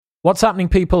What's happening,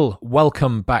 people?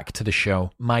 Welcome back to the show.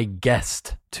 My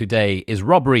guest today is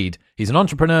Rob Reid. He's an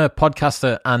entrepreneur,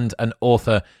 podcaster, and an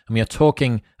author, and we are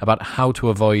talking about how to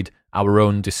avoid our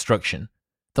own destruction.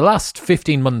 The last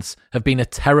 15 months have been a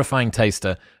terrifying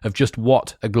taster of just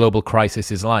what a global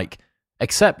crisis is like,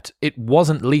 except it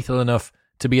wasn't lethal enough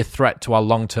to be a threat to our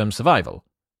long-term survival.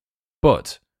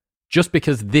 But just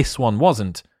because this one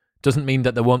wasn't, doesn't mean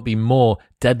that there won't be more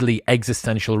deadly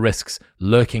existential risks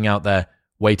lurking out there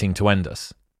waiting to end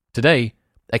us. Today,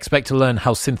 expect to learn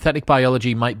how synthetic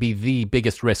biology might be the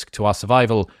biggest risk to our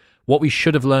survival, what we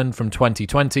should have learned from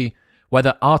 2020,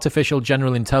 whether artificial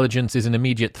general intelligence is an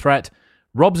immediate threat,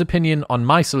 Rob's opinion on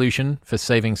my solution for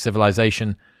saving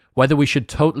civilization, whether we should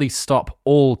totally stop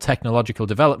all technological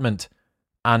development,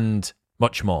 and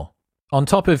much more. On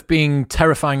top of being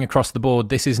terrifying across the board,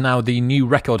 this is now the new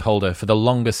record holder for the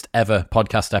longest ever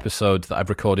podcast episode that I've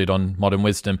recorded on Modern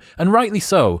Wisdom, and rightly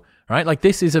so. Right? Like,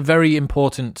 this is a very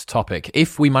important topic.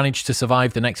 If we manage to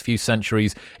survive the next few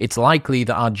centuries, it's likely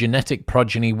that our genetic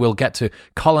progeny will get to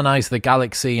colonize the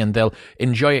galaxy and they'll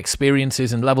enjoy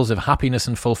experiences and levels of happiness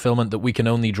and fulfillment that we can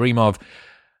only dream of.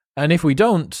 And if we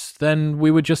don't, then we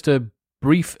were just a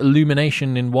brief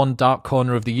illumination in one dark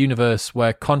corner of the universe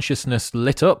where consciousness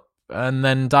lit up and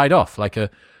then died off like a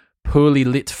poorly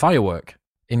lit firework.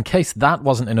 In case that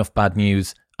wasn't enough bad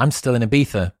news, I'm still in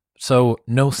Ibiza. So,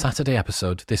 no Saturday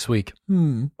episode this week.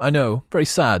 I know, very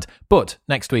sad. But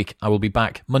next week, I will be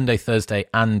back. Monday, Thursday,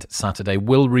 and Saturday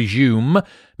will resume.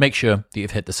 Make sure that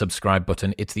you've hit the subscribe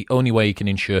button. It's the only way you can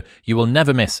ensure you will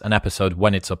never miss an episode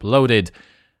when it's uploaded.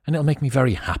 And it'll make me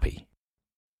very happy.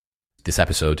 This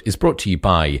episode is brought to you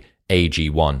by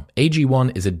AG1.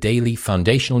 AG1 is a daily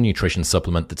foundational nutrition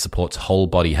supplement that supports whole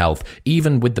body health.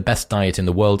 Even with the best diet in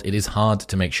the world, it is hard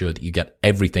to make sure that you get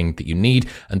everything that you need.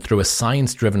 And through a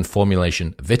science-driven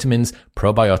formulation of vitamins,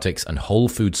 probiotics, and whole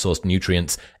food sourced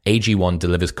nutrients, AG1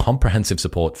 delivers comprehensive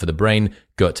support for the brain,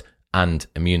 gut, and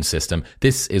immune system.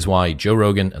 This is why Joe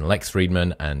Rogan and Lex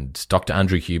Fridman and Dr.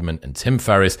 Andrew Huberman and Tim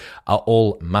Ferriss are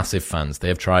all massive fans. They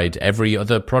have tried every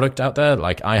other product out there,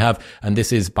 like I have, and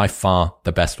this is by far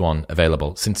the best one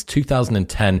available. Since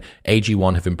 2010,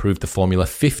 AG1 have improved the formula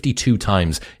 52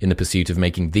 times in the pursuit of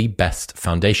making the best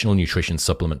foundational nutrition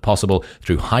supplement possible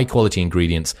through high-quality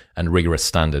ingredients and rigorous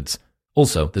standards.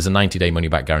 Also, there's a 90-day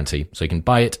money-back guarantee, so you can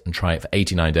buy it and try it for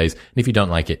 89 days, and if you don't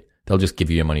like it, they'll just give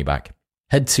you your money back.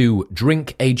 Head to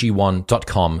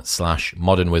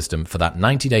drinkag1.com/modernwisdom for that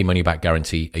 90-day money-back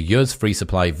guarantee, a year's free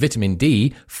supply, vitamin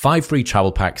D, 5 free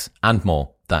travel packs, and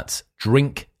more. That's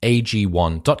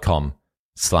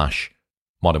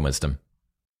drinkag1.com/modernwisdom.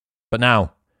 But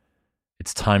now,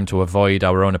 it's time to avoid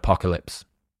our own apocalypse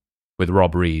with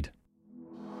Rob Reid.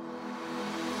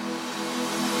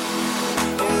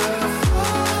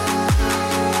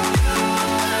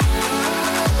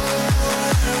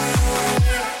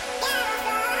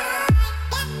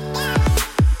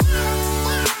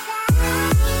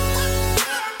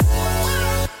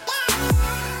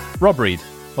 Rob Reid,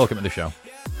 welcome to the show.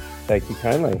 Thank you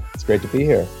kindly. It's great to be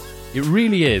here. It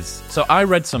really is. So I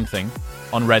read something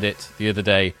on Reddit the other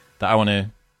day that I want to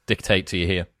dictate to you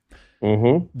here.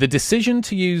 The decision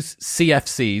to use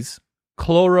CFCs,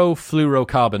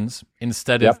 chlorofluorocarbons,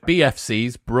 instead of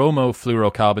BFCs,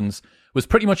 bromofluorocarbons, was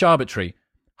pretty much arbitrary.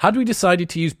 Had we decided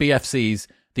to use BFCs,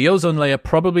 the ozone layer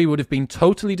probably would have been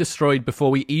totally destroyed before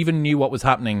we even knew what was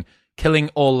happening, killing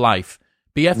all life.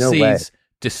 BFCs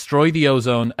destroy the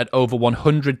ozone at over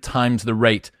 100 times the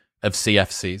rate of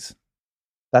CFCs.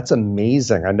 That's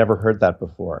amazing. I never heard that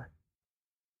before.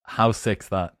 How sick's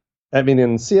that? I mean,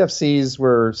 and CFCs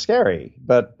were scary,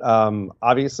 but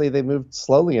obviously they moved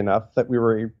slowly enough that we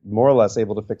were more or less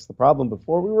able to fix the problem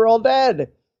before we were all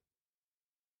dead.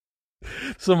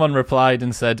 Someone replied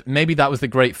and said, maybe that was the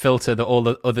great filter that all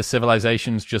the other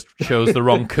civilizations just chose the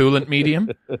wrong coolant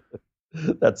medium.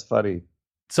 That's funny.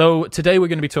 So today we're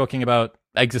going to be talking about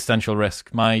existential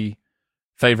risk, my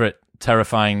favorite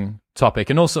terrifying topic,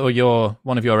 and also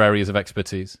one of your areas of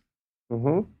expertise.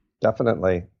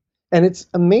 Definitely. And it's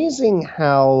amazing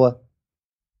how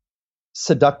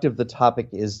seductive the topic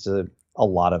is to a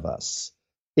lot of us.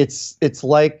 It's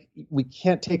like we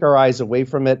can't take our eyes away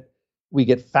from it. We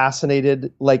get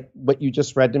fascinated, like what you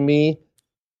just read to me.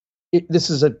 This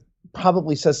is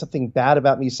probably says something bad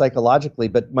about me psychologically,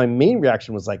 but my main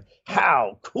reaction was like,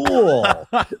 how cool.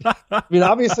 I mean,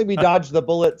 obviously we dodged the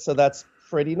bullet, so that's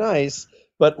pretty nice,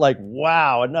 but like,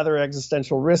 wow, another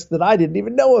existential risk that I didn't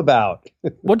even know about.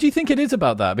 What do you think it is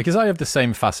about that? Because I have the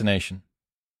same fascination.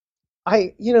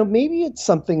 Maybe it's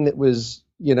something that was,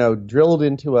 drilled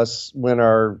into us when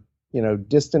our,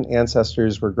 distant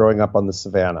ancestors were growing up on the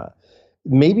savannah.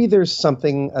 maybe there's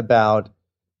something about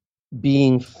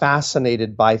being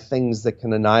fascinated by things that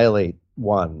can annihilate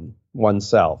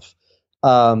oneself,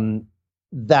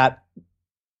 that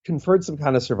conferred some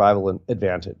kind of survival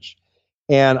advantage.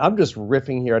 And I'm just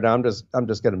riffing here, and I'm just going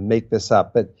to make this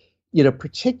up, but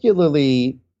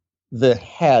particularly the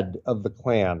head of the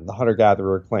clan, the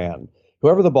hunter-gatherer clan,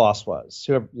 whoever the boss was,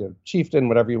 whoever, chieftain,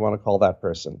 whatever you want to call that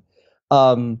person,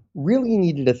 really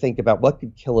needed to think about what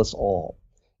could kill us all.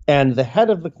 And the head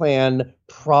of the clan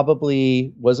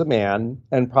probably was a man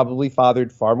and probably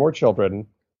fathered far more children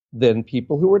than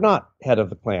people who were not head of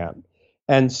the clan.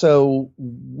 And so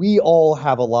we all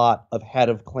have a lot of head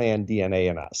of clan DNA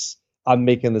in us. I'm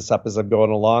making this up as I'm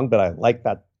going along, but I like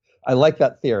that. I like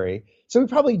that theory. So we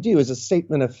probably do, as a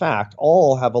statement of fact,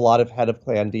 all have a lot of head of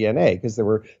clan DNA because there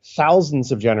were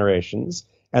thousands of generations,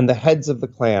 and the heads of the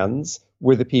clans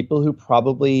were the people who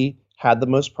probably had the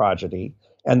most progeny.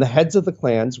 And the heads of the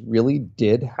clans really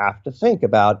did have to think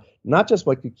about not just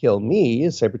what could kill me,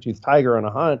 a saber-toothed tiger on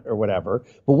a hunt or whatever,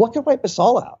 but what could wipe us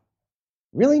all out.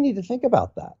 Really need to think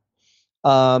about that.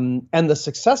 And the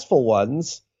successful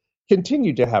ones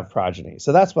continue to have progeny.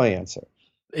 So that's my answer.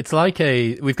 It's like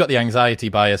we've got the anxiety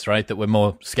bias, right? That we're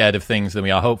more scared of things than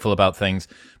we are hopeful about things.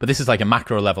 But this is like a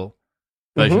macro level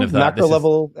version of that. Macro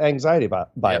level anxiety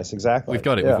bias, exactly. We've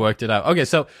got it. Yeah. We've worked it out. Okay,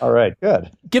 so... All right,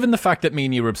 good. Given the fact that me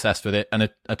and you were obsessed with it, and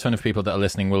a ton of people that are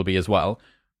listening will be as well,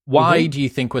 why do you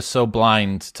think we're so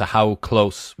blind to how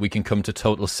close we can come to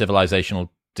total civilizational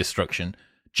destruction?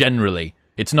 Generally,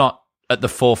 it's not at the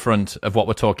forefront of what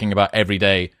we're talking about every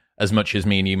day as much as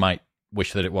me and you might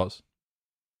wish that it was.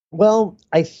 Well,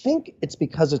 I think it's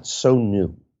because it's so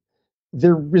new.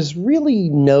 There is really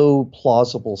no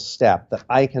plausible step that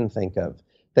I can think of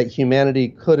that humanity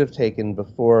could have taken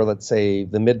before, let's say,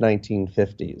 the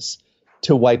mid-1950s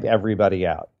to wipe everybody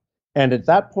out. And at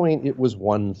that point, it was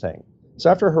one thing. So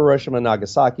after Hiroshima and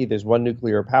Nagasaki, there's one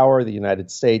nuclear power, the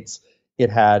United States. It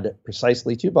had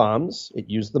precisely 2 bombs. It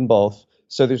used them both.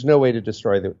 So there's no way to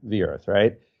destroy the Earth,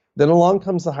 right? Then along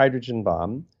comes the hydrogen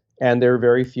bomb. And there are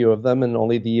very few of them, and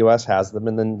only the U.S. has them,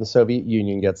 and then the Soviet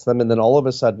Union gets them, and then all of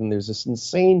a sudden there's this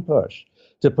insane push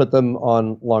to put them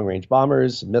on long-range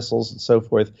bombers, missiles, and so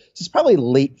forth. This is probably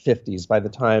late 50s by the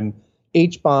time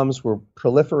H-bombs were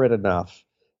proliferate enough,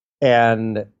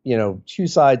 and 2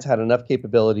 sides had enough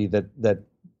capability that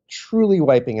truly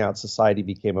wiping out society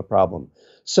became a problem.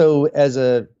 So as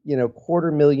a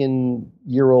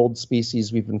 250,000-year-old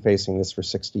species, we've been facing this for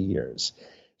 60 years.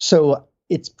 So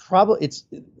it's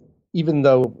even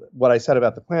though what I said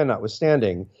about the plan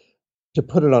notwithstanding, to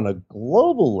put it on a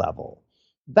global level,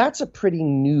 that's a pretty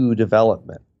new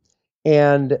development.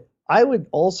 And I would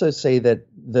also say that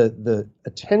the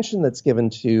attention that's given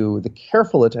to the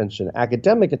careful attention,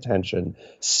 academic attention,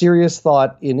 serious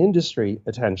thought in industry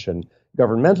attention,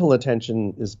 governmental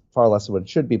attention is far less than what it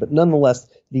should be, but nonetheless,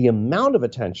 the amount of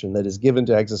attention that is given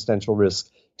to existential risk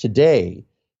today,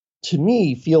 to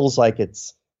me, feels like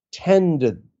it's 10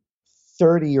 to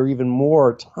 30 or even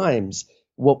more times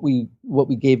what we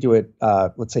gave to it,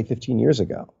 let's say 15 years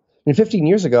ago. I mean, 15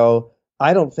 years ago,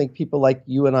 I don't think people like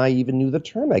you and I even knew the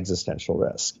term existential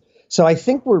risk. So I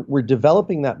think we're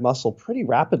developing that muscle pretty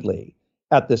rapidly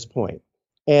at this point.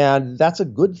 And that's a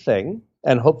good thing.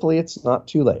 And hopefully it's not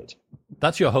too late.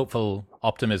 That's your hopeful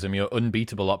optimism, your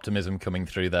unbeatable optimism coming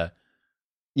through there.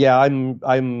 Yeah,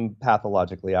 I'm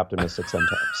pathologically optimistic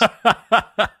sometimes.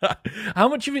 How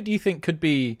much of it do you think could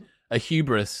be a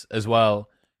hubris as well?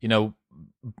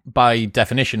 By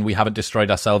definition, we haven't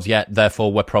destroyed ourselves yet.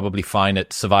 Therefore, we're probably fine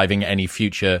at surviving any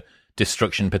future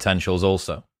destruction potentials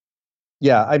also.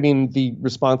 Yeah, I mean, the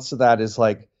response to that is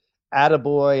like,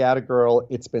 attaboy, attagirl,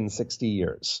 it's been 60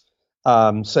 years.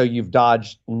 So you've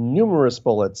dodged numerous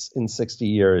bullets in 60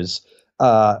 years.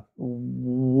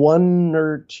 1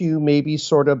 or 2 maybe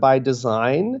sort of by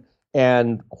design,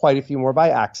 and quite a few more by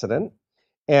accident.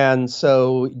 And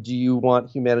so do you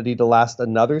want humanity to last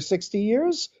another 60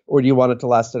 years, or do you want it to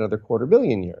last another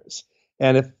 250,000,000 years?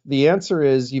 And if the answer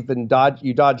is you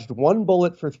dodged 1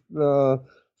 bullet for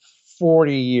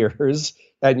 40 years,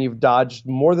 and you've dodged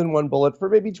more than 1 bullet for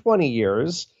maybe 20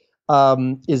 years,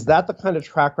 is that the kind of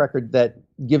track record that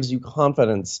gives you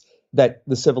confidence that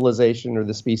the civilization or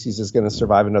the species is going to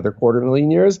survive another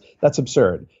 250,000 years? That's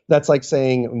absurd. That's like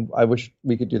saying, I wish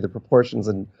we could do the proportions,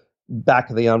 and back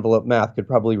of the envelope math could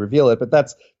probably reveal it, but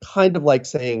that's kind of like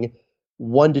saying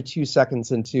 1 to 2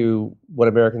 seconds into what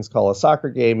Americans call a soccer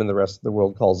game and the rest of the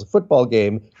world calls a football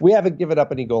game, we haven't given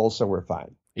up any goals, so we're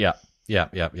fine. Yeah.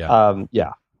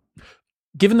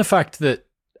 Given the fact that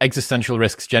existential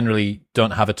risks generally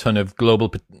don't have a ton of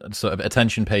global sort of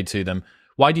attention paid to them,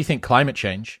 why do you think climate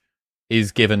change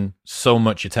is given so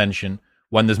much attention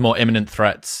when there's more imminent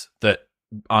threats that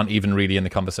aren't even really in the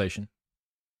conversation?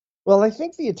 Well, I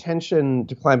think the attention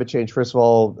to climate change, first of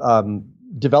all,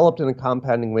 developed in a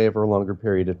compounding way over a longer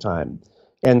period of time.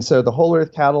 And so the Whole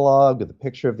Earth Catalog with a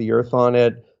picture of the Earth on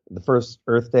it, the first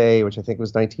Earth Day, which I think was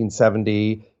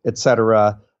 1970, et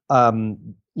cetera,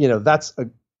 that's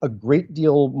a great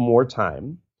deal more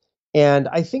time. And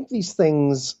I think these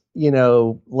things,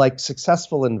 like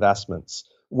successful investments,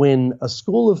 when a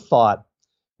school of thought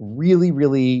really,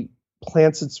 really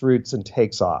plants its roots and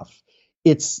takes off,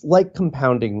 it's like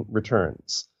compounding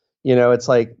returns. It's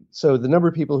like, so the number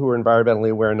of people who were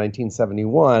environmentally aware in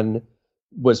 1971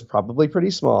 was probably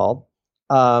pretty small,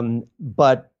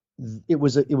 but it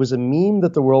was a meme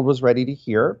that the world was ready to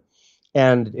hear,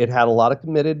 and it had a lot of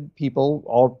committed people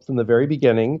all from the very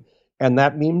beginning. And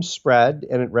that meme spread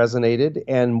and it resonated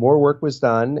and more work was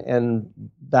done and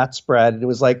that spread. And it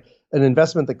was like an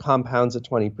investment that compounds at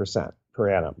 20% per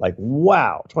annum. Like,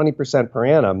 wow, 20% per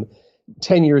annum.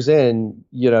 10 years in,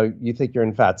 you think you're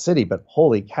in Fat City, but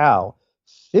holy cow,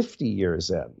 50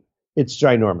 years in, it's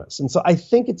ginormous. And so I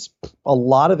think a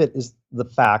lot of it is the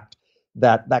fact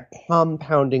that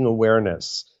compounding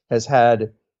awareness has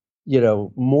had,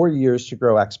 more years to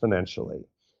grow exponentially.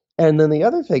 And then the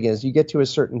other thing is you get to a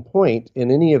certain point in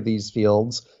any of these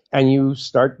fields and you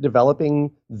start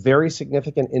developing very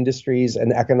significant industries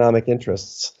and economic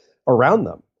interests around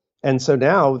them. And so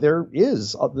now there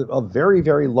is a very,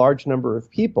 very large number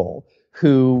of people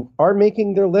who are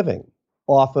making their living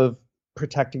off of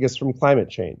protecting us from climate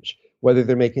change, whether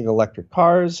they're making electric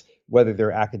cars, whether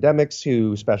they're academics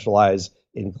who specialize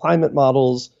in climate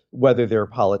models, whether they're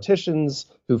politicians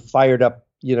who fired up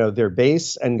their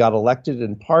base and got elected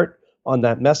in part on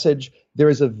that message. There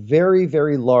is a very,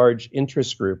 very large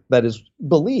interest group that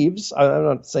believes, I'm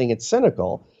not saying it's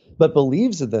cynical, but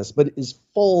believes in this, but is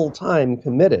full-time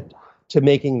committed to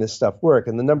making this stuff work.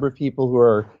 And the number of people who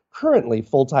are currently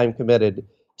full-time committed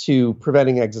to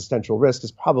preventing existential risk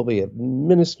is probably a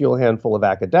minuscule handful of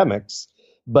academics,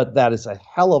 but that is a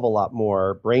hell of a lot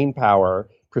more brain power,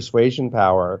 persuasion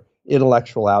power,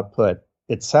 intellectual output,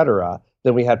 et cetera,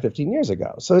 than we had 15 years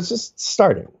ago. So it's just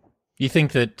starting. You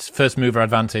think that first mover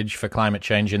advantage for climate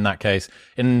change in that case,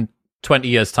 in 20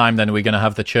 years' time, then we're going to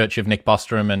have the Church of Nick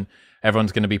Bostrom and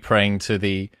everyone's going to be praying to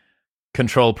the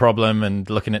control problem and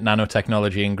looking at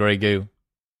nanotechnology and grey goo?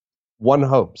 One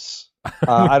hopes.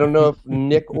 I don't know if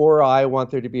Nick or I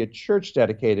want there to be a church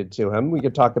dedicated to him. We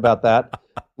could talk about that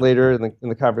later in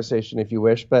the conversation if you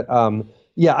wish. But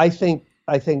I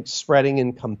think spreading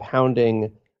and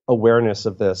compounding awareness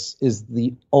of this is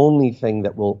the only thing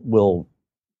that will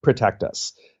protect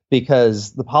us,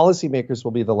 because the policymakers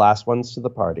will be the last ones to the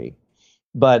party.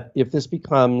 But if this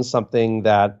becomes something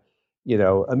that,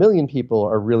 a million people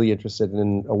are really interested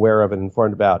in, aware of, and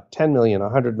informed about, 10 million,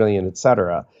 100 million, et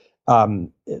cetera,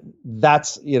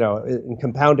 that's, in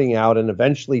compounding out and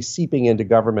eventually seeping into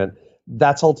government,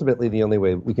 that's ultimately the only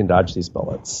way we can dodge these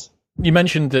bullets. You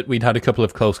mentioned that we'd had a couple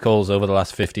of close calls over the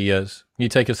last 50 years. Can you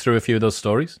take us through a few of those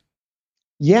stories?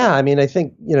 Yeah, I mean, I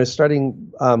think,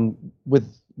 starting with,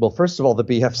 well, first of all, the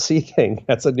BFC thing,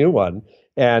 that's a new one.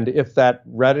 And if that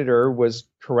Redditor was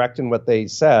correct in what they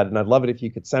said, and I'd love it if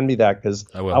you could send me that, because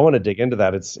I want to dig into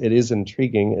that. It is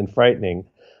intriguing and frightening.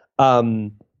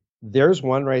 There's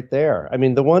one right there. I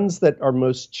mean, the ones that are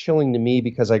most chilling to me,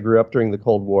 because I grew up during the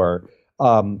Cold War,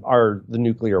 are the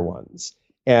nuclear ones.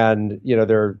 And,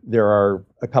 there are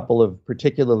a couple of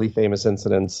particularly famous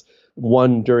incidents.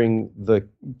 One during the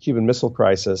Cuban Missile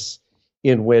Crisis,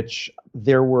 in which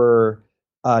there were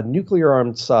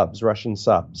nuclear-armed subs, Russian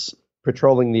subs,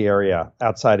 patrolling the area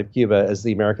outside of Cuba as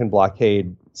the American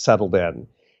blockade settled in.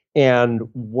 And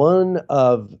one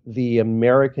of the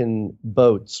American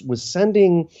boats was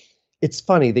sending, it's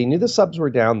funny, they knew the subs were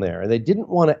down there and they didn't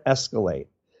want to escalate.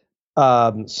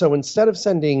 So instead of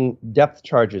sending depth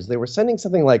charges, they were sending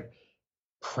something like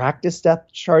practice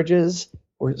depth charges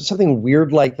or something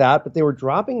weird like that, but they were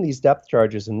dropping these depth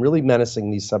charges and really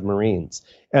menacing these submarines.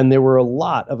 And there were a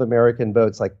lot of American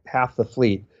boats, like half the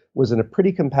fleet was in a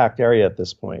pretty compact area at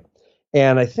this point.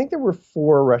 And I think there were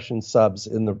 4 Russian subs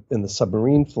in the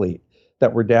submarine fleet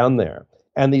that were down there.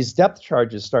 And these depth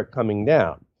charges start coming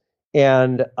down.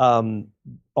 And on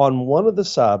one of the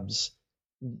subs,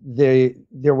 there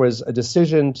was a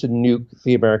decision to nuke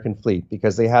the American fleet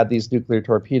because they had these nuclear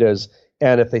torpedoes.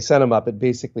 And if they sent them up, it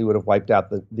basically would have wiped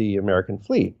out the American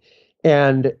fleet.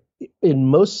 And in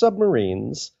most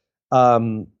submarines,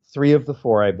 3 of the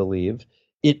 4, I believe,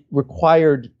 it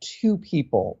required 2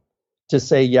 people to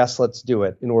say, yes, let's do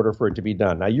it in order for it to be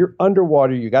done. Now, you're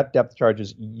underwater, you got depth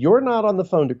charges. You're not on the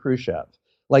phone to Khrushchev.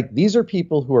 Like, these are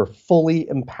people who are fully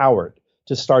empowered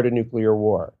to start a nuclear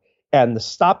war. And the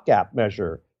stopgap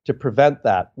measure to prevent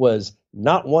that was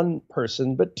not one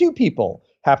person, but two people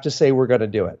have to say we're going to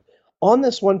do it. On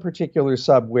this one particular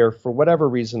sub, where for whatever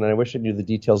reason, and I wish I knew the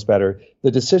details better,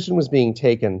 the decision was being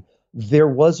taken, there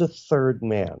was a third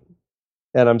man.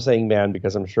 And I'm saying man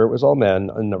because I'm sure it was all men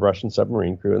in the Russian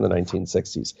submarine crew in the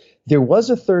 1960s. There was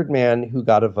a third man who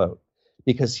got a vote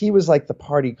because he was like the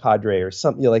party cadre or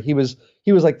something. Like he was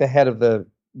like the head of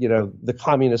the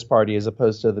Communist Party as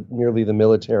opposed to merely the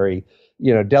military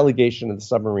delegation of the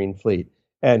submarine fleet.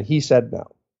 And he said no.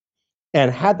 And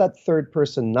had that third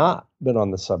person not been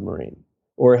on the submarine,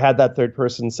 or had that third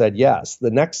person said yes,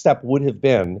 the next step would have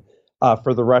been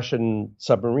for the Russian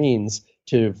submarines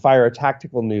to fire a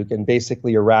tactical nuke and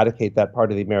basically eradicate that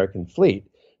part of the American fleet.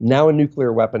 Now a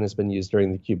nuclear weapon has been used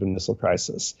during the Cuban Missile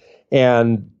Crisis.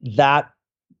 And that,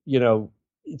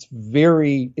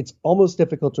 it's almost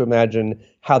difficult to imagine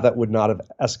how that would not have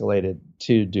escalated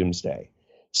to doomsday.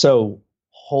 So,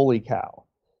 holy cow.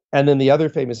 And then the other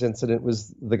famous incident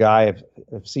was the guy,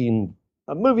 I've seen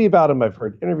a movie about him. I've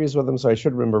heard interviews with him, so I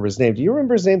should remember his name. Do you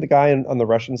remember his name? The guy on the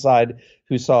Russian side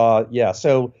who saw, yeah.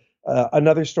 So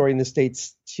another story in the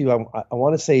States too, I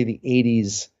want to say the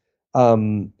 80s,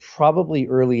 probably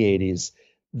early 80s,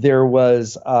 there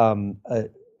was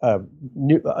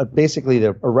basically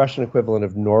a Russian equivalent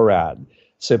of NORAD.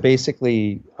 So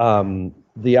basically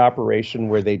the operation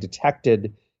where they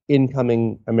detected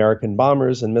incoming American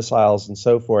bombers and missiles and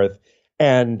so forth,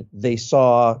 and they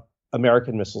saw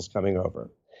American missiles coming over.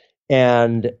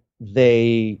 And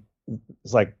it's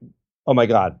like, oh my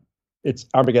God, it's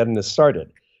Armageddon has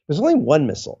started. There's only one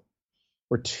missile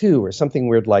or two or something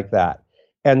weird like that.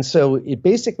 And so it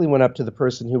basically went up to the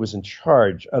person who was in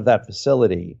charge of that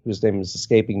facility, whose name is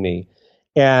escaping me,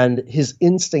 and his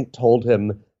instinct told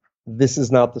him, this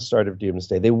is not the start of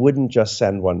doomsday. They wouldn't just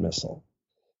send one missile.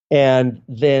 And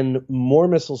then more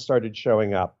missiles started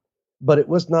showing up, but it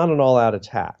was not an all-out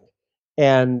attack.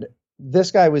 And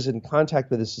this guy was in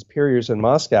contact with his superiors in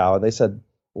Moscow, and they said,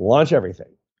 launch everything.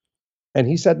 And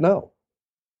he said no.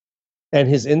 And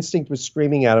his instinct was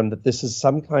screaming at him that this is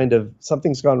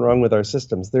something's gone wrong with our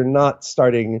systems. They're not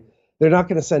going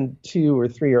to send two or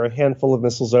three or a handful of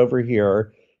missiles over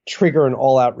here, trigger an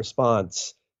all-out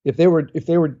response. If they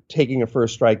were taking a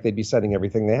first strike, they'd be sending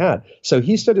everything they had. So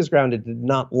he stood his ground and did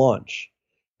not launch.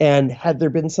 And had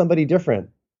there been somebody different,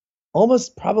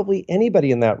 almost probably anybody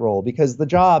in that role, because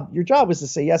your job was to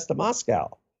say yes to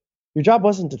Moscow. Your job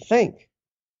wasn't to think.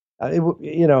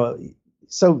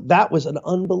 So that was an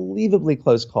unbelievably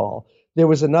close call. There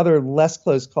was another less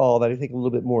close call that I think a little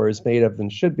bit more is made of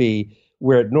than should be,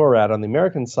 where at NORAD on the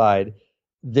American side,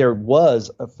 there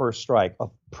was a first strike, a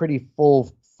pretty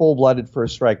full-blooded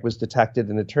first strike was detected,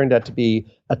 and it turned out to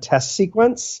be a test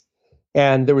sequence.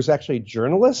 And there was actually a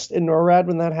journalist in NORAD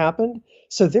when that happened.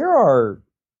 So there are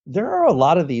a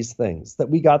lot of these things that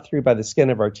we got through by the skin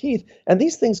of our teeth, and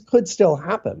these things could still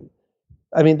happen.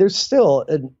 I mean, there's still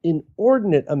an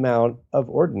inordinate amount of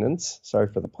ordnance,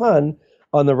 sorry for the pun,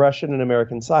 on the Russian and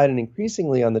American side, and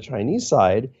increasingly on the Chinese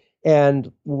side. And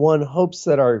one hopes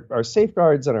that our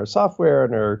safeguards and our software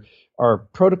and our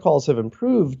protocols have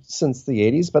improved since the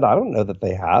 80s, but I don't know that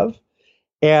they have.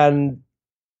 And,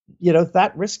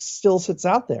 that risk still sits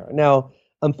out there. Now,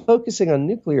 I'm focusing on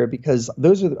nuclear because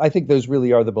I think those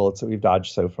really are the bullets that we've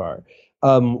dodged so far.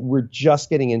 We're just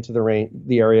getting into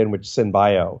the area in which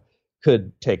SynBio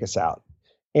could take us out.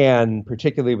 And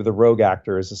particularly with a rogue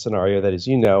actor is a scenario that, as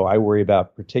you know, I worry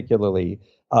about particularly,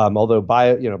 although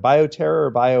bioterror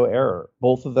or bioerror,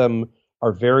 both of them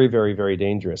are very, very, very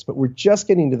dangerous. But we're just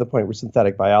getting to the point where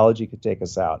synthetic biology could take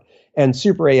us out. And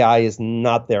super AI is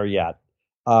not there yet.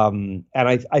 And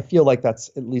I feel like that's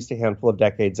at least a handful of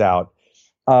decades out.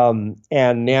 And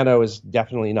nano is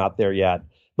definitely not there yet.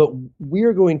 But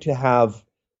we're going to have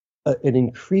an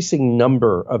increasing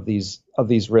number of these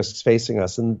risks facing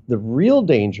us. And the real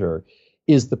danger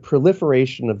is the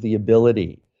proliferation of the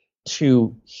ability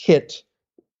to hit,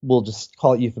 we'll just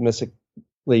call it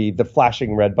euphemistically, the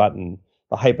flashing red button,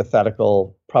 the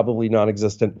hypothetical, probably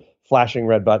non-existent flashing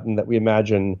red button that we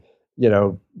imagine,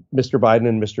 Mr. Biden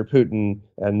and Mr. Putin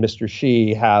and Mr.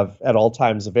 Xi have at all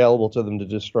times available to them to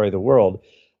destroy the world.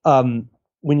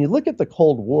 When you look at the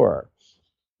Cold War,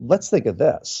 let's think of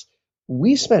this.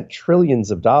 We spent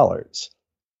trillions of dollars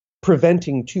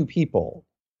preventing two people.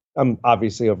 I'm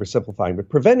obviously oversimplifying, but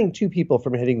preventing two people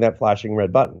from hitting that flashing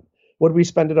red button. What did we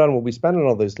spend it on? Well, we spent it on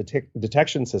all those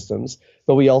detection systems,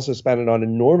 but we also spent it on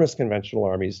enormous conventional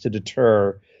armies to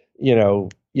deter,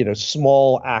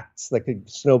 small acts that could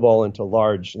snowball into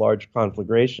large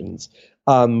conflagrations.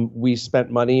 We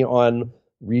spent money on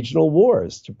regional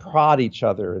wars to prod each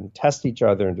other and test each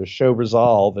other and to show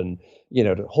resolve and,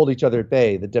 to hold each other at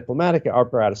bay. The diplomatic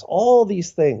apparatus, all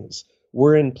these things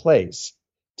were in place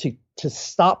to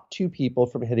stop two people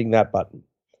from hitting that button.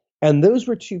 And those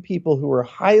were two people who were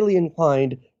highly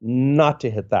inclined not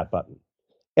to hit that button.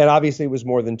 And obviously it was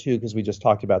more than two, because we just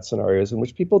talked about scenarios in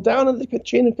which people down in the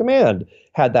chain of command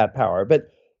had that power.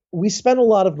 But we spent a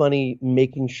lot of money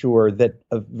making sure that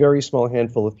a very small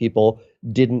handful of people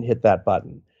didn't hit that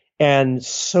button. And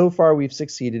so far we've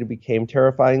succeeded. We came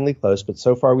terrifyingly close, but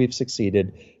so far we've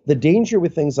succeeded. The danger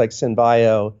with things like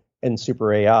SynBio and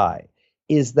Super AI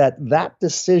is that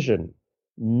decision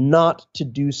not to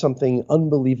do something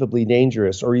unbelievably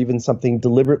dangerous or even something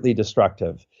deliberately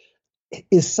destructive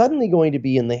is suddenly going to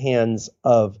be in the hands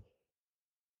of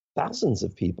thousands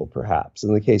of people, perhaps.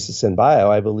 In the case of SynBio,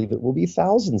 I believe it will be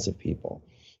thousands of people,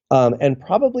 and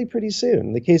probably pretty soon.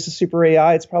 In the case of Super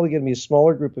AI, it's probably going to be a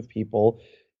smaller group of people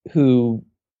who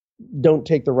don't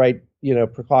take the right,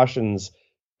 precautions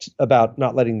about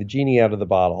not letting the genie out of the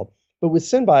bottle. But with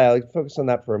SynBio, I'll focus on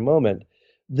that for a moment.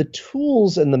 The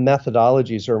tools and the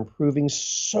methodologies are improving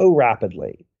so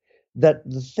rapidly that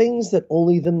the things that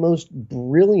only the most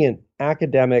brilliant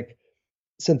academic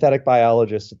synthetic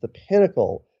biologists at the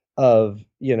pinnacle of,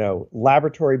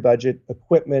 laboratory budget,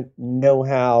 equipment,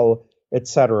 know-how,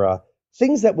 etc.,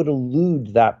 things that would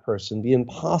elude that person, be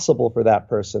impossible for that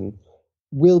person,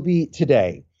 will be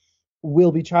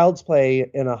child's play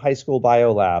in a high school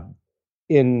biolab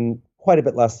in quite a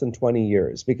bit less than 20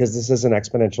 years, because this is an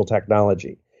exponential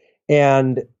technology.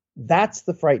 And that's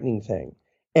the frightening thing.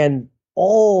 And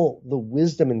all the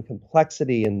wisdom and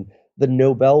complexity and the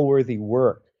Nobel-worthy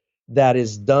work that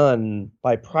is done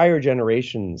by prior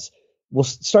generations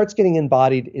starts getting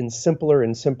embodied in simpler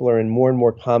and simpler and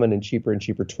more common and cheaper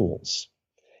tools.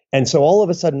 And so all of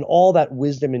a sudden, all that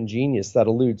wisdom and genius that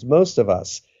eludes most of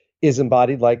us is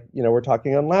embodied, like, we're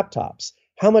talking on laptops.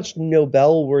 How much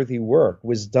Nobel-worthy work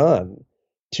was done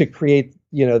to create,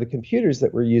 the computers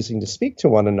that we're using to speak to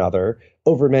one another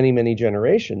over many, many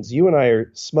generations. You and I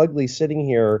are smugly sitting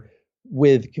here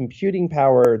with computing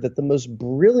power that the most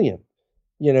brilliant,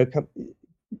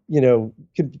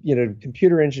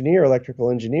 computer engineer,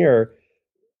 electrical engineer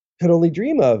could only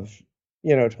dream of,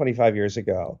 25 years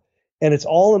ago. And it's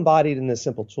all embodied in this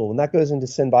simple tool. And that goes into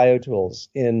SynBio tools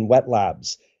in wet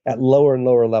labs at lower and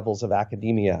lower levels of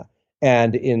academia,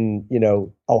 and in,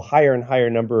 a higher and higher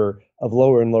number of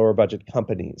lower and lower budget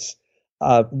companies.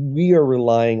 We are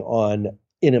relying on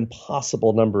an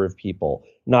impossible number of people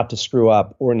not to screw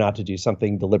up or not to do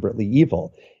something deliberately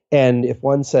evil. And if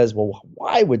one says, well,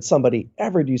 why would somebody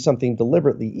ever do something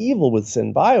deliberately evil with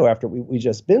SynBio after we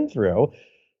just been through?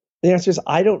 The answer is,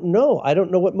 I don't know. I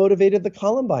don't know what motivated the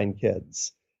Columbine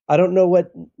kids. I don't know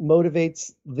what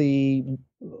motivates the,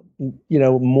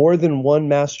 more than one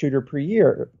mass shooter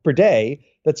per day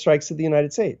that strikes at the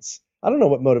United States. I don't know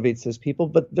what motivates those people,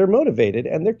 but they're motivated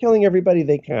and they're killing everybody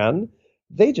they can.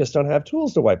 They just don't have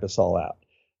tools to wipe us all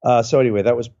out. So anyway,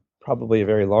 that was probably a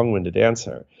very long-winded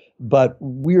answer. But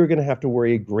we're going to have to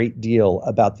worry a great deal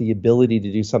about the ability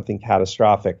to do something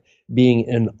catastrophic being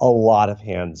in a lot of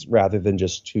hands rather than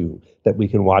just two that we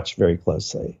can watch very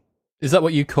closely. Is that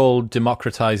what you call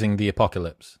democratizing the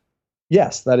apocalypse?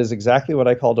 Yes, that is exactly what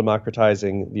I call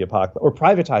democratizing the apocalypse, or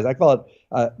privatize. I call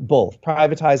it both,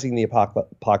 privatizing the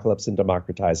apocalypse and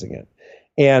democratizing it.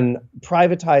 And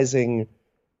privatizing,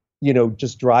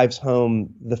 just drives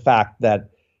home the fact that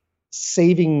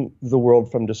saving the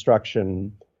world from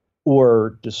destruction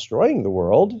or destroying the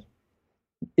world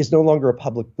is no longer a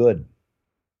public good.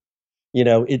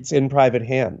 It's in private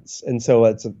hands. And so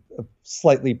it's a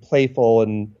slightly playful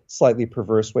and slightly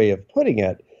perverse way of putting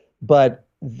it. But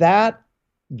that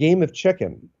game of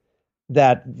chicken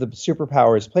that the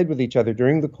superpowers played with each other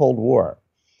during the Cold War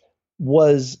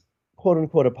was, quote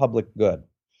unquote, a public good.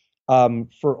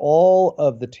 For all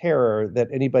of the terror that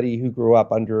anybody who grew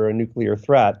up under a nuclear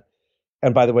threat,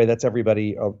 and by the way, that's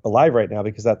everybody alive right now,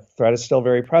 because that threat is still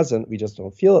very present. We just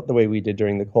don't feel it the way we did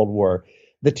during the Cold War.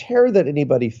 The terror that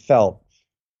anybody felt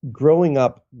growing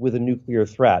up with a nuclear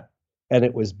threat, and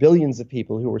it was billions of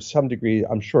people who were to some degree,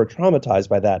 I'm sure, traumatized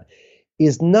by that,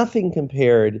 is nothing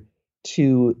compared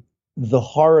to the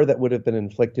horror that would have been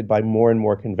inflicted by more and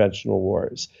more conventional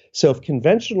wars. So if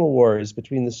conventional wars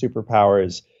between the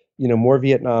superpowers, more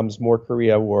Vietnams, more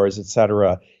Korea wars, et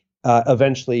cetera,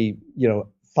 eventually,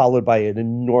 followed by an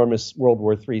enormous World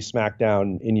War III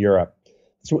smackdown in Europe.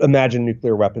 So imagine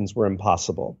nuclear weapons were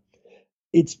impossible.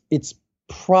 It's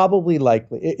probably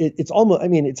likely,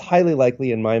 it's highly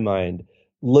likely in my mind,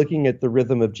 looking at the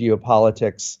rhythm of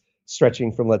geopolitics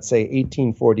stretching from, let's say,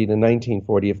 1840 to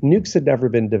 1940, if nukes had never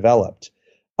been developed,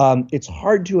 It's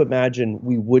hard to imagine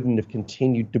we wouldn't have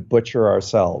continued to butcher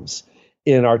ourselves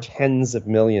in our tens of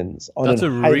millions on That's a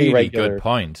a highly really regular. good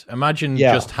point. Imagine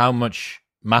Yeah, just how much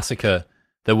massacre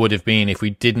there would have been if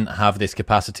we didn't have this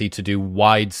capacity to do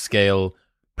wide-scale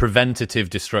preventative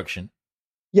destruction.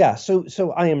 yeah.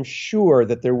 So I am sure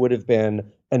that there would have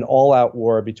been an all-out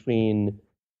war between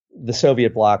the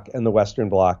Soviet bloc and the Western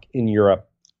bloc in Europe,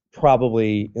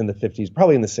 probably in the 50s,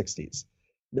 probably in the 60s.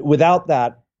 Without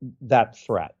that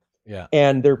threat, Yeah.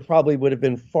 and there probably would have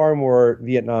been far more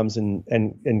Vietnams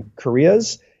and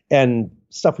Koreas and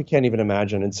stuff we can't even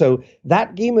imagine. And so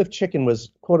that game of chicken was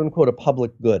quote unquote a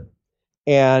public good,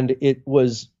 and it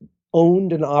was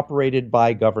owned and operated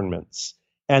by governments.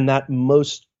 And that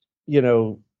most, you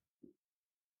know,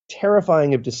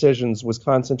 terrifying of decisions was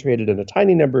concentrated in a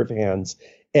tiny number of hands.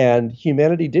 And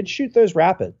humanity did shoot those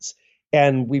rapids.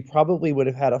 And we probably would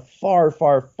have had a far,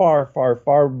 far, far, far,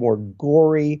 far more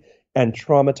gory and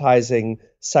traumatizing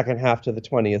second half to the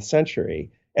 20th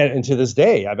century. And to this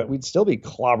day, I bet we'd still be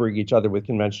clobbering each other with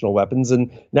conventional weapons.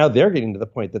 And now they're getting to the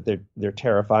point that they're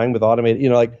terrifying with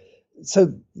automated,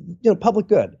 so, public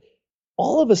good.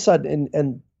 All of a sudden,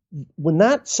 and when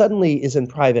that suddenly is in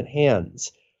private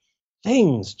hands,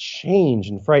 things change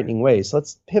in frightening ways. So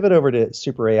let's pivot over to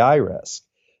super AI risk.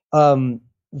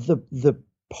 The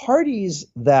parties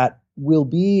that will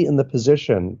be in the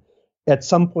position at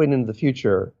some point in the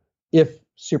future, if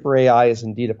super AI is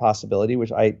indeed a possibility,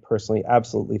 which I personally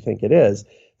absolutely think it is,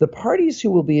 the parties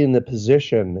who will be in the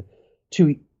position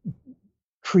to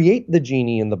create the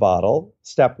genie in the bottle,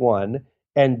 step one,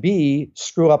 and B,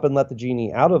 screw up and let the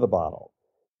genie out of the bottle.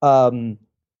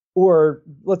 Or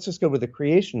let's just go with the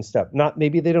creation step. Not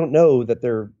maybe they don't know that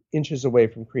they're inches away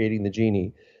from creating the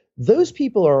genie. Those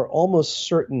people are almost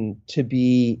certain to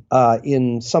be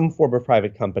in some form of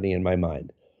private company in my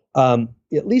mind,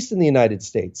 at least in the United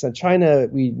States. And China,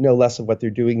 we know less of what they're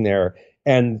doing there.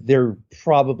 And there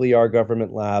probably are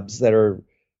government labs that are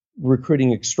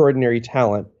recruiting extraordinary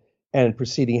talent and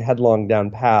proceeding headlong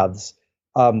down paths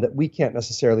that we can't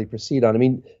necessarily proceed on. I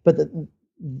mean, but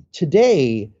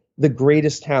today, the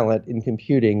greatest talent in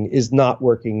computing is not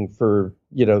working for,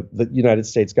 the United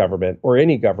States government or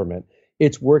any government.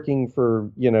 It's working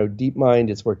for, DeepMind,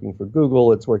 it's working for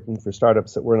Google, it's working for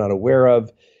startups that we're not aware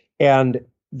of. And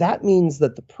that means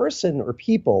that the person or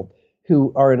people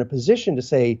who are in a position to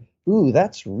say, ooh,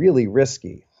 that's really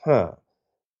risky,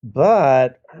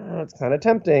 but it's kind of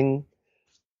tempting.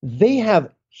 They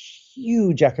have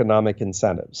huge economic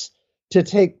incentives to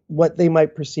take what they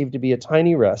might perceive to be a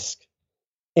tiny risk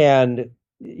and,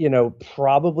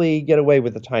 probably get away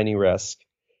with a tiny risk.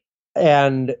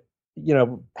 And,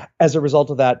 as a result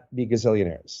of that, be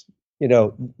gazillionaires.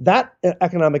 That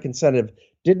economic incentive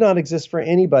did not exist for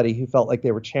anybody who felt like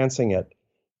they were chancing it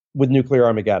with nuclear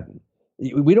Armageddon.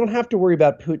 We don't have to worry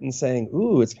about Putin saying,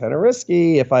 ooh, it's kind of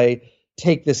risky if I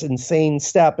take this insane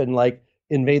step and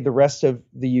invade the rest of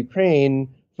the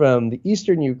Ukraine from the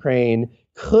eastern Ukraine,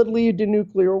 could lead to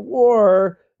nuclear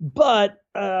war, but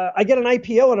I get an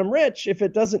IPO and I'm rich. If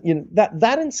it doesn't,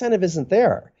 that incentive isn't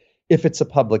there if it's a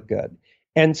public good.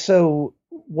 And so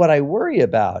what I worry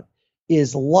about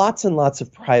is lots and lots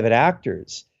of private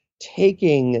actors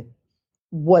taking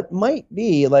what might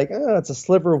be it's a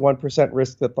sliver of 1%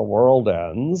 risk that the world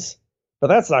ends, but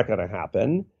that's not going to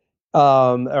happen.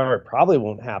 Or it probably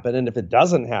won't happen. And if it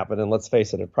doesn't happen, and let's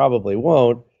face it, it probably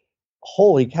won't,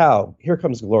 holy cow, here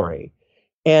comes glory.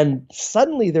 And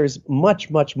suddenly there's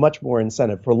much, much, much more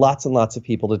incentive for lots and lots of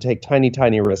people to take tiny,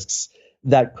 tiny risks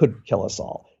that could kill us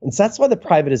all. And so that's why the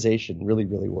privatization really,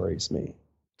 really worries me.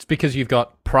 It's because you've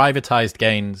got privatized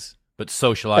gains, but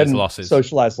socialized losses.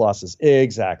 Socialized losses,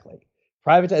 exactly.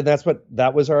 And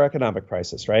that was our economic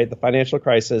crisis, right? The financial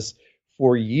crisis.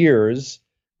 For years,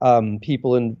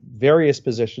 people in various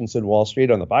positions in Wall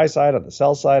Street, on the buy side, on the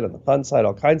sell side, on the fund side,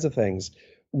 all kinds of things,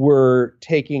 were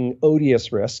taking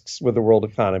odious risks with the world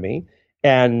economy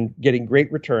and getting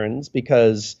great returns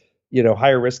because,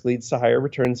 higher risk leads to higher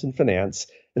returns in finance.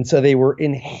 And so they were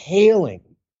inhaling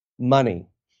money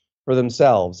for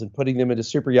themselves and putting them into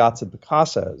super yachts and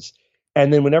Picassos.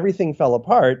 And then when everything fell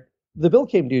apart, the bill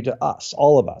came due to us,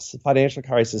 all of us. The financial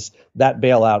crisis, that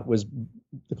bailout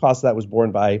the cost of that was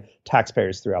borne by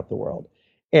taxpayers throughout the world.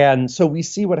 And so we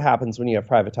see what happens when you have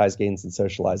privatized gains and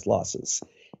socialized losses.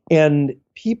 And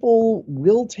people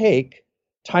will take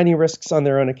tiny risks on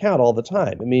their own account all the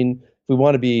time. I mean, if we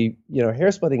want to be,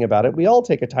 hair splitting about it, we all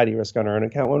take a tiny risk on our own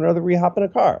account whenever we hop in a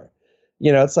car.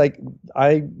 It's like,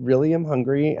 I really am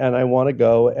hungry and I want to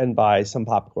go and buy some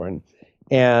popcorn.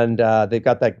 And they've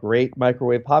got that great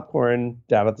microwave popcorn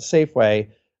down at the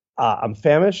Safeway. I'm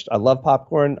famished. I love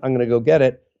popcorn. I'm going to go get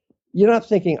it. you're not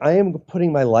thinking, I am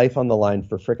putting my life on the line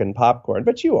for frickin' popcorn,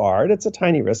 but you are, and it's a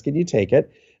tiny risk and you take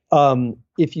it.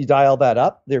 If you dial that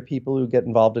up, there are people who get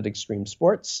involved in extreme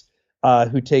sports,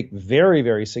 who take very,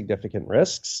 very significant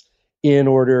risks in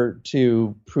order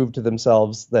to prove to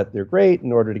themselves that they're great,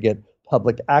 in order to get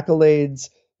public accolades.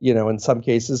 In some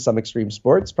cases, some extreme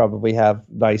sports probably have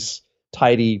nice,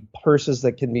 tidy purses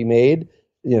that can be made.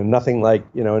 Nothing like,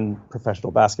 in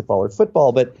professional basketball or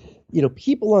football, but,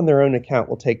 people on their own account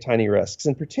will take tiny risks.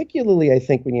 And particularly, I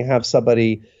think when you have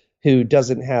somebody who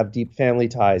doesn't have deep family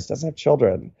ties, doesn't have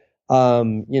children,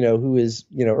 who is,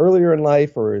 earlier in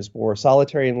life or is more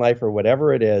solitary in life or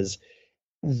whatever it is,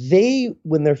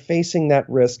 when they're facing that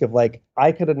risk of like,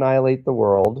 I could annihilate the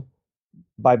world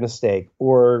by mistake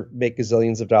or make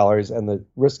gazillions of dollars and the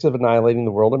risks of annihilating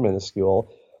the world are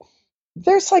minuscule,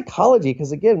 their psychology,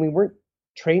 because again, we weren't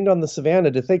trained on the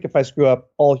savannah to think if I screw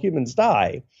up, all humans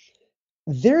die.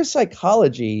 Their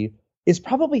psychology is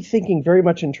probably thinking very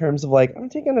much in terms of like, I'm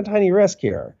taking a tiny risk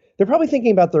here. They're probably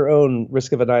thinking about their own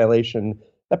risk of annihilation.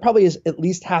 That probably is at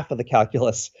least half of the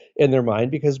calculus in their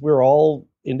mind because we're all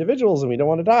individuals and we don't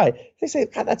want to die. They say,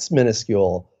 God, that's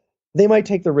minuscule. They might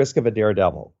take the risk of a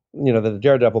daredevil, that the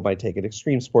daredevil might take, an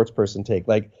extreme sports person take.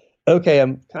 Like, okay,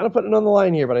 I'm kind of putting it on the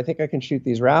line here, but I think I can shoot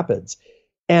these rapids.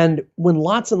 And when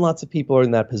lots and lots of people are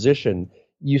in that position,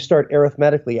 you start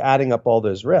arithmetically adding up all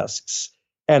those risks.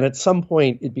 And at some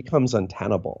point, it becomes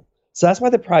untenable. So that's why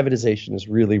the privatization is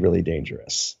really, really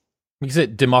dangerous. Because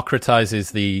it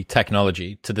democratizes the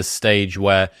technology to the stage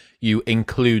where you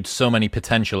include so many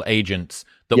potential agents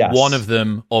that Yes. one of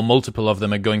them or multiple of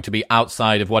them are going to be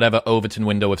outside of whatever Overton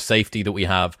window of safety that we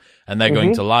have. And they're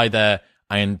going to lie there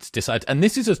and decide. And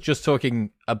this is us just talking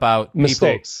about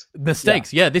Mistakes.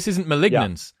 Mistakes. Yeah, this isn't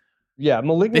malignance. Yeah,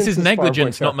 malignance. This is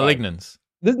negligence, not malignance.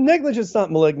 The negligence, not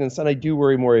malignance, and I do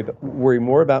worry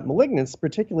more about malignance,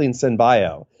 particularly in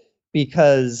SynBio,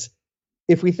 because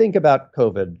if we think about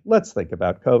COVID, let's think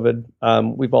about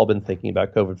COVID. We've all been thinking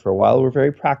about COVID for a while. We're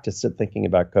very practiced at thinking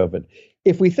about COVID.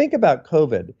 If we think about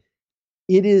COVID,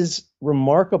 it is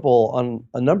remarkable on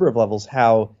a number of levels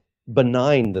how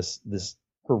benign this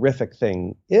horrific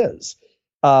thing is.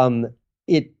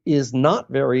 It is not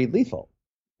very lethal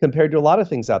compared to a lot of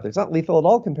things out there. It's not lethal at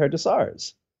all compared to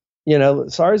SARS.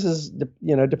 SARS is,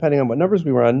 depending on what numbers we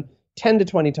run, 10 to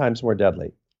 20 times more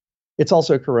deadly. It's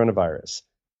also a coronavirus.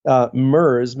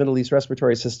 MERS, Middle East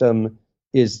Respiratory System,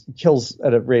 kills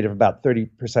at a rate of about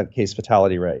 30% case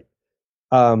fatality rate.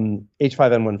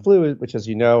 H5N1 flu, which, as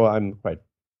you know, I'm quite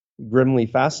grimly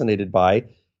fascinated by,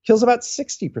 kills about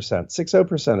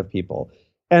 60% of people.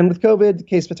 And with COVID, the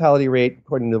case fatality rate,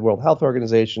 according to the World Health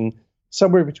Organization,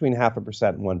 somewhere between 0.5%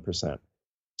 and 1%.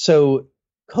 So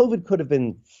COVID could have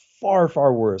been far,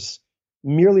 far worse,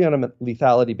 merely on a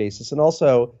lethality basis and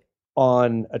also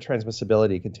on a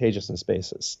transmissibility, contagiousness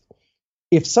basis.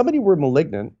 If somebody were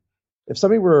malignant, if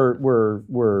somebody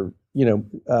were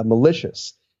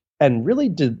malicious and really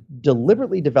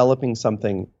deliberately developing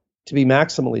something to be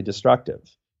maximally destructive,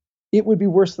 it would be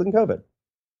worse than COVID.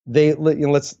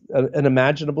 Let's an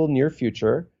imaginable near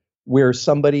future where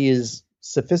somebody is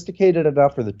sophisticated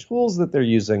enough, or the tools that they're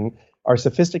using are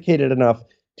sophisticated enough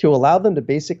to allow them to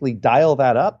basically dial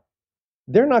that up.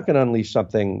 They're not going to unleash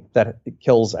something that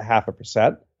kills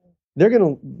 0.5%. They're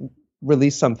going to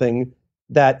release something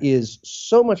that is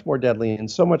so much more deadly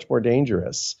and so much more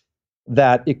dangerous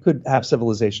that it could have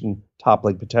civilization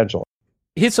toppling potential.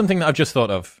 Here's something that I've just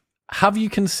thought of. Have you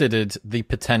considered the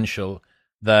potential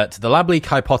that the lab leak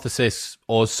hypothesis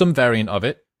or some variant of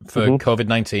it for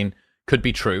COVID-19 could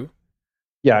be true?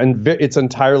 Yeah, and it's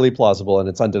entirely plausible, and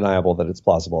it's undeniable that it's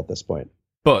plausible at this point.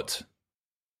 But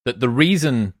that the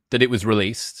reason that it was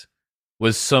released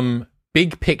was some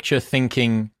big picture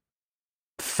thinking,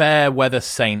 fair weather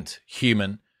saint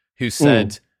human who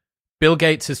said, Bill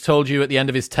Gates has told you at the end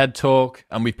of his TED talk,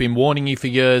 and we've been warning you for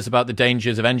years about the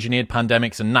dangers of engineered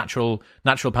pandemics and natural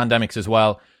pandemics as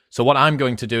well. So what I'm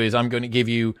going to do is I'm going to give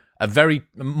you a very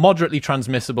moderately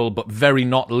transmissible but very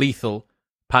not lethal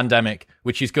pandemic,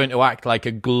 which is going to act like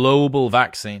a global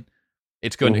vaccine.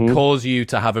 It's going to cause you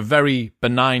to have a very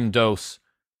benign dose,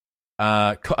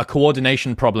 a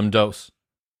coordination problem dose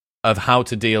of how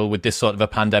to deal with this sort of a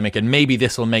pandemic, and maybe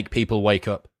this will make people wake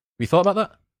up. Have you thought about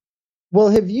that? Well,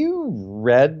 have you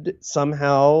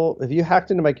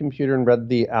hacked into my computer and read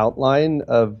the outline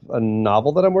of a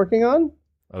novel that I'm working on?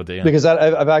 Oh dear. Because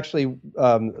I've actually,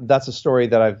 that's a story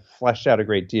that I've fleshed out a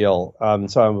great deal.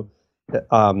 So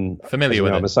I'm familiar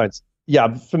with it. I'm a science. Yeah,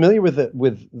 I'm familiar with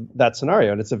that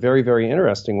scenario, and it's a very, very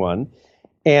interesting one.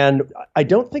 And I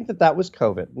don't think that was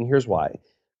COVID, and here's why.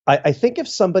 I think if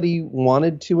somebody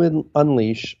wanted to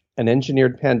unleash an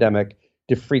engineered pandemic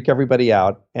to freak everybody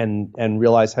out and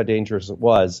realize how dangerous it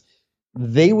was,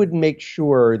 they would make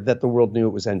sure that the world knew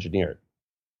it was engineered.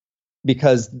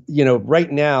 Because,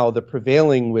 right now, the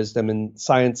prevailing wisdom in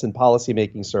science and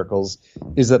policymaking circles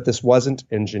is that this wasn't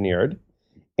engineered.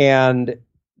 And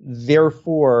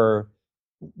therefore,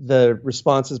 the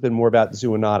response has been more about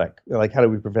zoonotic, like how do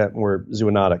we prevent more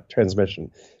zoonotic transmission?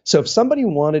 So if somebody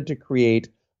wanted to create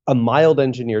a mild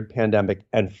engineered pandemic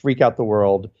and freak out the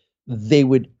world, they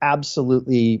would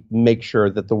absolutely make sure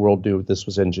that the world knew this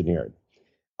was engineered.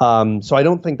 So I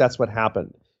don't think that's what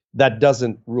happened. That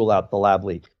doesn't rule out the lab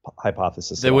leak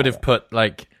hypothesis. They would have put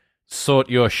sort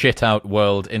your shit out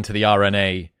world into the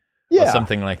RNA or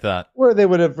something like that. Where they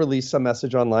would have released some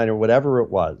message online or whatever it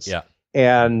was. Yeah.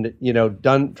 And,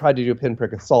 tried to do a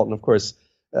pinprick assault. And of course,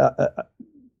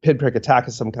 pinprick attack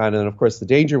of some kind. And of course, the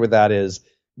danger with that is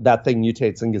that thing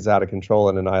mutates and gets out of control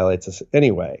and annihilates us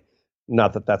anyway.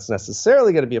 Not that that's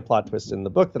necessarily going to be a plot twist in the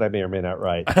book that I may or may not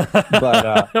write.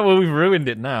 But well, we've ruined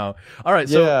it now. All right.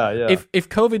 So if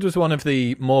COVID was one of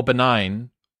the more benign,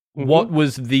 what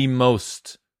was the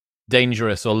most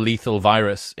dangerous or lethal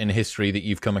virus in history that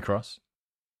you've come across?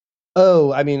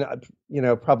 Oh, I mean,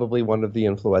 probably one of the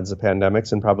influenza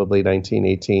pandemics and probably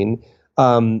 1918.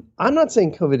 I'm not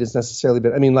saying COVID is necessarily,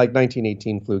 but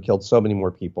 1918 flu killed so many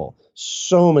more people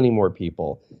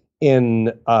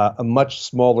in a much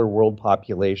smaller world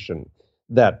population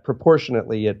that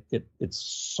proportionately it's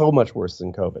so much worse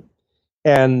than COVID.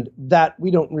 And that we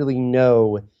don't really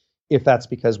know if that's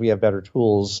because we have better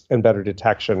tools and better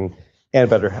detection and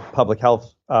better public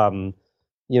health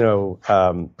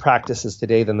practices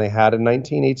today than they had in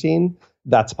 1918.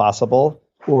 That's possible.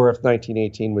 Or if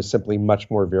 1918 was simply much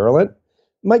more virulent.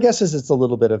 My guess is it's a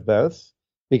little bit of both,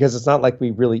 because it's not like we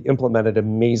really implemented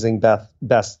amazing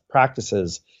best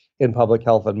practices in public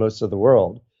health in most of the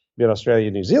world. Australia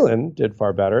and New Zealand did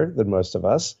far better than most of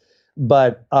us,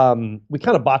 but we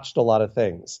kind of botched a lot of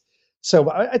things. So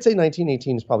I'd say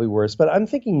 1918 is probably worse, but I'm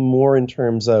thinking more in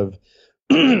terms of,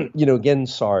 again,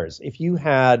 SARS. If you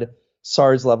had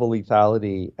SARS level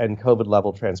lethality and COVID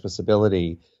level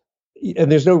transmissibility,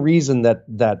 and there's no reason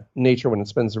that nature, when it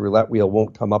spins the roulette wheel,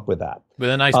 won't come up with that.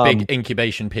 With a nice big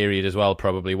incubation period as well,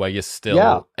 probably, where you're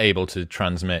still able to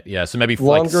transmit. Yeah, so maybe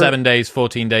longer, 7 days,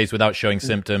 14 days without showing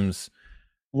symptoms.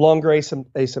 Longer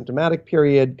asymptomatic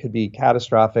period could be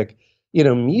catastrophic.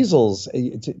 Measles,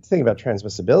 to think about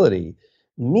transmissibility,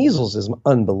 measles is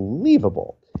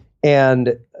unbelievable.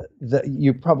 And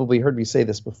you probably heard me say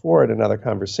this before in another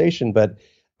conversation, but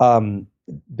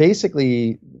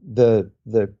basically the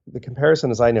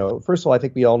comparison, as I know, first of all, I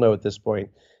think we all know at this point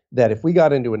that if we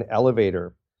got into an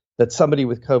elevator that somebody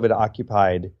with COVID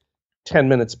occupied 10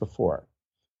 minutes before,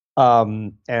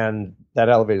 and that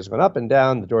elevator's going up and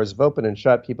down, the doors have opened and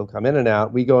shut, people come in and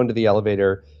out, we go into the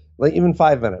elevator even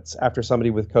 5 minutes after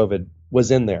somebody with COVID was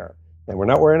in there, and we're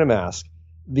not wearing a mask,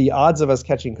 the odds of us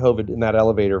catching COVID in that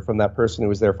elevator from that person who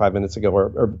was there 5 minutes ago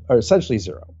are essentially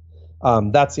zero.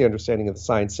 That's the understanding of the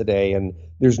science today, and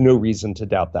there's no reason to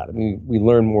doubt that. We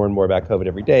learn more and more about COVID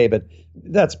every day, but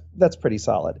that's pretty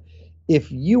solid.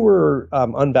 If you were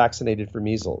unvaccinated for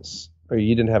measles, or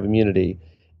you didn't have immunity,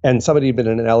 and somebody had been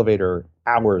in an elevator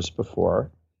hours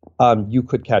before, you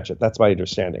could catch it. That's my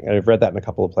understanding. And I've read that in a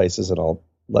couple of places, and I'll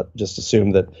just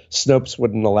assume that Snopes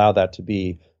wouldn't allow that to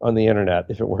be on the internet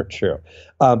if it weren't true.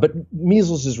 But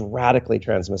measles is radically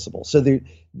transmissible. So the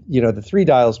three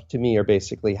dials to me are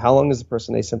basically how long is the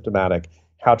person asymptomatic,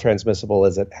 how transmissible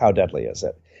is it, how deadly is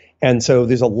it? And so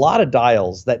there's a lot of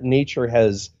dials that nature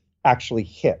has actually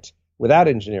hit without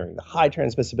engineering. The high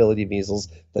transmissibility of measles,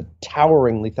 the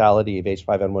towering lethality of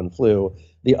H5N1 flu,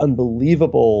 the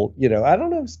unbelievable, I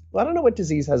don't know what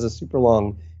disease has a super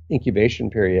long incubation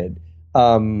period.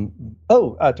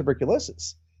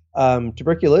 Tuberculosis.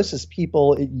 Tuberculosis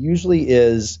people, it usually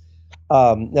is,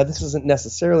 now this isn't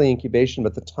necessarily incubation,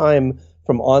 but the time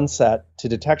from onset to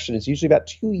detection is usually about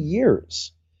 2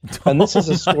 years. And this is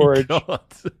a scourge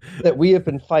that we have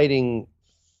been fighting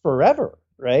forever,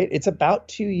 right? It's about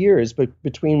 2 years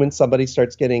between when somebody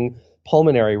starts getting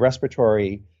pulmonary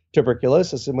respiratory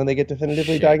tuberculosis and when they get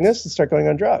definitively diagnosed and start going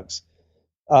on drugs.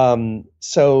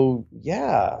 So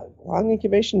yeah, long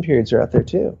incubation periods are out there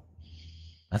too.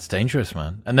 That's dangerous,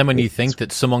 man. And then when you think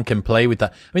that someone can play with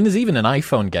that, there's even an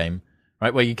iPhone game,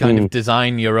 right, where you kind of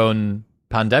design your own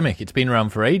pandemic. It's been around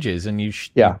for ages, and you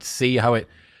see how it.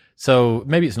 So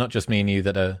maybe it's not just me and you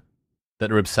that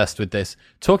are obsessed with this.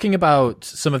 Talking about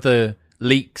some of the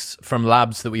leaks from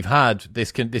labs that we've had,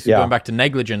 this is going back to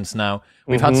negligence now.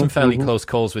 We've had some fairly close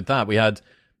calls with that. We had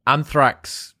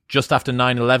anthrax just after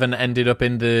 9/11 ended up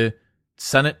in the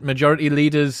Senate Majority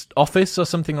Leader's office or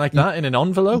something like that in an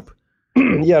envelope?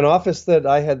 Yeah, an office that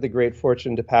I had the great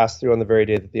fortune to pass through on the very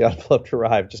day that the envelope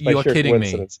arrived, just by You're sheer kidding me.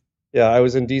 coincidence. Yeah, I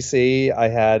was in D.C. I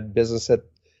had business at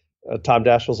Tom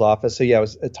Daschle's office. So yeah, it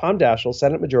was Tom Daschle,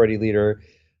 Senate Majority Leader.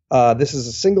 This is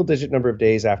a single-digit number of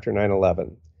days after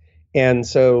 9/11. And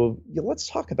so let's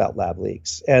talk about lab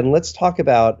leaks, and let's talk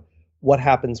about what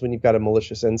happens when you've got a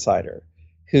malicious insider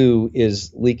who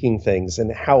is leaking things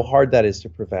and how hard that is to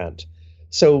prevent.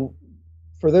 So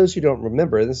for those who don't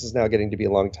remember, this is now getting to be a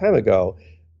long time ago,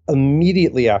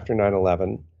 immediately after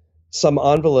 9/11, some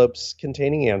envelopes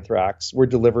containing anthrax were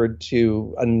delivered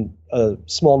to a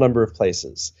small number of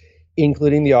places,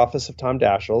 including the office of Tom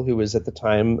Daschle, who was at the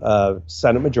time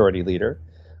Senate Majority Leader,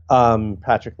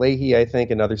 Patrick Leahy, I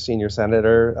think, another senior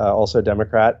senator, also a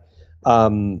Democrat,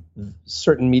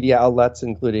 certain media outlets,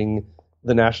 including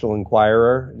the National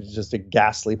Enquirer, just a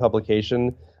ghastly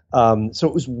publication. So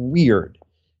it was weird.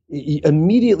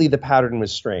 Immediately, the pattern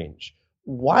was strange.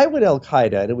 Why would Al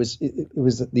Qaeda, and it was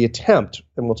the attempt,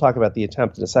 and we'll talk about the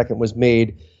attempt in a second, was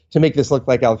made to make this look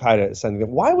like Al Qaeda is sending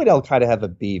them. Why would Al Qaeda have a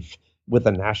beef with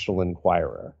the National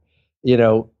Enquirer? You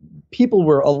know,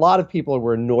 a lot of people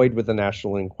were annoyed with the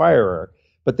National Enquirer,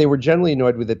 but they were generally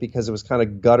annoyed with it because it was kind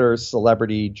of gutter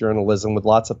celebrity journalism with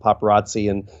lots of paparazzi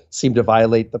and seemed to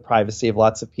violate the privacy of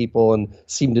lots of people and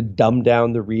seemed to dumb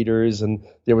down the readers. And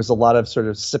there was a lot of sort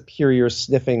of superior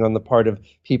sniffing on the part of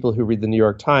people who read the New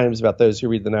York Times about those who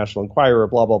read the National Enquirer,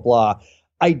 blah, blah, blah.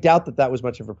 I doubt that was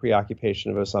much of a preoccupation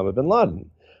of Osama bin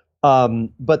Laden.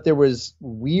 But there was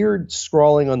weird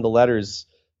scrawling on the letters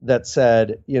that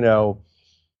said,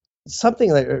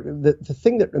 something like the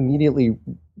thing that immediately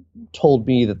told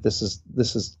me that this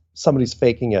is somebody's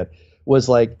faking it was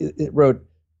like it wrote,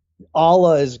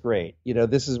 Allah is great.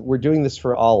 We're doing this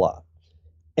for Allah.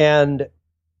 And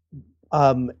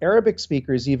Arabic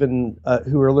speakers, even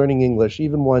who are learning English,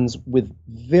 even ones with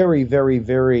very, very,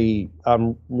 very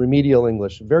remedial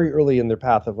English, very early in their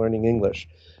path of learning English,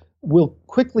 will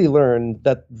quickly learn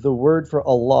that the word for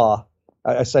Allah,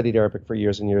 I studied Arabic for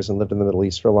years and years and lived in the Middle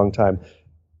East for a long time.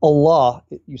 Allah,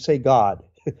 you say God.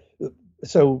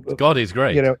 So God is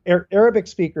great. Arabic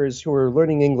speakers who are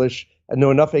learning English and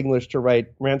know enough English to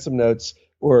write ransom notes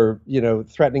or,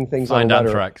 threatening things Find on a letter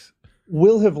anthrax.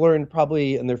 Will have learned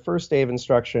probably in their first day of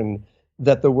instruction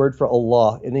that the word for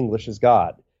Allah in English is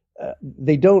God.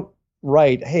 They don't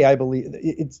write, hey, I believe.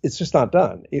 It's just not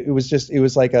done. It was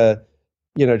like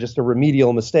just a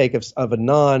remedial mistake of a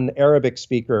non-Arabic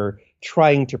speaker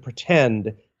trying to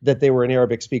pretend that they were an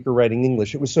Arabic speaker writing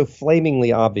English. It was so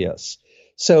flamingly obvious.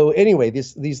 So anyway,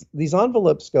 these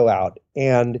envelopes go out,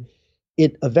 and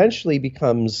it eventually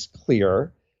becomes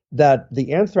clear that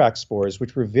the anthrax spores,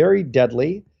 which were very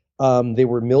deadly, they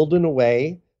were milled in a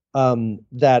way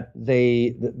that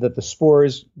the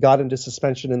spores got into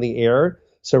suspension in the air.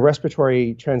 So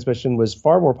respiratory transmission was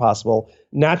far more possible.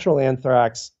 Natural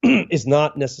anthrax is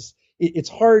not necessary. It's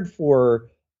hard for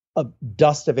a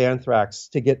dust of anthrax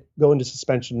to go into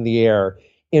suspension in the air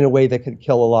in a way that could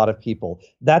kill a lot of people.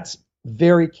 That's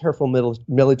very careful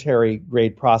military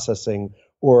grade processing,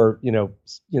 or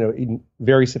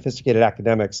very sophisticated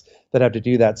academics that have to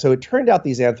do that. So it turned out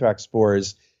these anthrax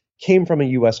spores came from a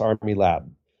U.S. Army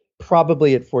lab,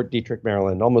 probably at Fort Detrick,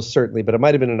 Maryland, almost certainly, but it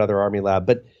might have been another Army lab.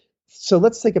 But so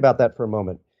let's think about that for a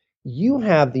moment. You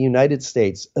have the United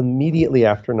States immediately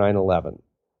after 9/11,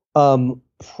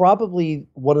 probably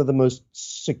one of the most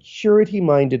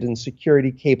security-minded and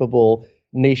security-capable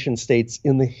nation states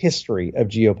in the history of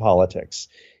geopolitics.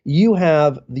 You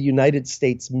have the United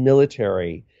States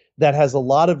military that has a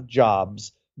lot of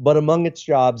jobs, but among its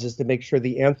jobs is to make sure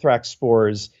the anthrax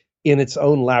spores in its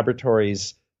own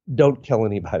laboratories don't kill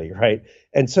anybody, right?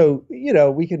 And so,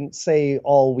 we can say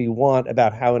all we want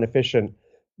about how inefficient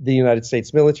the United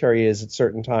States military is at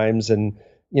certain times and,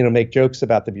 make jokes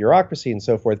about the bureaucracy and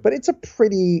so forth, but it's a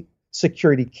pretty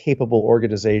security capable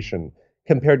organization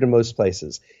compared to most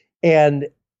places. And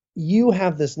you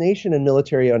have this nation and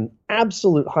military on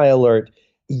absolute high alert,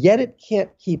 yet it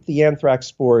can't keep the anthrax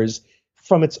spores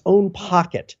from its own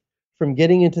pocket from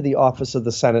getting into the office of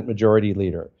the Senate Majority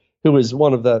Leader, who is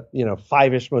one of the,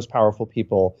 five-ish most powerful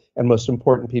people and most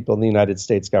important people in the United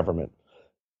States government.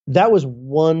 That was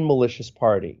one malicious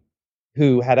party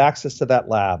who had access to that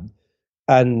lab,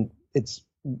 and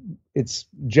it's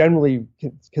generally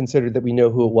considered that we know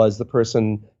who it was. The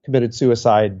person committed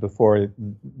suicide before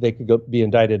they could be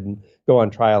indicted and go on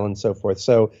trial and so forth.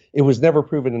 So it was never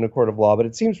proven in a court of law, but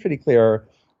it seems pretty clear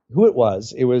who it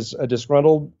was. It was a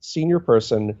disgruntled senior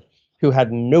person who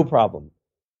had no problem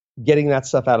getting that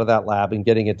stuff out of that lab and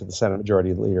getting it to the Senate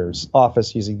Majority Leader's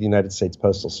office using the United States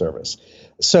Postal Service.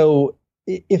 So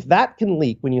if that can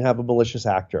leak when you have a malicious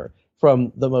actor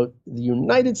from the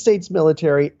United States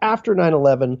military after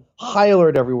 9/11, high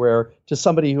alert everywhere, to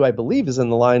somebody who I believe is in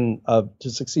the line to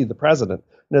succeed the president.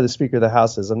 I know the Speaker of the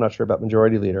House is. I'm not sure about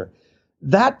Majority Leader.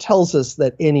 That tells us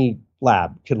that any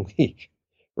lab can leak,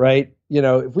 right?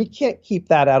 If we can't keep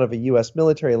that out of a U.S.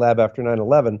 military lab after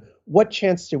 9/11, what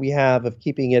chance do we have of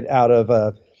keeping it out of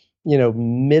a,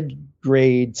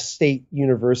 mid-grade state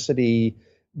university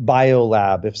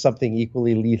biolab if something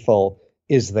equally lethal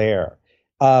is there?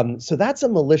 So that's a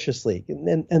malicious leak.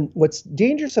 And what's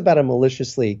dangerous about a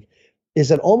malicious leak is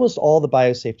that almost all the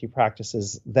biosafety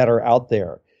practices that are out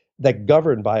there that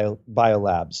govern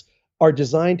biolabs are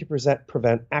designed to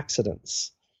prevent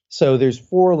accidents. So there's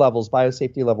 4 levels: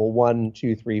 biosafety level 1,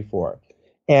 2, 3, 4.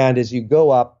 And as you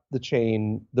go up the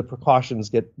chain, the precautions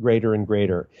get greater and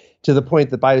greater, to the point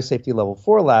that biosafety level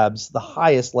 4 labs, the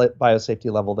highest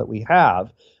biosafety level that we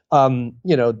have, a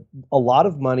lot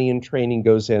of money and training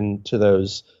goes into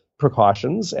those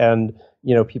precautions. And,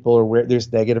 people are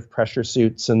there's negative pressure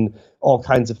suits and all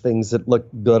kinds of things that look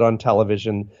good on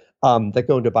television that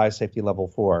go into biosafety level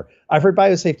 4. I've heard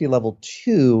biosafety level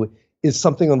 2 is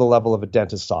something on the level of a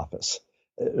dentist's office.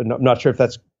 I'm not sure if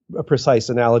that's a precise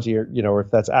analogy or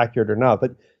if that's accurate or not,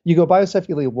 but you go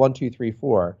biosafety level 1, 2, 3,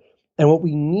 4. And what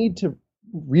we need to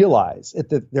realize is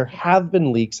that there have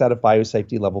been leaks out of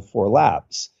biosafety level 4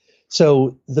 labs.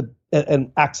 So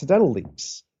and accidental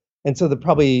leaks. And so the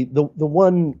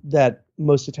one that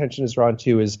most attention is drawn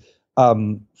to is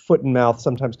foot and mouth,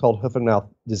 sometimes called hoof and mouth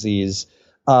disease.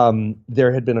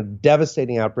 There had been a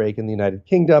devastating outbreak in the United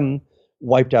Kingdom,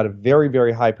 wiped out a very,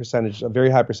 very high percentage of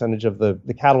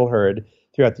the cattle herd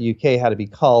throughout the UK, had to be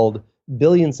culled,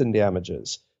 billions in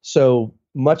damages. So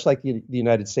much like the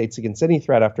United States against any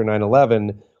threat after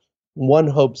 9/11, one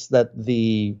hopes that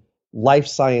the life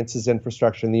sciences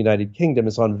infrastructure in the United Kingdom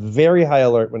is on very high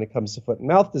alert when it comes to foot and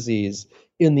mouth disease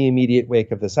in the immediate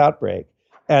wake of this outbreak.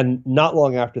 And not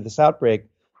long after this outbreak,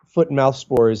 foot and mouth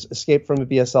spores escaped from a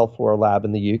BSL-4 lab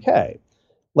in the UK.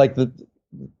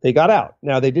 They got out.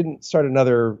 Now, they didn't start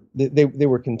another, they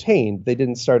were contained. They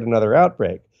didn't start another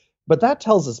outbreak. But that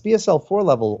tells us BSL-4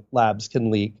 level labs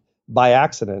can leak by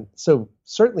accident. So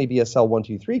certainly BSL-1,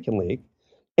 2, 3 can leak.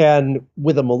 And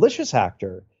with a malicious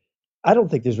actor, I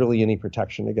don't think there's really any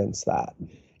protection against that.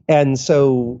 And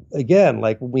so, again,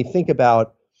 when we think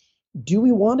about, do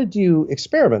we want to do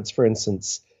experiments, for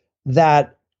instance,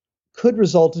 that could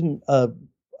result in a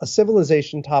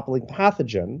civilization toppling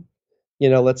pathogen,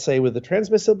 let's say with the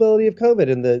transmissibility of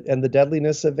COVID and the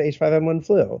deadliness of H5N1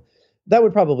 flu? That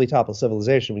would probably topple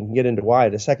civilization. We can get into why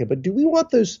in a second. But do we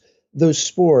want those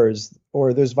spores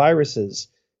or those viruses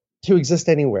to exist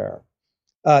anywhere?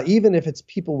 Even if it's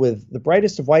people with the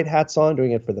brightest of white hats on,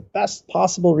 doing it for the best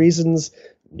possible reasons,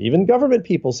 even government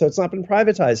people, so it's not been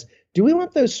privatized. Do we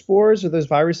want those spores or those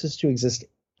viruses to exist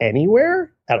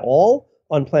anywhere at all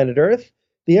on planet Earth?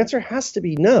 The answer has to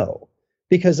be no.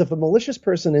 Because if a malicious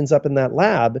person ends up in that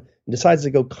lab and decides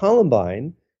to go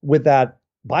Columbine with that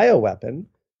bioweapon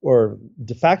or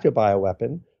de facto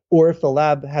bioweapon, or if the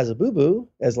lab has a boo-boo,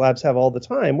 as labs have all the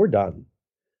time, we're done.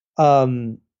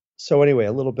 So anyway,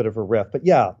 a little bit of a riff. But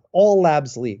yeah, all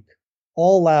labs leak.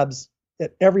 All labs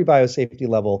at every biosafety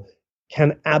level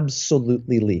can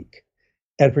absolutely leak.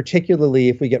 And particularly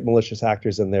if we get malicious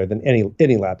actors in there, then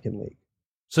any lab can leak.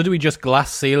 So do we just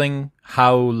glass ceiling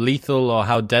how lethal or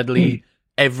how deadly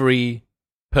every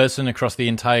person across the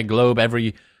entire globe,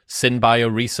 every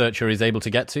SynBio researcher is able to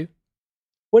get to?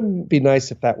 Wouldn't be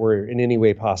nice if that were in any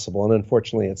way possible, and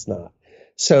unfortunately it's not.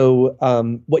 So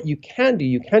what you can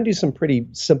do some pretty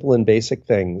simple and basic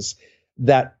things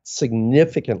that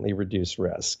significantly reduce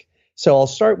risk. So I'll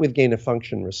start with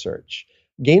gain-of-function research.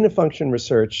 Gain-of-function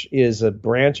research is a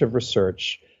branch of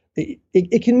research.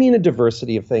 It can mean a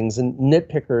diversity of things, and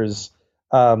nitpickers,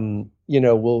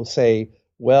 will say,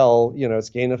 well, it's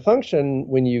gain-of-function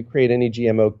when you create any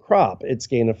GMO crop. It's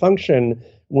gain-of-function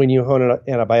when you hone an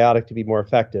antibiotic to be more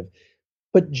effective.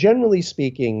 But generally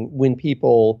speaking, when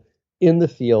people in the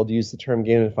field use the term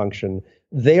gain-of-function,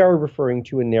 they are referring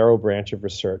to a narrow branch of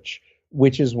research,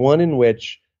 which is one in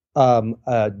which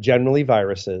generally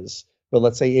viruses, but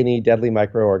let's say any deadly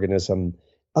microorganism,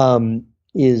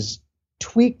 is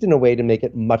tweaked in a way to make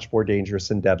it much more dangerous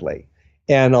and deadly.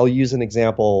 And I'll use an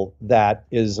example that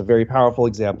is a very powerful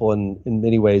example, and in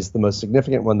many ways the most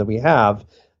significant one that we have,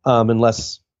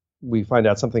 unless we find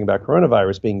out something about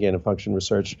coronavirus being gain-of-function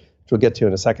research, which we'll get to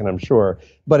in a second, I'm sure.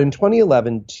 But in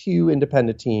 2011, 2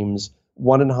 independent teams,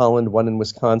 one in Holland, one in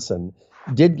Wisconsin,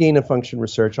 did gain-of-function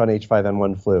research on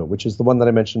H5N1 flu, which is the one that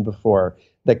I mentioned before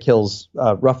that kills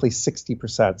roughly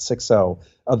 60%, 60,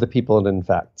 of the people it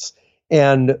infects.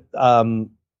 And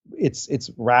it's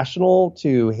rational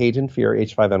to hate and fear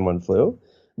H5N1 flu.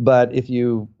 But if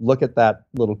you look at that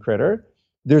little critter,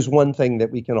 there's one thing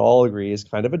that we can all agree is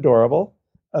kind of adorable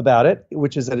about it,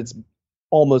 which is that it's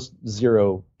almost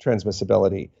zero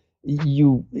transmissibility.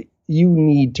 You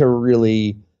need to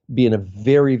really be in a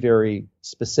very, very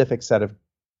specific set of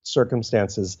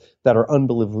circumstances that are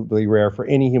unbelievably rare for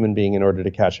any human being in order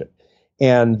to catch it.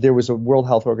 And there was a World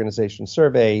Health Organization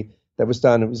survey that was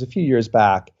done, it was a few years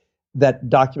back, that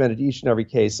documented each and every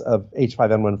case of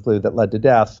H5N1 flu that led to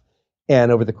death.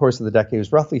 And over the course of the decade, it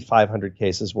was roughly 500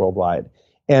 cases worldwide.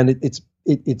 And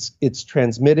it's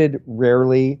transmitted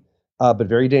rarely, but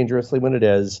very dangerously when it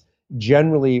is,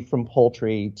 generally from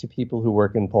poultry to people who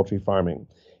work in poultry farming.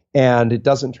 And it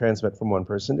doesn't transmit from one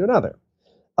person to another.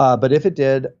 But if it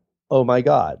did, oh my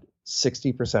God,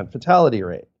 60% fatality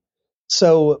rate.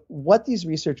 So what these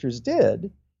researchers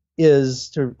did is,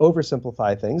 to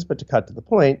oversimplify things, but to cut to the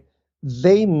point,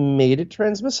 they made it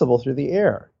transmissible through the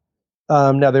air.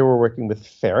 Now, they were working with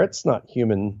ferrets, not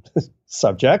human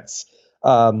subjects,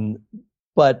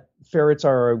 but ferrets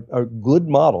are a good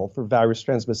model for virus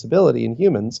transmissibility in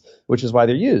humans, which is why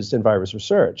they're used in virus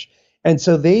research. And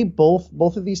so they both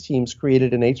of these teams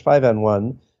created an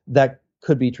H5N1 that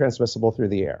could be transmissible through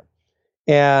the air.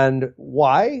 And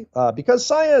why? Because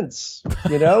science,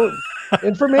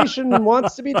 information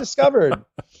wants to be discovered.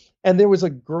 And there was a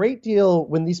great deal,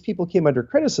 when these people came under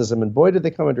criticism, and boy, did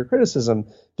they come under criticism,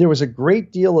 there was a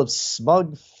great deal of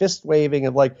smug fist waving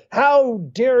of like, how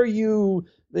dare you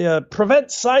prevent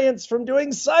science from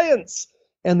doing science?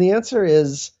 And the answer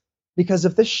is, because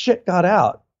if this shit got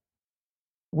out,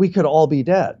 we could all be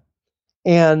dead.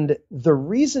 And the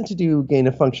reason to do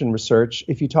gain-of-function research,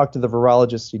 if you talk to the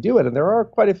virologists who do it, and there are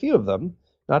quite a few of them,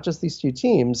 not just these two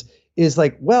teams, is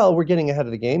like, well, we're getting ahead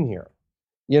of the game here.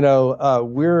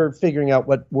 We're figuring out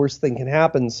what worst thing can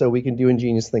happen so we can do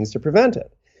ingenious things to prevent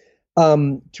it.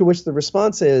 To which the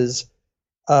response is,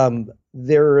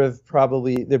 there have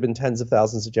been tens of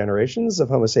thousands of generations of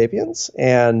Homo sapiens,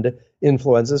 and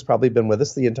influenza has probably been with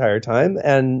us the entire time,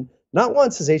 and not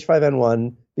once has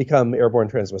H5N1 become airborne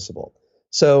transmissible.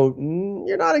 So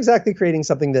you're not exactly creating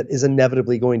something that is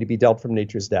inevitably going to be dealt from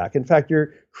nature's deck. In fact,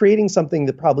 you're creating something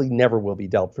that probably never will be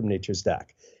dealt from nature's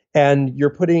deck. And you're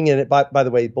putting in it, by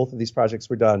the way, both of these projects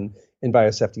were done in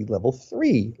biosafety level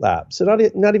 3 labs, so not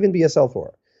even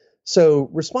BSL-4. So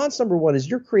response number one is,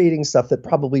 you're creating stuff that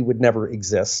probably would never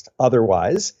exist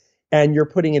otherwise, and you're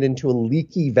putting it into a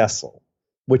leaky vessel,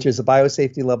 which is a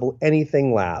biosafety level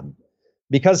anything lab,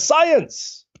 because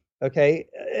science, okay?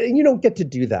 You don't get to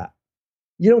do that.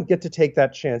 You don't get to take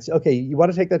that chance. Okay, you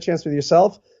want to take that chance with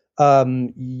yourself?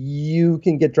 You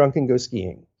can get drunk and go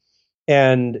skiing.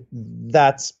 And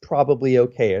that's probably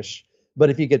okay-ish. But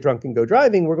if you get drunk and go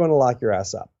driving, we're going to lock your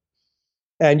ass up.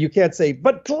 And you can't say,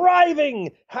 but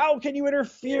driving, how can you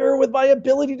interfere with my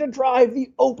ability to drive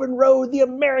the open road, the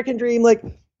American dream? Like,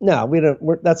 no,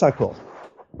 that's not cool.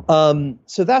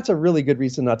 So that's a really good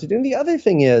reason not to do. And the other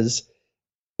thing is,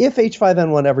 if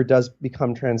H5N1 ever does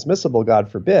become transmissible,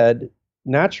 God forbid,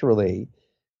 naturally,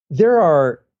 there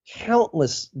are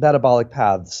countless metabolic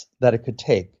paths that it could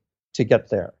take to get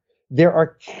there. There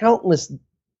are countless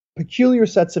peculiar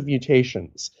sets of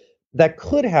mutations that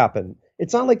could happen.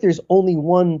 It's not like there's only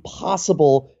one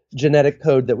possible genetic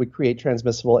code that would create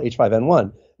transmissible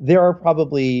H5N1. There are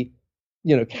probably,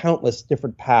 countless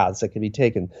different paths that can be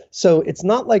taken. So it's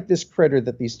not like this critter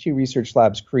that these two research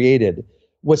labs created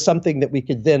was something that we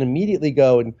could then immediately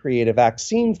go and create a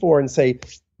vaccine for and say,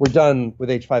 we're done with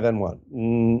H5N1.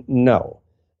 No.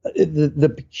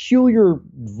 The peculiar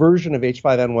version of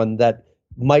H5N1 that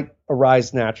might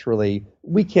arise naturally,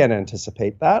 we can't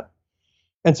anticipate that.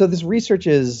 And so this research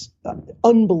is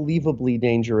unbelievably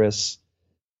dangerous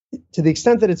to the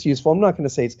extent that it's useful. I'm not going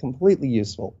to say it's completely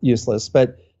useless,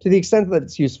 but to the extent that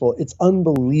it's useful, it's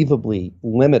unbelievably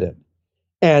limited.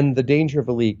 And the danger of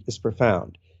a leak is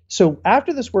profound. So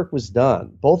after this work was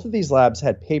done, both of these labs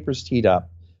had papers teed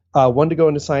up, one to go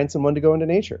into Science and one to go into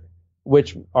Nature,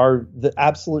 which are the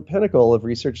absolute pinnacle of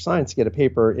research science, to get a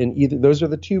paper in either. Those are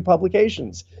the two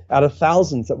publications out of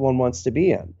thousands that one wants to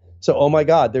be in. So, oh my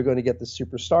God, they're going to get the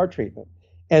superstar treatment.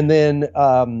 And then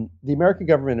the American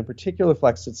government in particular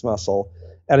flexed its muscle,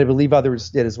 and I believe others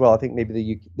did as well. I think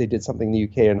maybe they did something in the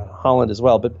UK and Holland as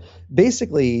well. But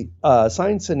basically,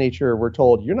 Science and Nature were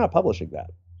told, you're not publishing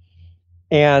that.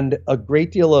 And a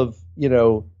great deal of,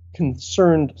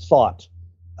 concerned thought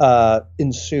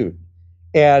ensued.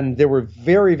 And there were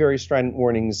very, very strident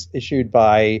warnings issued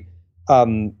by,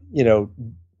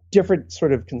 different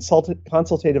sort of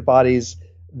consultative bodies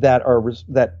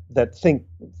that think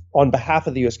on behalf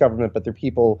of the U.S. government, but they're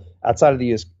people outside of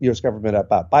the U.S. government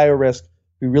about biorisk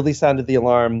who really sounded the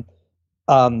alarm.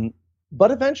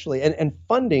 But eventually, and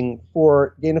funding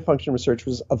for gain-of-function research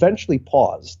was eventually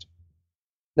paused.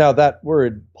 Now, that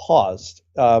word paused,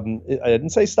 I didn't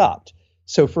say stopped.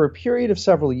 So for a period of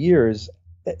several years,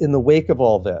 in the wake of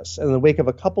all this, and in the wake of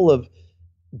a couple of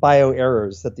bio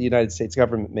errors that the United States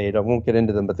government made, I won't get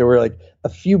into them, but there were like a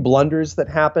few blunders that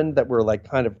happened that were like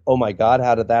kind of, oh my God,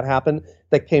 how did that happen?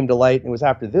 That came to light. And it was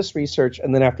after this research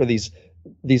and then after these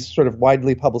sort of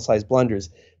widely publicized blunders.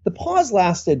 The pause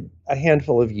lasted a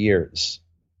handful of years.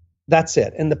 That's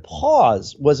it. And the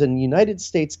pause was in United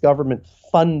States government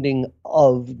funding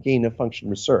of gain-of-function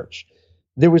research.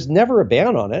 There was never a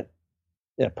ban on it.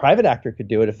 A private actor could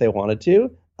do it if they wanted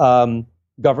to.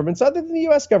 Governments other than the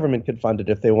U.S. government could fund it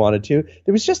if they wanted to.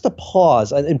 There was just a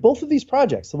pause in both of these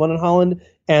projects. The one in Holland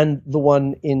and the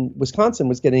one in Wisconsin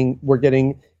were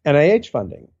getting NIH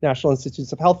funding, National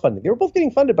Institutes of Health funding. They were both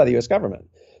getting funded by the U.S. government.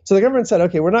 So the government said,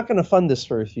 okay, we're not going to fund this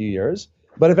for a few years.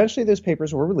 But eventually those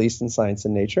papers were released in Science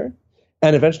and Nature.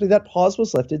 And eventually that pause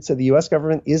was lifted. So the U.S.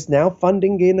 government is now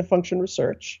funding gain-of-function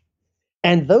research.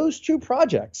 And those two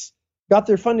projects got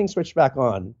their funding switched back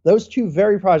on. Those two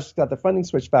very projects got their funding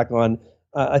switched back on,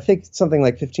 I think something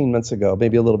like 15 months ago,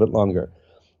 maybe a little bit longer.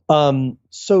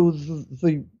 So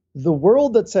the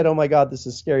world that said, oh my God, this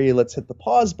is scary, let's hit the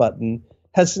pause button,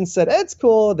 has since said, it's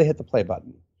cool, they hit the play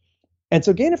button. And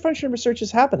so gain-of-function research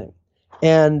is happening.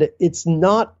 And it's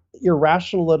not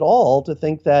irrational at all to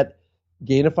think that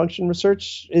gain-of-function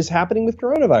research is happening with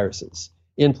coronaviruses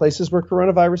in places where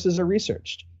coronaviruses are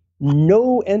researched.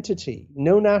 No entity,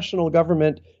 no national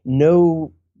government,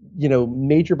 no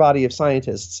major body of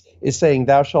scientists is saying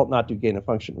thou shalt not do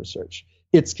gain-of-function research.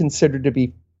 It's considered to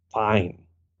be fine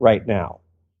right now.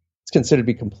 It's considered to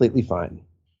be completely fine.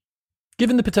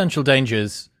 Given the potential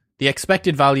dangers, the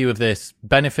expected value of this,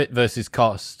 benefit versus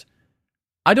cost,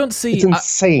 I don't see... It's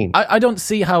insane. I don't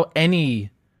see how any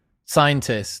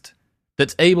scientist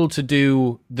that's able to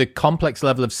do the complex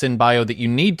level of synbio that you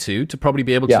need to probably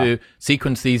be able to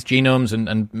sequence these genomes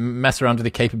and mess around with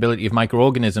the capability of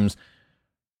microorganisms.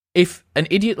 If an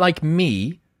idiot like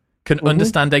me can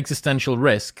understand existential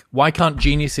risk, why can't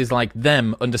geniuses like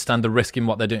them understand the risk in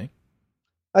what they're doing?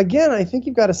 Again, I think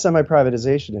you've got a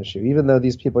semi-privatization issue, even though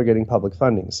these people are getting public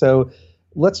funding. So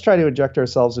let's try to inject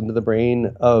ourselves into the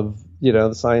brain of,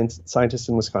 the scientist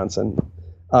in Wisconsin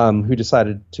who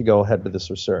decided to go ahead with this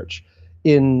research.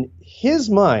 In his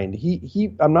mind,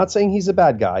 I'm not saying he's a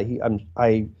bad guy.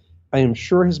 I am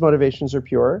sure his motivations are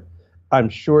pure. I'm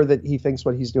sure that he thinks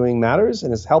what he's doing matters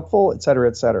and is helpful, et cetera,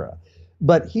 et cetera.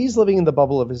 But he's living in the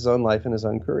bubble of his own life and his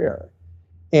own career.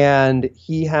 And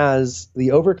he has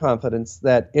the overconfidence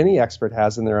that any expert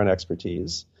has in their own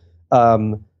expertise. I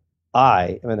am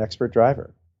an expert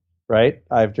driver, right?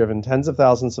 I've driven tens of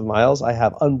thousands of miles. I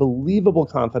have unbelievable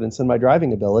confidence in my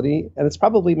driving ability, and it's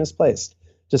probably misplaced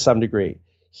to some degree.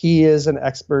 He is an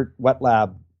expert wet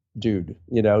lab dude.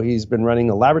 He's been running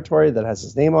a laboratory that has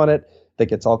his name on it, that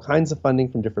gets all kinds of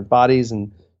funding from different bodies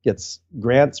and gets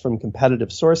grants from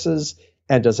competitive sources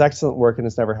and does excellent work and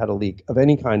has never had a leak of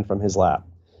any kind from his lab.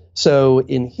 So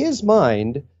in his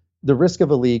mind, the risk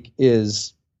of a leak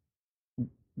is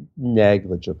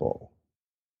negligible.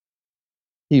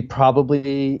 He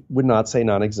probably would not say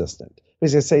non-existent.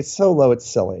 He's going to say it's so low, it's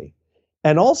silly.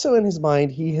 And also in his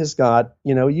mind, he has got,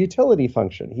 utility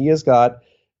function. He has got,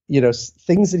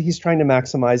 things that he's trying to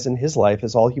maximize in his life,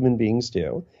 as all human beings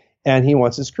do. And he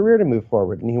wants his career to move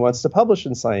forward, and he wants to publish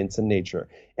in Science and Nature.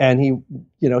 And he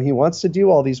wants to do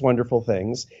all these wonderful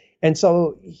things. And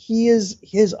so he is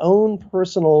his own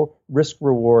personal risk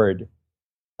reward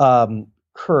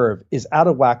curve is out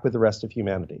of whack with the rest of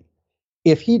humanity.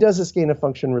 If he does this gain of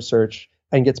function research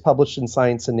and gets published in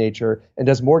Science and Nature and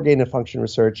does more gain of function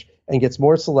research and gets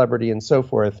more celebrity and so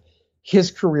forth,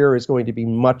 his career is going to be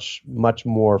much, much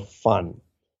more fun.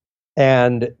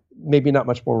 And maybe not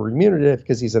much more remunerative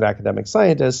because he's an academic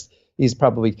scientist. He's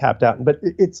probably capped out. But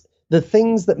it's the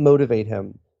things that motivate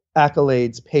him,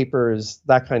 accolades, papers,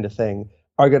 that kind of thing,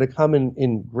 are going to come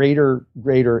in greater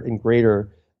and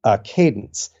greater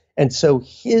cadence. And so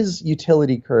his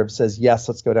utility curve says, yes,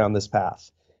 let's go down this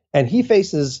path. And he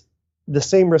faces the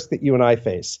same risk that you and I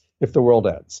face if the world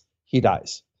ends. He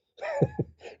dies.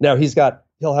 Now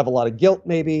he'll have a lot of guilt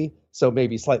maybe, so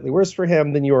maybe slightly worse for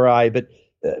him than you or I, but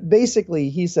basically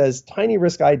he says, tiny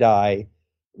risk I die,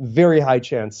 very high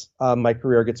chance my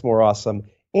career gets more awesome,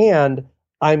 and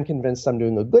I'm convinced I'm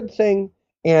doing a good thing,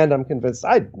 and I'm convinced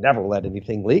I'd never let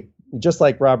anything leak. Just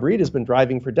like Rob Reid has been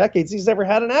driving for decades, he's never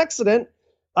had an accident.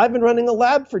 I've been running a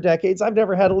lab for decades. I've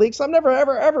never had a leak, so I'm never,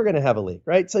 ever, ever going to have a leak,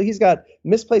 right? So he's got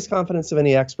misplaced confidence of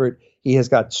any expert. He has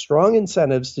got strong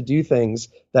incentives to do things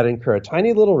that incur a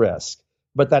tiny little risk,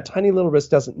 but that tiny little risk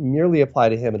doesn't merely apply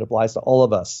to him. It applies to all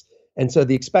of us. And so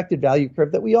the expected value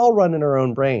curve that we all run in our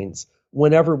own brains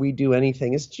whenever we do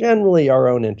anything is generally our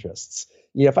own interests.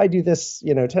 If I do this,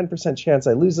 10% chance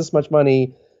I lose this much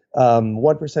money,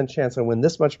 1% chance I win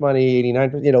this much money,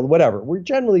 89%, whatever. We're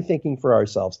generally thinking for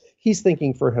ourselves. He's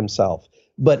thinking for himself,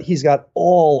 but he's got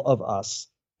all of us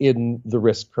in the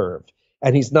risk curve,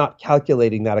 and he's not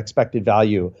calculating that expected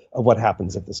value of what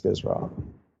happens if this goes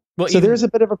wrong. Well, so there's a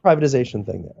bit of a privatization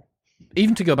thing there.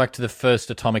 Even to go back to the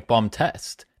first atomic bomb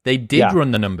test, they did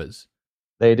run the numbers.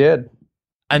 They did.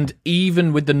 And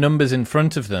even with the numbers in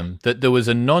front of them, that there was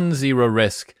a non-zero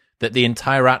risk that the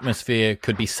entire atmosphere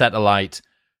could be set alight,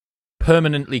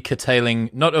 permanently curtailing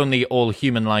not only all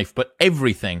human life, but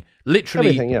everything,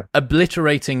 literally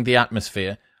obliterating the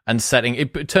atmosphere and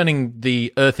turning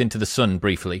the Earth into the sun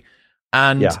briefly.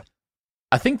 And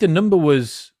I think the number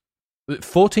was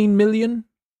 14 million?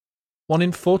 1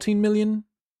 in 14 million?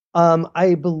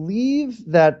 I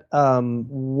believe that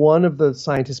one of the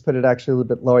scientists put it actually a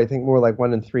little bit lower. I think more like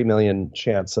 1 in 3 million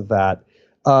chance of that.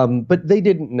 But they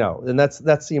didn't know, and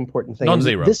that's the important thing.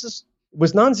 Non-zero.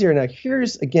 Was non-zero. Now,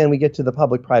 here's, again, we get to the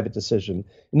public-private decision,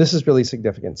 and this is really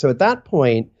significant. So at that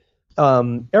point,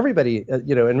 everybody,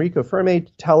 Enrico Fermi,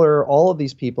 Teller, all of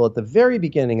these people at the very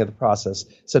beginning of the process.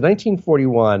 So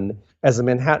 1941, as the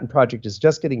Manhattan Project is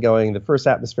just getting going, the first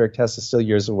atmospheric test is still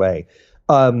years away.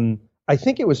 I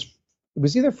think it was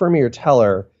either Fermi or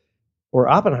Teller or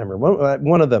Oppenheimer,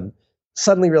 one of them,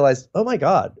 suddenly realized, oh my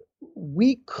God,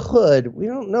 we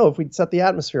don't know if we'd set the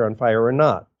atmosphere on fire or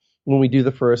not when we do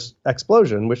the first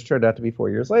explosion, which turned out to be 4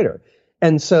 years later.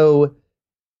 And so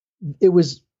it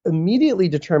was immediately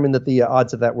determined that the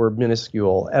odds of that were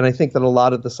minuscule. And I think that a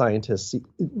lot of the scientists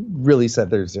really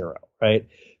said there's zero, right?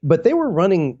 But they were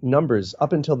running numbers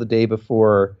up until the day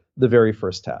before the very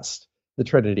first test, the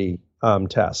Trinity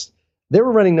test. They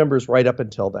were running numbers right up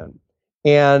until then.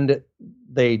 And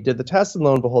they did the test, and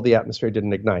lo and behold, the atmosphere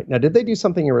didn't ignite. Now, did they do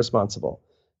something irresponsible?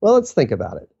 Well, let's think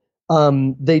about it.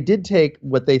 They did take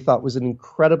what they thought was an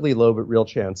incredibly low but real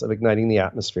chance of igniting the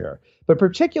atmosphere. But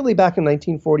particularly back in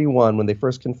 1941, when they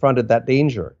first confronted that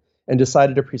danger and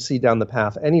decided to proceed down the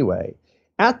path anyway,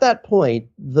 at that point,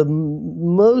 the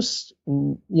most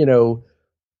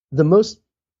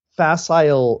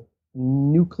facile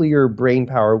nuclear brain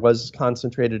power was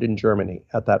concentrated in Germany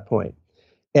at that point.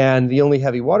 And the only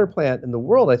heavy water plant in the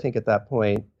world, I think, at that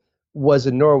point was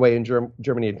in Norway, and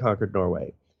Germany had conquered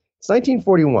Norway. It's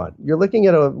 1941. You're looking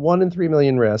at a 1 in 3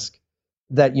 million risk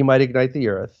that you might ignite the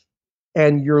Earth,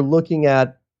 and you're looking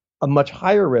at a much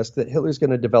higher risk that Hitler's going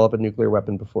to develop a nuclear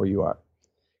weapon before you are.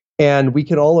 And we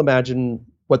can all imagine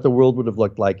what the world would have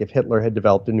looked like if Hitler had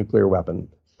developed a nuclear weapon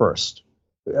first.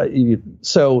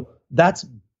 So that's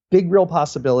big real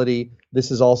possibility.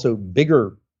 This is also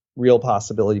bigger real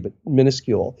possibility, but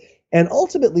minuscule. And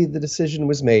ultimately, the decision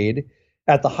was made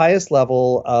at the highest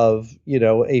level of,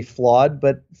 a flawed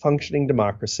but functioning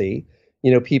democracy.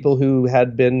 People who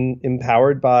had been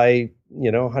empowered by,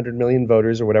 100 million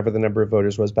voters or whatever the number of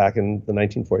voters was back in the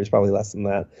 1940s, probably less than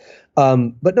that.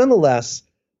 But nonetheless,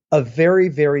 a very,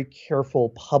 very careful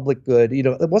public good.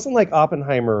 It wasn't like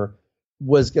Oppenheimer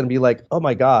was going to be like, oh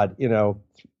my God,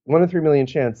 1 in 3 million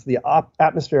chance the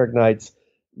atmosphere ignites,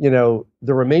 the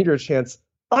remainder chance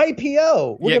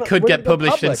IPO. It could get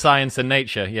published in Science and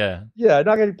Nature. Yeah, not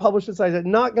going to be published in Science,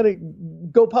 not going to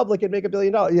go public and make $1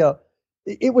 billion.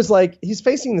 It was like he's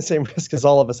facing the same risk as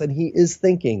all of us, and he is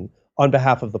thinking on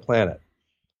behalf of the planet.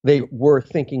 They were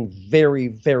thinking very,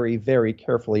 very, very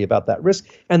carefully about that risk,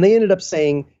 and they ended up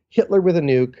saying Hitler with a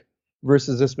nuke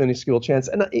versus this minuscule chance.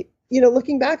 And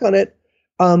looking back on it,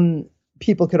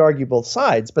 people could argue both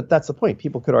sides, but that's the point.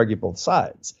 People could argue both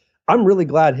sides. I'm really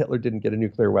glad Hitler didn't get a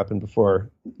nuclear weapon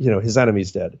before, his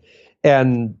enemies did.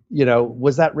 And,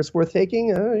 was that risk worth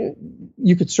taking?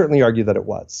 You could certainly argue that it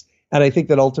was. And I think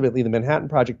that ultimately the Manhattan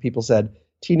Project people said,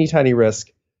 teeny tiny risk,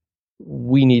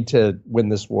 we need to win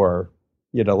this war,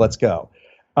 let's go.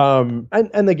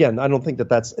 And again, I don't think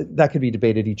that could be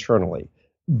debated eternally.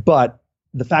 But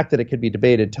the fact that it could be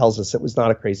debated tells us it was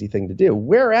not a crazy thing to do.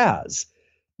 Whereas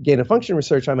gain of function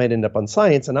research, I might end up on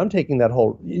Science, and I'm taking that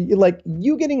whole, like,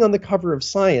 you getting on the cover of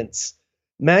Science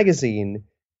magazine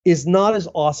is not as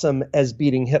awesome as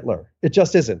beating Hitler. It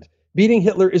just isn't. Beating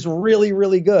Hitler is really,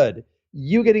 really good.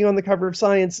 You getting on the cover of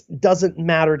Science doesn't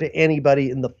matter to anybody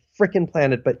in the frickin'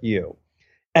 planet but you.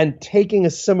 And taking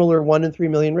a similar 1 in 3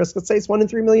 million risk, let's say it's 1 in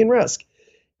 3 million risk,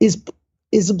 is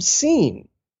obscene.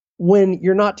 when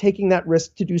you're not taking that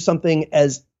risk to do something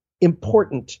as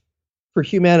important for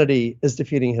humanity as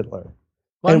defeating Hitler.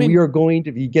 Well, We are going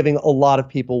to be giving a lot of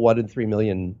people 1 in 3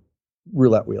 million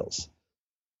roulette wheels.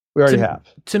 We already have.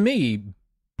 To me,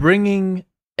 bringing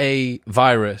a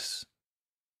virus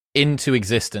into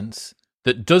existence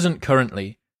that doesn't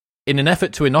currently, in an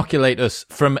effort to inoculate us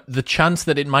from the chance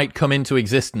that it might come into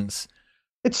existence.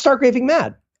 It's stark raving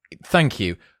mad. Thank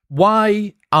you.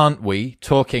 Why aren't we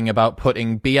talking about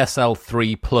putting BSL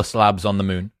 3 plus labs on the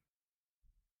moon?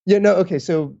 Yeah, no, okay.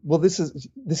 So,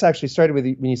 this actually started with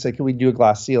when you said, can we do a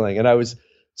glass ceiling? And I was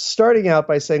starting out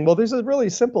by saying, well, there's a really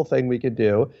simple thing we could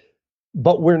do,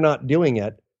 but we're not doing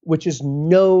it, which is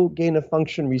no gain of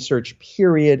function research,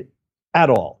 period, at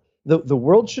all. The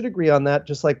world should agree on that,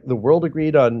 just like the world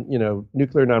agreed on,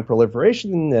 nuclear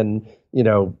nonproliferation and,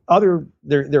 other,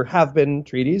 there have been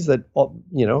treaties that,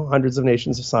 hundreds of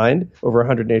nations have signed, over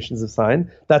 100 nations have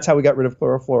signed. That's how we got rid of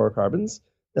chlorofluorocarbons.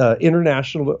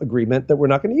 International agreement that we're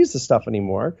not going to use this stuff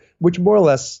anymore, which more or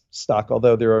less stuck,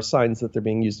 although there are signs that they're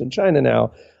being used in China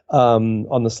now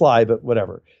on the sly, but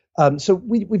whatever. So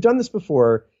we've done this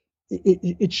before.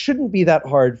 It shouldn't be that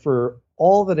hard for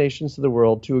all the nations of the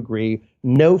world to agree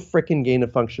no frickin' gain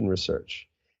of function research.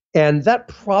 And that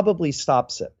probably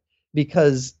stops it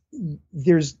because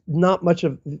there's no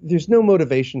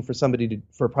motivation for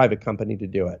for a private company to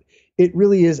do it. It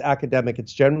really is academic.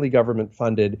 It's generally government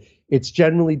funded. It's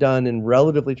generally done in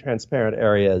relatively transparent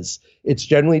areas. It's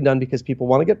generally done because people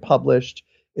want to get published.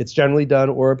 It's generally done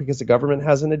or because the government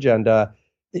has an agenda.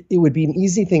 It would be an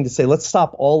easy thing to say, let's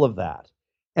stop all of that.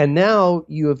 And now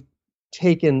you have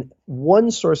taken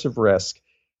one source of risk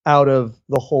out of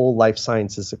the whole life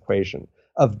sciences equation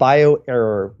of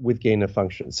bioerror with gain of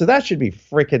function. So that should be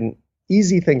freaking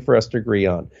easy thing for us to agree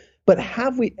on. But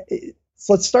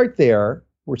so let's start there.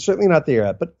 We're certainly not there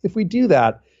yet. But if we do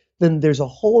that, then there's a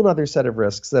whole other set of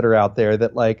risks that are out there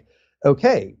that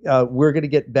we're going to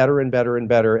get better and better and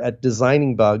better at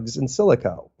designing bugs in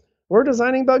silico. We're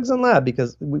designing bugs in lab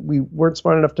because we weren't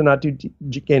smart enough to not do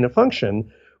gain of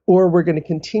function, or we're going to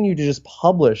continue to just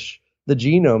publish the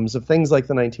genomes of things like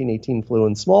the 1918 flu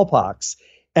and smallpox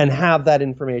and have that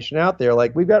information out there.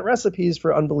 Like, we've got recipes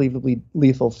for unbelievably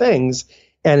lethal things.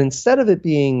 And instead of it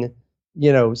being,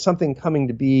 something coming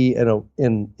to be in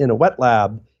a wet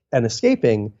lab and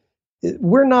escaping,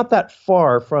 we're not that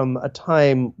far from a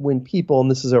time when people,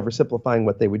 and this is oversimplifying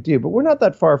what they would do, but we're not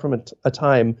that far from a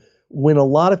time when a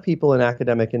lot of people in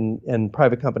academic and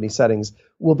private company settings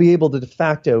will be able to de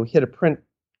facto hit a print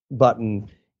button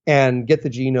and get the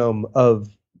genome of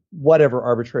whatever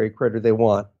arbitrary critter they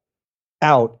want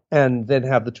out, and then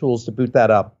have the tools to boot that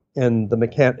up in the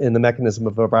mechanism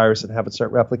of a virus and have it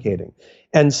start replicating.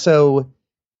 And so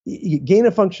gain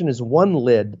of function is one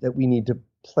lid that we need to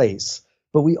place,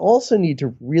 but we also need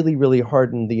to really, really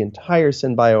harden the entire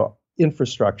SynBio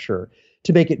infrastructure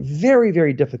to make it very,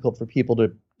 very difficult for people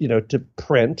to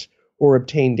print or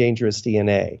obtain dangerous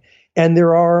DNA. And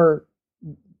there are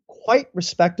quite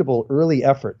respectable early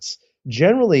efforts,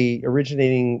 generally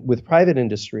originating with private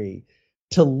industry,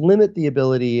 to limit the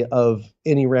ability of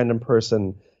any random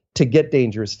person to get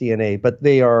dangerous DNA, but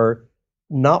they are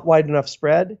not wide enough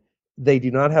spread. They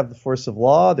do not have the force of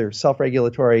law. They're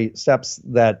self-regulatory steps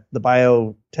that the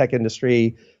biotech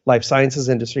industry, life sciences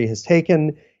industry has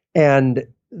taken, and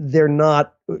they're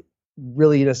not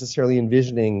really necessarily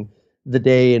envisioning the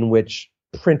day in which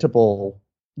printable,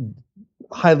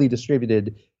 highly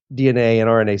distributed DNA and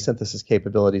RNA synthesis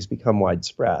capabilities become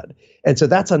widespread. And so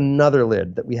that's another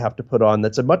lid that we have to put on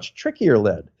that's a much trickier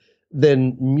lid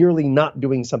than merely not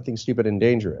doing something stupid and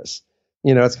dangerous.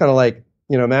 It's kind of like,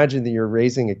 imagine that you're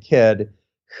raising a kid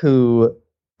who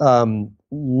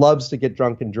loves to get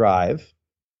drunk and drive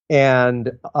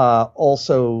and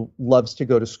also loves to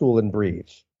go to school and breathe.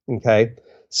 Okay.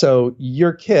 So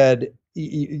your kid,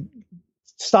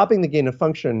 stopping the gain of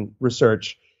function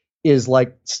research is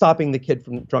like stopping the kid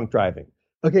from drunk driving.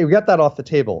 Okay, we got that off the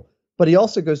table. But he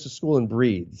also goes to school and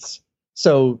breathes.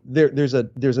 So there's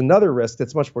another risk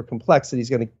that's much more complex, that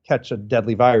he's going to catch a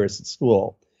deadly virus at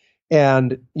school.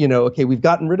 And, okay, we've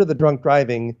gotten rid of the drunk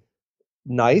driving.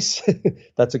 Nice.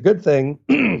 That's a good thing.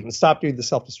 Stop doing the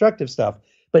self-destructive stuff.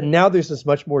 But now there's this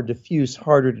much more diffuse,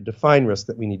 harder to define risk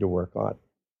that we need to work on.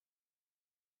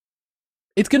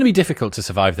 It's going to be difficult to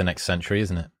survive the next century,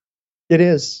 isn't it? It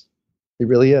is. It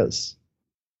really is.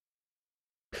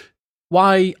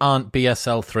 Why aren't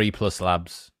BSL 3 plus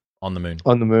labs on the moon?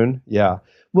 On the moon? Yeah.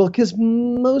 Well, because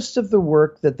most of the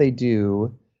work that they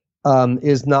do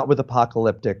is not with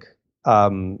apocalyptic.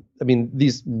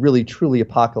 These really truly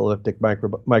apocalyptic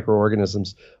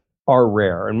microorganisms are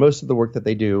rare. And most of the work that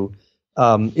they do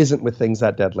isn't with things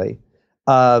that deadly.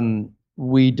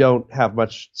 We don't have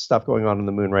much stuff going on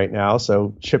the moon right now,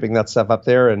 so shipping that stuff up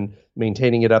there and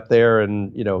maintaining it up there,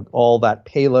 and all that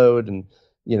payload and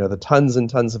the tons and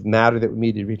tons of matter that would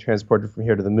need to be transported from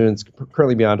here to the moon is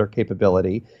currently beyond our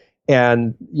capability.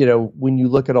 And when you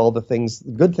look at all the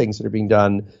good things that are being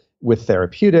done with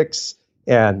therapeutics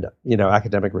and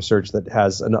academic research that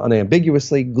has an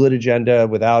unambiguously good agenda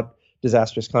without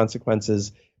disastrous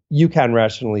consequences, you can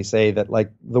rationally say that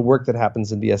the work that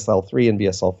happens in BSL-3 and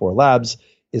BSL-4 labs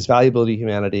is valuable to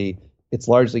humanity. It's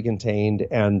largely contained,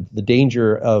 and the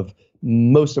danger of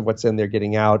most of what's in there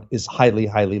getting out is highly,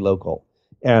 highly local,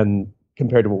 and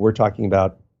compared to what we're talking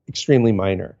about, extremely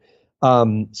minor.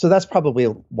 So that's probably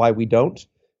why we don't.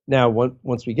 Now,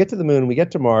 once we get to the moon, we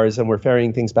get to Mars, and we're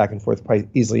ferrying things back and forth quite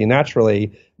easily and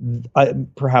naturally,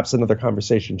 perhaps another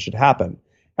conversation should happen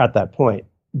at that point.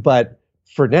 But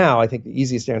for now, I think the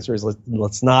easiest answer is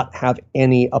let's not have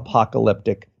any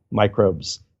apocalyptic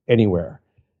microbes anywhere.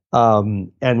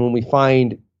 And when we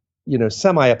find,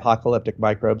 semi-apocalyptic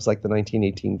microbes like the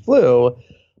 1918 flu,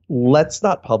 let's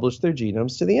not publish their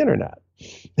genomes to the internet.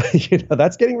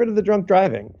 That's getting rid of the drunk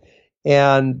driving.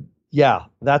 And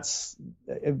it's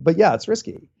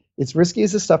risky. It's risky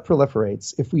as this stuff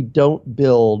proliferates if we don't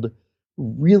build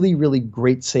really, really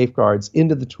great safeguards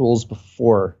into the tools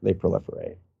before they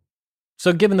proliferate.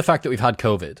 So given the fact that we've had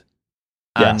COVID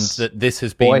and Yes. that this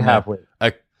has been Have we.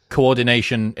 a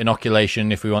coordination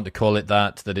inoculation, if we want to call it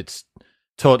that it's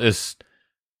taught us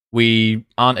we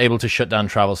aren't able to shut down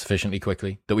travel sufficiently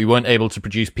quickly, that we weren't able to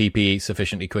produce PPE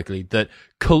sufficiently quickly, that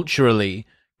culturally,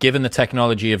 given the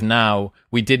technology of now,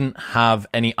 we didn't have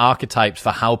any archetypes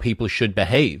for how people should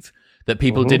behave. That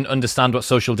people didn't understand what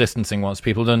social distancing was.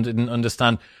 People didn't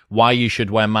understand why you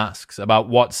should wear masks, about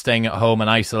what staying at home and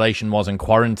isolation was, and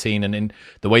quarantine, and in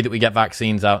the way that we get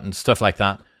vaccines out and stuff like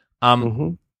that.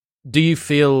 Do you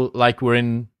feel like we're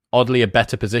in oddly a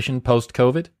better position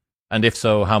post-COVID? And if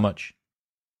so, how much?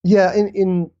 Yeah,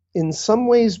 in some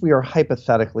ways, we are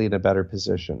hypothetically in a better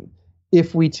position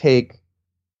if we take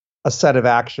a set of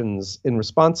actions in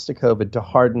response to COVID to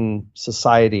harden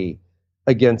society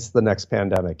against the next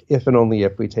pandemic, if and only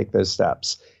if we take those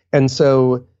steps. And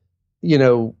so,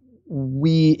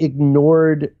 we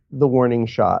ignored the warning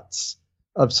shots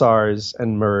of SARS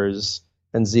and MERS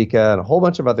and Zika and a whole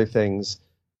bunch of other things.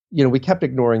 We kept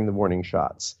ignoring the warning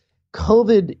shots.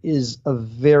 COVID is a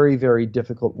very, very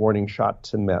difficult warning shot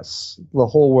to miss. The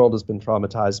whole world has been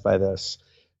traumatized by this.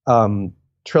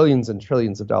 Trillions and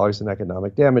trillions of dollars in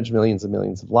economic damage, millions and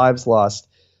millions of lives lost.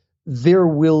 There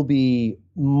will be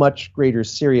much greater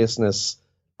seriousness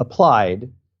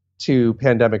applied to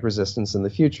pandemic resistance in the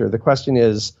future. The question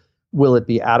is, will it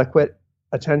be adequate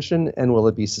attention, and will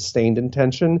it be sustained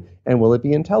attention, and will it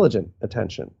be intelligent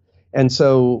attention? And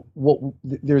so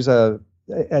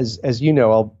as you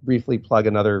know, I'll briefly plug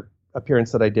another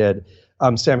appearance that I did.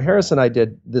 Sam Harris and I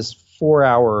did this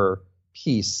 4-hour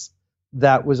piece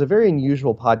that was a very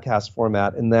unusual podcast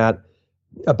format, in that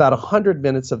about 100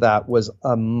 minutes of that was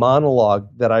a monologue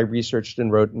that I researched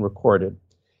and wrote and recorded.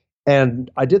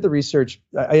 And I did the research.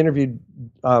 I interviewed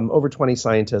over 20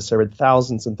 scientists. I read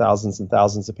thousands and thousands and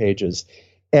thousands of pages.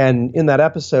 And in that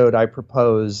episode, I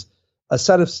propose a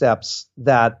set of steps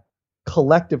that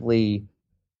collectively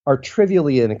are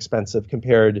trivially inexpensive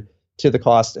compared to the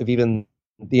cost of even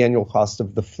the annual cost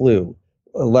of the flu,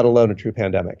 let alone a true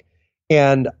pandemic.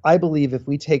 And I believe if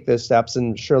we take those steps,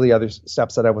 and surely other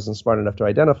steps that I wasn't smart enough to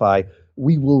identify,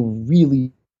 we will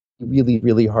really, really,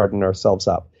 really harden ourselves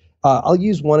up. I'll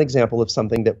use one example of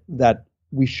something that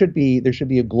there should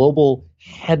be a global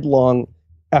headlong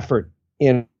effort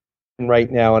in right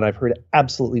now, and I've heard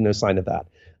absolutely no sign of that.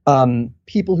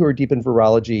 People who are deep in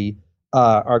virology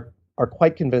are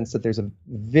quite convinced that there's a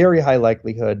very high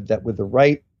likelihood that with the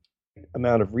right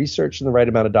amount of research and the right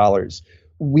amount of dollars,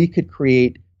 we could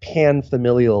create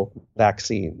pan-familial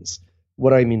vaccines.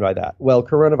 What do I mean by that? Well,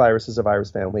 coronavirus is a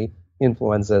virus family.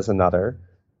 Influenza is another.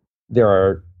 There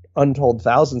are untold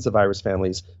thousands of virus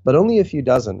families, but only a few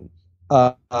dozen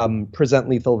present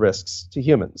lethal risks to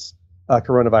humans,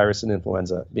 coronavirus and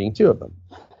influenza being two of them.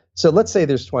 So let's say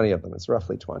there's 20 of them. It's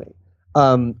roughly 20.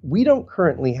 We don't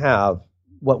currently have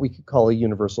what we could call a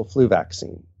universal flu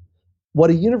vaccine.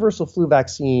 What a universal flu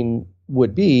vaccine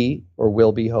would be, or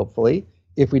will be hopefully,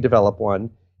 if we develop one,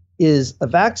 is a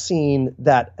vaccine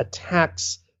that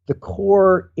attacks the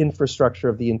core infrastructure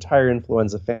of the entire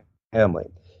influenza family.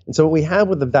 And so what we have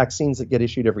with the vaccines that get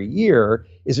issued every year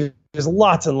is there's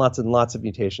lots and lots and lots of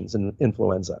mutations in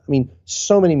influenza. I mean,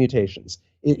 so many mutations.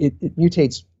 It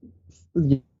mutates,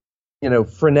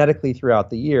 frenetically throughout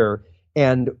the year.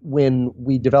 And when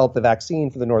we develop the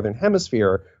vaccine for the Northern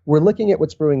Hemisphere, we're looking at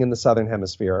what's brewing in the Southern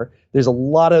Hemisphere. There's a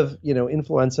lot of,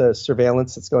 influenza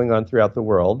surveillance that's going on throughout the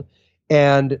world.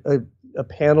 And a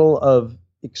panel of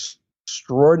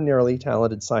extraordinarily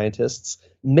talented scientists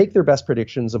make their best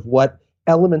predictions of what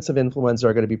elements of influenza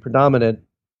are going to be predominant.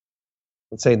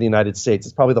 Let's say in the United States,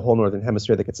 it's probably the whole Northern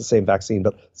Hemisphere that gets the same vaccine,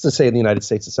 but let's just say in the United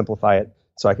States to simplify it,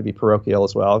 so I could be parochial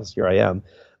as well, because here I am.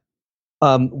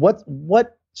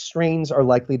 What strains are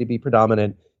likely to be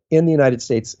predominant in the United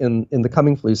States in the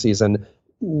coming flu season?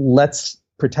 Let's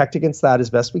protect against that as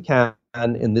best we can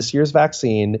in this year's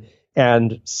vaccine.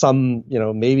 And some,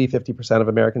 maybe 50% of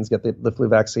Americans get the flu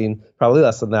vaccine, probably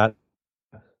less than that.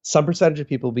 Some percentage of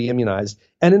people will be immunized.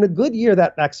 And in a good year,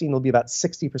 that vaccine will be about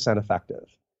 60% effective.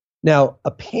 Now, a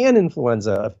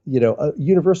pan-influenza, a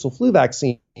universal flu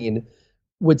vaccine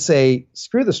would say,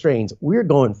 screw the strains. We're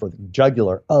going for the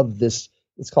jugular of this.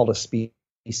 It's called a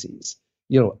species,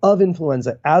 of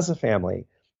influenza as a family.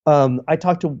 I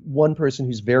talked to one person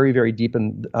who's very, very deep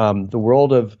in the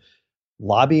world of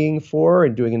lobbying for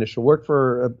and doing initial work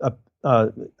for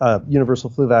a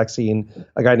universal flu vaccine,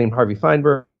 a guy named Harvey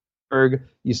Feinberg,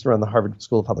 used to run the Harvard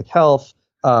School of Public Health,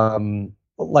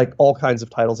 like all kinds of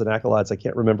titles and accolades I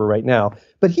can't remember right now.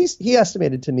 But he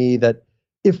estimated to me that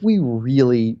if we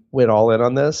really went all in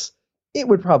on this, it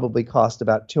would probably cost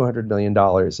about $200 million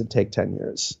and take 10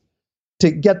 years to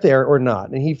get there or not.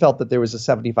 And he felt that there was a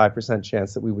 75%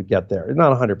 chance that we would get there,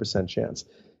 not a 100% chance.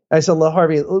 I said,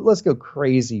 Harvey, let's go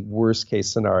crazy worst case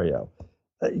scenario.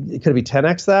 Could it be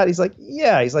 10x that? He's like,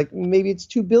 yeah. He's like, maybe it's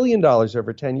 $2 billion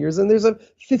over 10 years, and there's a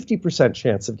 50%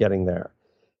 chance of getting there.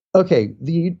 Okay,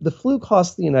 the flu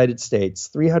costs the United States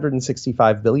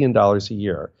 $365 billion a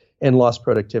year in lost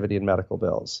productivity and medical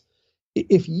bills.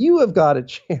 If you have got a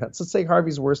chance, let's say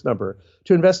Harvey's worst number,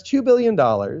 to invest $2 billion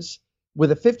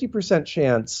with a 50%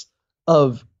 chance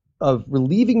of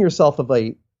relieving yourself of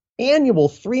a annual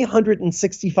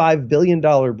 $365 billion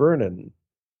burden,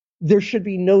 there should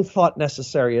be no thought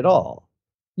necessary at all.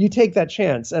 You take that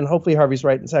chance, and hopefully Harvey's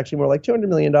right, it's actually more like $200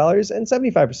 million and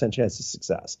 75% chance of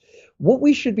success. What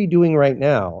we should be doing right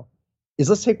now is,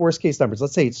 let's take worst case numbers.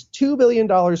 Let's say it's $2 billion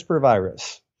per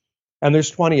virus, and there's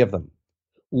 20 of them.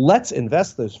 Let's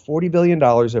invest those $40 billion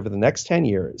over the next 10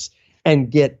 years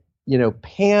and get,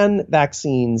 pan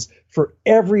vaccines for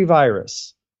every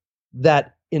virus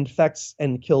that infects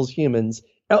and kills humans.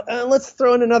 And let's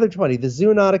throw in another 20, the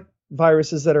zoonotic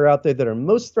viruses that are out there that are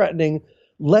most threatening.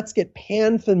 Let's get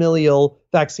pan-familial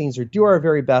vaccines, or do our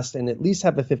very best and at least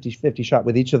have a 50-50 shot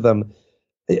with each of them.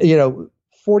 $40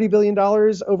 billion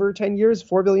over 10 years,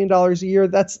 $4 billion a year,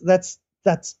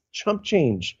 that's chump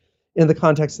change in the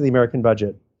context of the American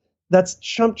budget. That's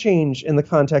chump change in the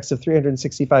context of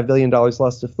 $365 billion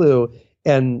lost to flu.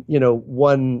 And,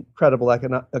 one credible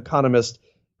economist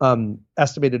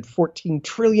estimated $14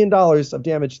 trillion of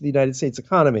damage to the United States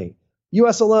economy,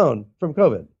 U.S. alone, from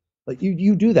COVID. Like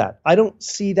you do that. I don't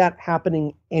see that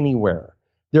happening anywhere.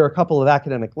 There are a couple of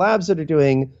academic labs that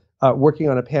are working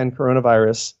on a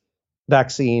pan-coronavirus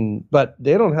vaccine, but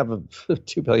they don't have a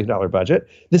 $2 billion budget.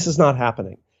 This is not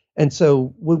happening. And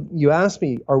so when you ask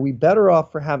me, are we better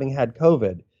off for having had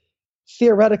COVID?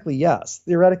 Theoretically, yes.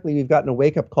 Theoretically, we've gotten a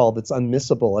wake-up call that's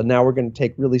unmissable, and now we're going to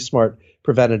take really smart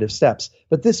preventative steps.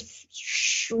 But this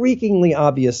shriekingly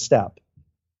obvious step,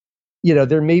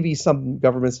 there may be some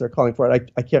governments that are calling for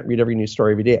it. I can't read every news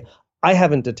story every day. I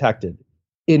haven't detected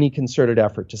any concerted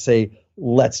effort to say,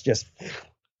 let's just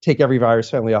take every virus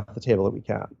family off the table that we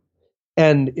can.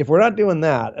 And if we're not doing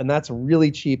that, and that's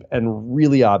really cheap and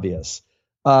really obvious,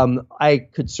 I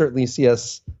could certainly see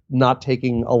us not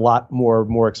taking a lot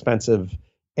more expensive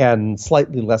and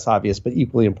slightly less obvious, but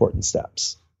equally important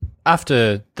steps.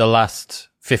 After the last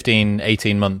 15,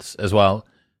 18 months as well,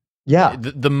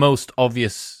 the most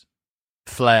obvious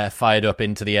flare fired up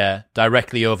into the air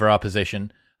directly over our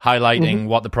position, highlighting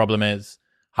what the problem is,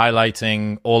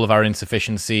 highlighting all of our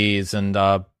insufficiencies and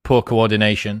our poor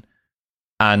coordination,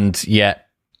 and yet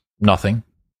nothing.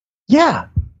 Yeah.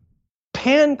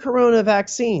 Pan-corona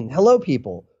vaccine. Hello,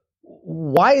 people.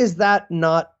 Why is that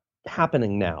not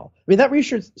happening now? I mean, that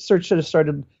research should have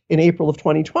started in April of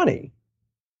 2020.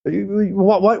 We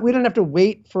didn't have to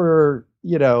wait for,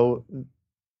 the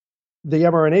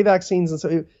mRNA vaccines. And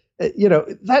so,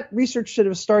 that research should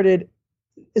have started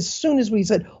as soon as we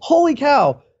said, holy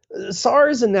cow,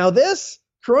 SARS and now this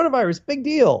coronavirus, big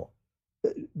deal.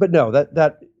 But no,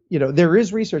 there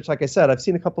is research. Like I said, I've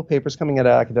seen a couple of papers coming out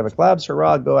of academic labs.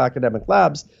 Hurrah, go academic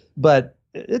labs. But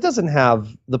it doesn't have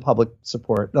the public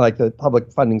support, like the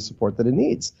public funding support that it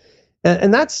needs.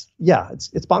 And that's,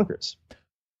 it's bonkers.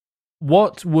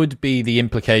 What would be the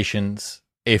implications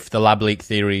if the lab leak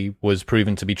theory was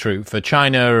proven to be true for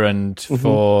China and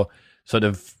for sort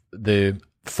of the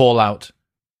fallout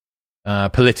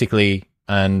politically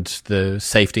and the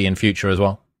safety in future as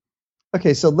well.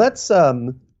 Okay, so let's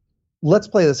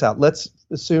play this out. Let's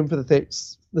assume for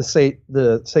the sake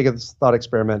of this thought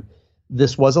experiment,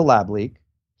 this was a lab leak,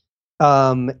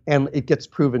 and it gets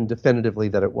proven definitively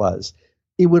that it was.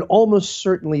 It would almost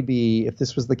certainly be, if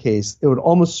this was the case, it would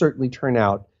almost certainly turn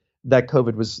out that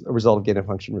COVID was a result of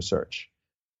gain-of-function research,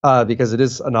 because it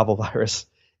is a novel virus,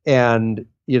 and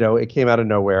it came out of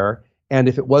nowhere. And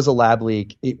if it was a lab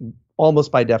leak, it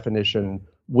almost by definition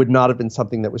would not have been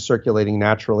something that was circulating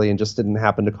naturally and just didn't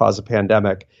happen to cause a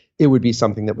pandemic. It would be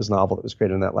something that was novel that was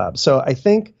created in that lab. So I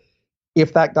think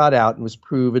if that got out and was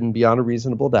proven beyond a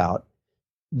reasonable doubt,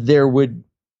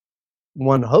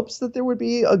 one hopes that there would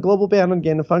be a global ban on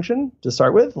gain of function to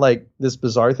start with, like this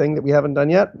bizarre thing that we haven't done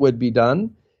yet would be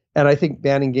done. And I think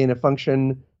banning gain of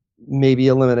function maybe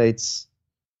eliminates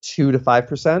 2 to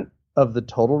 5% of the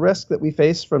total risk that we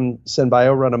face from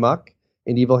synbio run amok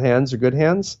in evil hands or good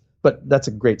hands. But that's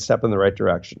a great step in the right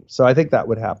direction. So I think that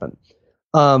would happen.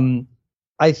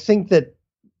 I think that,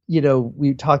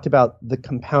 we talked about the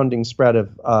compounding spread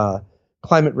of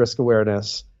climate risk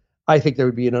awareness. I think there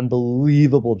would be an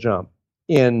unbelievable jump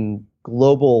in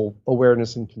global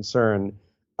awareness and concern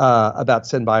about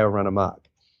synbio run amok.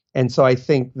 And so I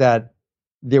think that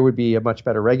there would be a much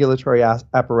better regulatory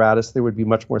apparatus. There would be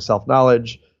much more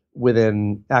self-knowledge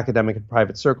within academic and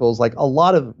private circles. Like a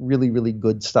lot of really, really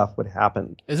good stuff would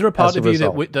happen. Is there a part of you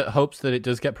that hopes that it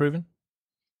does get proven?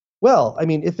 Well, I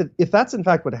mean, if that's in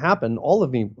fact what happened, all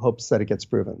of me hopes that it gets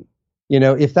proven.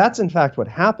 If that's in fact what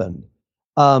happened,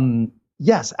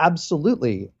 yes,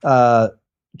 absolutely.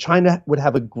 China would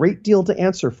have a great deal to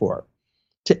answer for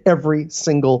to every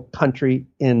single country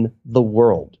in the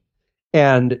world.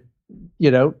 And,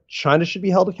 China should be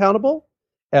held accountable,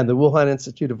 and the Wuhan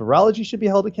Institute of Virology should be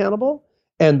held accountable,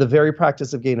 and the very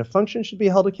practice of gain of function should be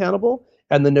held accountable,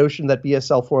 and the notion that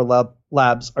BSL-4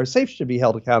 labs are safe should be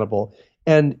held accountable.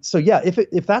 And so, yeah,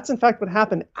 if that's in fact what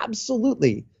happened,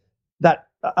 absolutely, that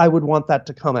I would want that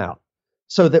to come out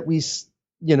so that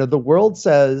the world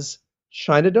says,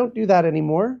 China, don't do that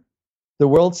anymore. The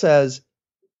world says,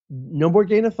 no more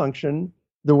gain of function.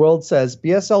 The world says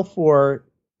BSL-4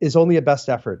 is only a best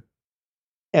effort.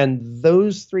 And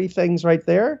those three things right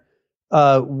there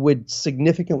would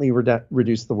significantly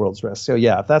reduce the world's risk. So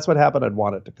yeah, if that's what happened, I'd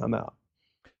want it to come out.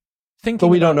 But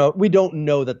we don't know. We don't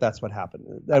know that that's what happened,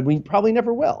 and we probably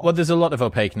never will. Well, there's a lot of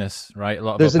opaqueness, right? A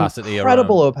lot of there's opacity.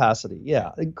 Incredible opacity. Yeah,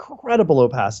 incredible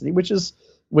opacity,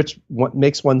 which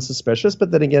makes one suspicious. But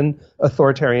then again,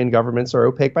 authoritarian governments are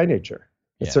opaque by nature.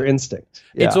 It's their instinct.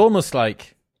 Yeah. It's almost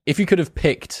like if you could have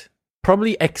picked,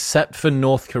 probably except for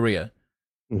North Korea,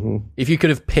 if you could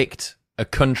have picked a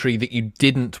country that you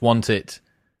didn't want it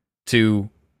to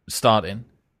start in,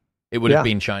 it would have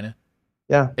been China.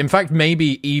 Yeah. In fact,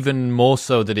 maybe even more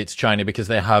so that it's China because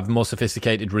they have more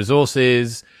sophisticated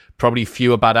resources, probably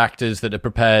fewer bad actors that are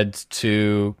prepared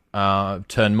to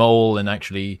turn mole and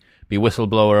actually be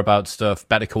whistleblower about stuff,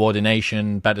 better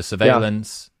coordination, better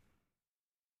surveillance.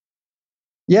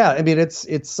 Yeah, I mean, it's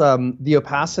the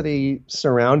opacity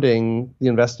surrounding the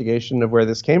investigation of where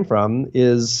this came from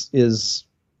is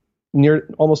near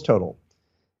almost total.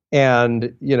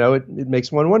 And, it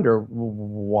makes one wonder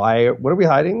what are we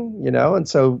hiding? And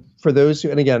so for those who,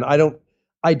 and again,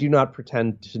 I do not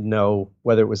pretend to know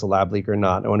whether it was a lab leak or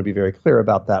not. I want to be very clear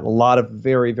about that. A lot of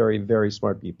very, very, very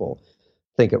smart people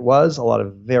think it was. A lot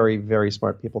of very, very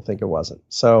smart people think it wasn't.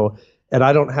 So, and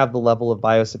I don't have the level of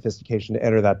biosophistication to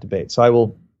enter that debate. So I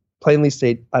will plainly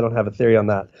state I don't have a theory on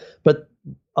that. But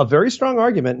a very strong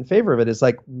argument in favor of it is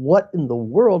like, what in the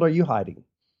world are you hiding?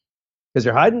 Because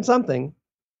you're hiding something.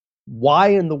 Why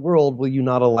in the world will you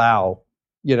not allow,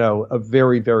 a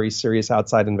very, very serious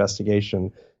outside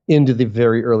investigation into the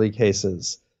very early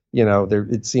cases?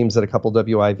 It seems that a couple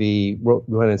WIV,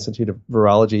 Wuhan Institute of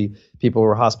Virology, people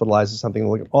were hospitalized with something that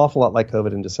looked an awful lot like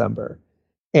COVID in December.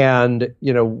 And,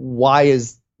 why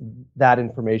is that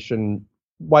information,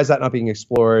 why is that not being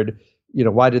explored?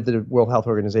 Why did the World Health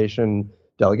Organization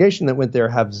delegation that went there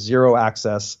have zero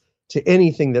access to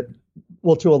anything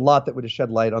to a lot that would have shed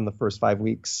light on the first 5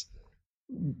 weeks?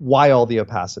 Why all the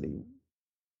opacity?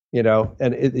 And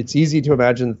it's easy to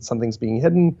imagine that something's being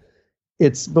hidden.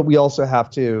 But we also have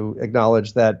to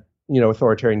acknowledge that,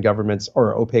 authoritarian governments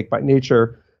are opaque by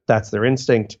nature. That's their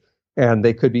instinct. And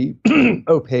they could be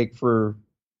opaque for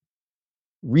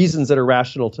reasons that are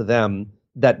rational to them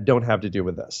that don't have to do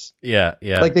with this. Yeah,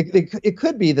 yeah. Like it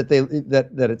could be that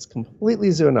that it's completely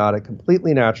zoonotic,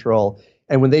 completely natural.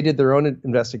 And when they did their own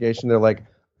investigation, they're like,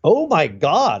 oh my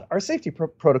God, our safety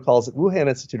protocols at Wuhan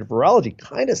Institute of Virology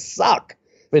kind of suck.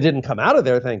 It didn't come out of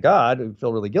there, thank God. We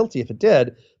feel really guilty if it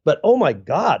did. But oh my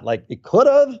God, like it could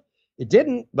have, it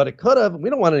didn't, but it could have. We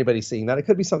don't want anybody seeing that. It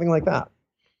could be something like that.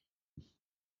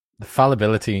 The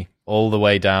fallibility all the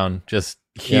way down, just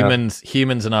humans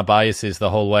and our biases the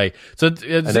whole way. So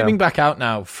zooming back out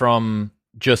now from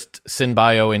just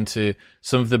SynBio into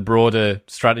some of the broader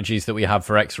strategies that we have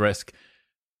for X-Risk,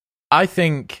 I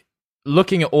think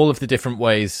looking at all of the different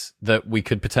ways that we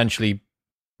could potentially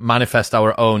manifest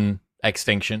our own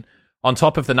extinction, on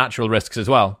top of the natural risks as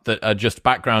well, that are just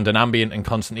background and ambient and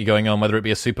constantly going on, whether it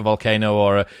be a supervolcano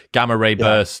or a gamma ray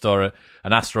burst or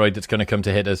an asteroid that's going to come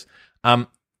to hit us.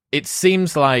 It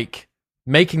seems like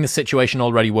making the situation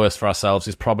already worse for ourselves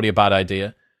is probably a bad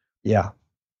idea. Yeah.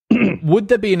 Would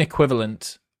there be an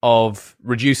equivalent of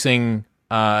reducing,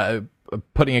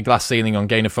 putting a glass ceiling on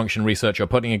gain of function research, or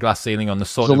putting a glass ceiling on the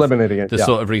sort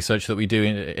of research that we do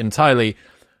entirely?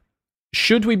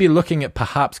 Should we be looking at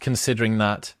perhaps considering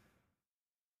that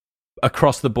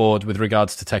across the board with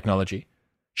regards to technology?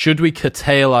 Should we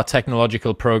curtail our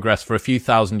technological progress for a few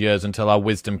thousand years until our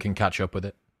wisdom can catch up with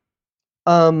it?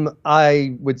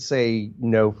 I would say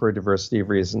no for a diversity of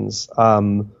reasons.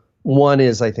 One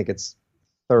is I think it's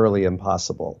thoroughly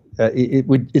impossible.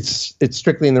 It's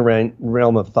strictly in the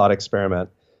realm of thought experiment,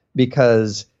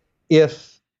 because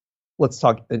if, let's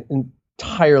talk an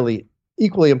entirely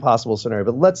equally impossible scenario,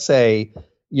 but let's say,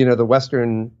 the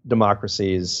Western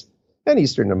democracies and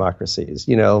Eastern democracies,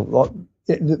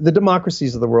 the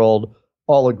democracies of the world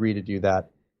all agree to do that.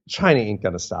 China ain't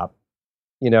going to stop,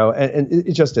 and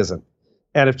it just isn't.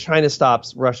 And if China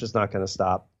stops, Russia's not going to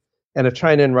stop. And if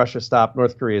China and Russia stop,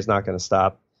 North Korea is not going to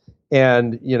stop.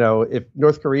 And, if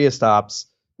North Korea stops,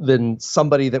 then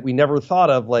somebody that we never thought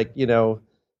of, like,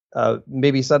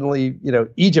 maybe suddenly,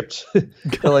 Egypt takes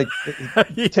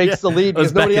the lead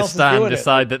because nobody else is doing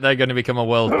decide that they're going to become a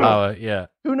world power. Yeah.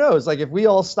 Who knows? Like if we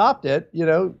all stopped it,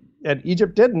 and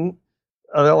Egypt didn't,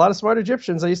 a lot of smart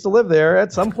Egyptians, I used to live there,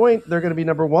 at some point they're going to be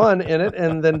number one in it.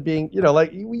 And then being,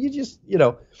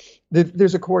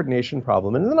 there's a coordination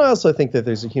problem. And then I also think that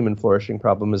there's a human flourishing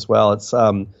problem as well. It's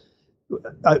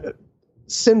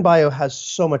SynBio has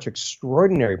so much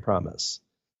extraordinary promise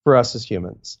for us as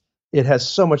humans. It has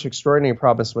so much extraordinary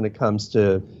promise when it comes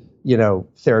to,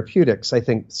 therapeutics. I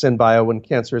think SynBio, when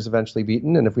cancer is eventually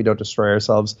beaten, and if we don't destroy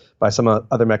ourselves by some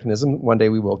other mechanism, one day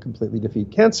we will completely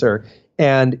defeat cancer.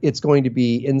 And it's going to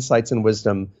be insights and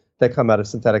wisdom that come out of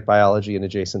synthetic biology and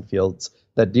adjacent fields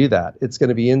that do that. It's going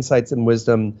to be insights and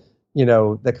wisdom,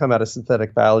 that come out of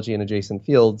synthetic biology and adjacent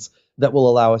fields that will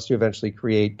allow us to eventually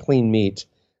create clean meat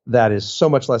that is so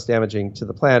much less damaging to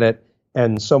the planet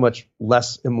and so much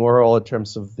less immoral in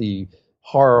terms of the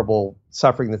horrible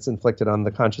suffering that's inflicted on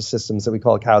the conscious systems that we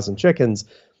call cows and chickens.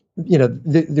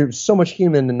 There's so much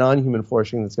human and non-human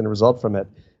flourishing that's going to result from it,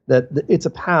 that it's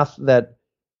a path that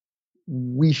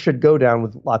we should go down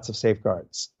with lots of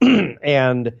safeguards.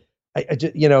 And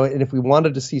and if we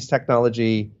wanted to seize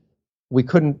technology, we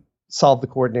couldn't solve the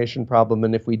coordination problem.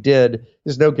 And if we did,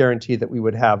 there's no guarantee that we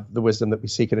would have the wisdom that we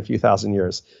seek in a few thousand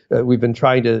years. We've been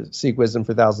trying to seek wisdom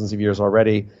for thousands of years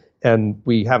already, and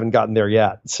we haven't gotten there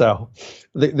yet. So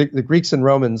the Greeks and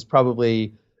Romans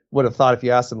probably would have thought, if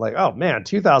you asked them, like, oh man,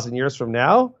 2,000 years from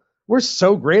now, we're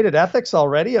so great at ethics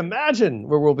already. Imagine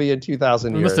where we'll be in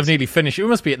 2,000 years. We must have nearly finished. We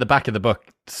must be at the back of the book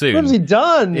soon. We must be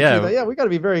done. Yeah, we got to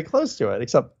be very close to it.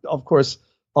 Except, of course,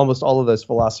 almost all of those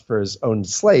philosophers owned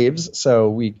slaves, so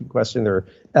we can question their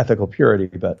ethical purity,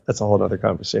 but that's a whole other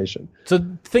conversation. So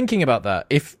thinking about that,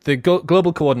 if the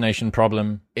global coordination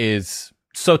problem is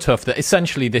so tough that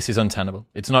essentially this is untenable,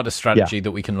 it's not a strategy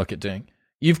that we can look at doing.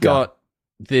 You've got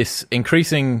this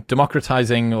increasing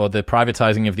democratizing or the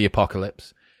privatizing of the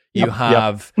apocalypse. You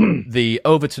have the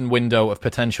Overton window of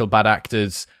potential bad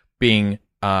actors being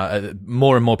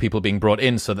more and more people being brought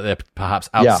in so that they're perhaps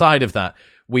outside of that.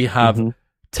 We have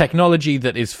technology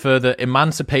that is further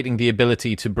emancipating the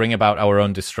ability to bring about our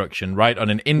own destruction, right? On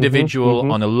an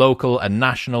individual, on a local, a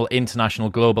national, international,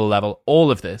 global level, all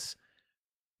of this.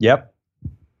 Yep.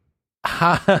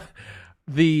 What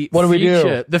do we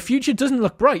do? The future doesn't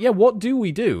look bright. Yeah, what do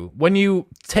we do? When you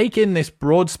take in this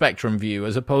broad spectrum view,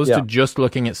 as opposed to just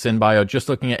looking at SynBio, just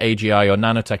looking at AGI or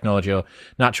nanotechnology or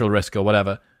natural risk or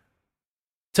whatever,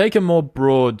 take a more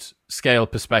broad scale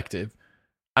perspective.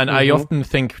 And I often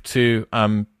think to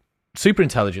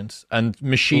superintelligence and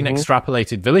machine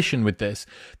extrapolated volition with this,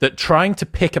 that trying to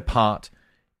pick apart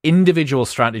individual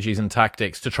strategies and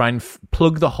tactics to try and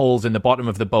plug the holes in the bottom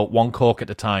of the boat one cork at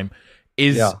a time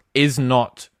is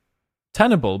not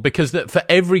tenable, because for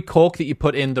every cork that you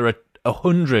put in, there are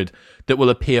 100 that will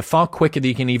appear far quicker than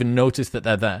you can even notice that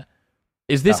they're there.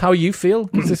 Is this how you feel?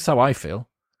 Because this is how I feel.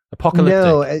 Apocalyptic.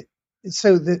 No.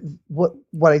 So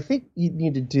what I think you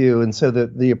need to do, and so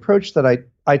the approach that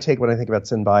I take when I think about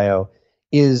SynBio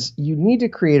is you need to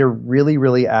create a really,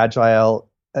 really agile,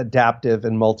 adaptive,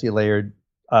 and multi-layered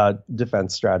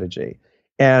defense strategy.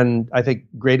 And I think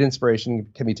great inspiration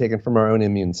can be taken from our own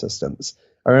immune systems.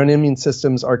 Our own immune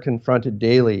systems are confronted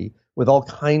daily with all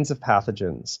kinds of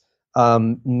pathogens,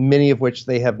 many of which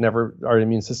our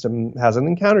immune system hasn't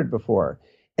encountered before.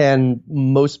 And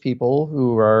most people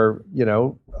who are,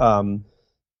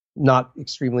 not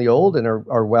extremely old and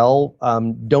are well,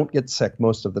 don't get sick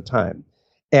most of the time.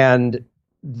 And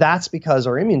that's because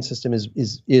our immune system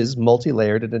is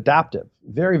multi-layered and adaptive,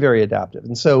 very, very adaptive.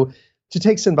 And so to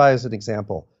take SynBio as an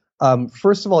example,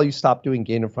 first of all, you stop doing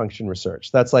gain of function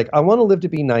research. That's like, I want to live to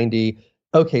be 90.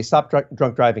 Okay, stop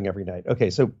drunk driving every night. Okay,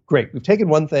 so great. We've taken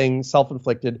one thing,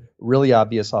 self-inflicted, really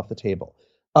obvious, off the table.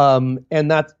 And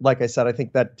that, like I said, I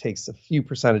think that takes a few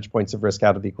percentage points of risk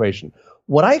out of the equation.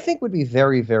 What I think would be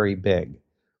very, very big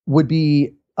would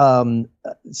be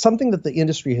something that the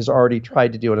industry has already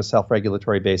tried to do on a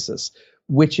self-regulatory basis,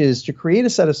 which is to create a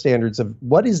set of standards of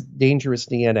what is dangerous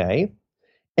DNA,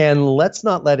 and let's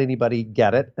not let anybody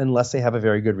get it unless they have a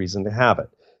very good reason to have it.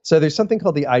 So there's something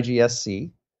called the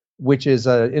IGSC, which is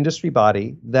an industry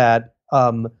body that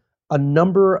a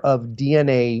number of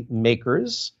DNA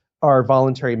makers are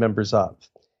voluntary members of.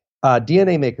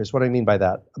 DNA makers, what do I mean by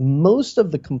that? Most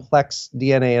of the complex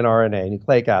DNA and RNA,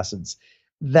 nucleic acids,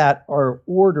 that are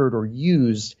ordered or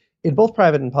used in both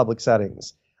private and public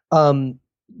settings,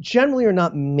 generally are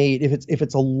not made, if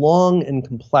it's a long and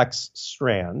complex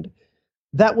strand,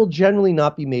 that will generally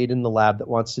not be made in the lab that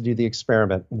wants to do the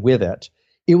experiment with it.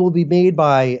 It will be made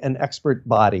by an expert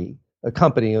body, a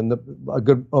company, and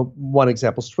one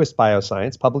example is Twist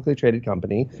Bioscience, publicly traded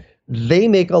company. They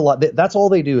make a lot. That's all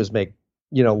they do is make,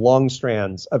 long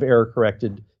strands of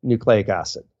error-corrected nucleic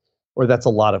acid, or that's a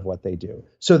lot of what they do.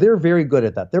 So they're very good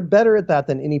at that. They're better at that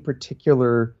than any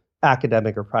particular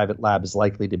academic or private lab is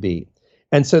likely to be.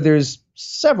 And so there's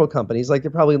several companies, like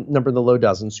they're probably numbered in the low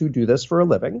dozens, who do this for a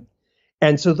living.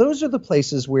 And so those are the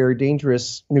places where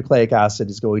dangerous nucleic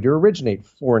acid is going to originate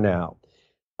for now.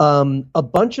 A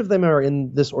bunch of them are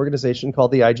in this organization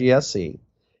called the IGSC,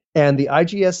 and the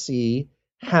IGSC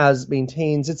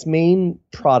maintains its main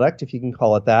product, if you can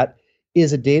call it that,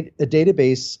 is a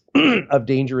database of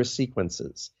dangerous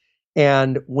sequences.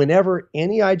 And whenever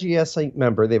any IGSC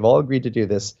member, they've all agreed to do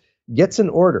this, gets an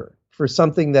order for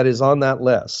something that is on that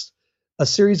list, a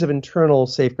series of internal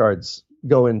safeguards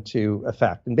go into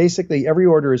effect. And basically, every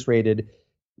order is rated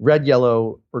red,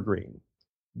 yellow, or green.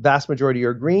 Vast majority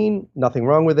are green, nothing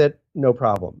wrong with it, no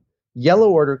problem.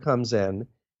 Yellow order comes in,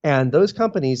 and those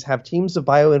companies have teams of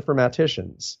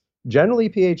bioinformaticians, generally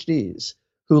PhDs,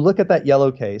 who look at that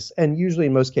yellow case, and usually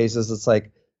in most cases it's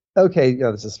like, okay,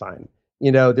 this is fine.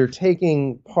 They're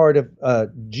taking part of a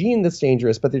gene that's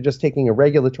dangerous, but they're just taking a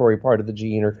regulatory part of the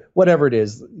gene or whatever it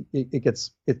is. It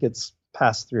gets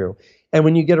passed through. And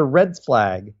when you get a red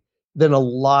flag, then a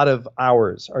lot of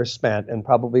hours are spent, and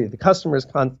probably the customer is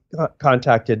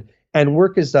contacted, and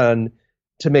work is done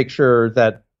to make sure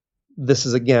that this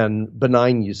is, again,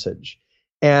 benign usage.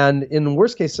 And in the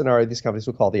worst case scenario, these companies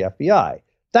will call the FBI.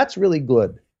 That's really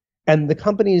good. And the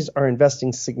companies are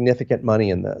investing significant money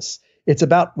in this. It's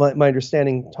about, my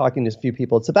understanding, talking to a few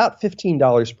people, it's about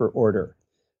 $15 per order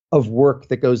of work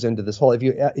that goes into this whole. If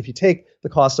you take the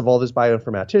cost of all those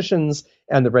bioinformaticians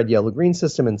and the red, yellow, green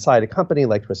system inside a company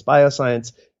like Twist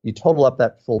Bioscience, you total up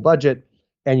that full budget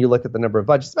and you look at the number of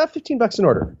budgets, it's about $15 an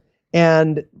order.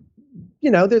 And,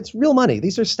 it's real money.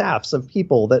 These are staffs of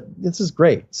people this is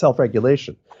great,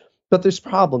 self-regulation. But there's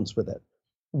problems with it.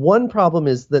 One problem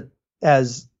is that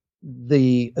as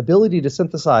the ability to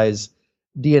synthesize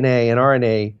DNA and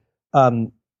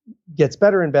RNA gets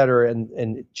better and better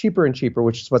and cheaper and cheaper,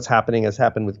 which is what's has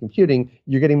happened with computing,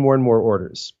 you're getting more and more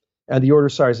orders. And the order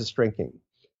size is shrinking.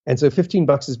 And so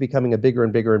 $15 is becoming a bigger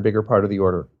and bigger and bigger part of the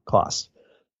order cost.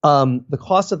 The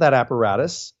cost of that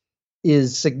apparatus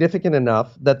is significant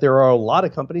enough that there are a lot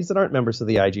of companies that aren't members of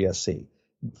the IGSC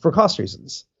for cost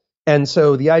reasons. And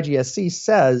so the IGSC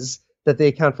says that they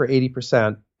account for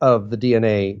 80% of the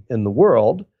DNA in the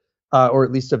world, or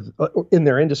at least in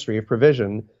their industry of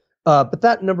provision. But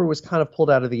that number was kind of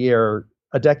pulled out of the air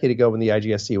a decade ago when the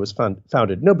IGSC was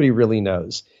founded. Nobody really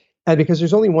knows. And because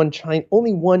there's only one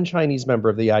Chinese member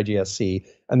of the IGSC,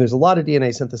 and there's a lot of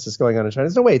DNA synthesis going on in China,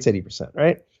 there's no way it's 80%,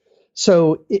 right?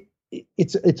 So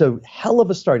it's a hell of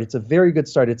a start. It's a very good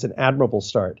start. It's an admirable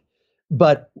start.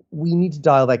 But we need to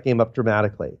dial that game up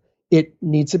dramatically. it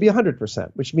needs to be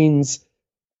 100%, which means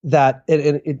that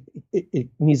it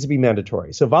needs to be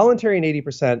mandatory. So voluntary and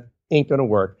 80% ain't going to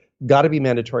work. Got to be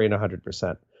mandatory and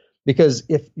 100%. Because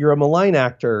if you're a malign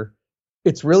actor,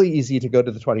 it's really easy to go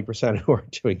to the 20% who are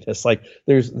doing this. Like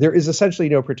there is essentially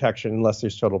no protection unless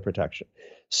there's total protection.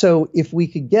 So if we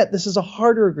could get, this is a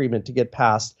harder agreement to get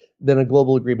past than a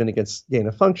global agreement against gain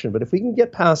of function. But if we can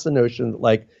get past the notion that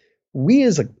like we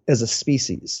as a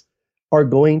species are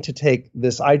going to take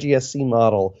this IGSC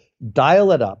model,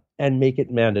 dial it up and make it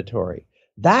mandatory,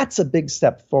 that's a big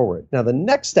step forward. Now, the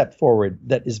next step forward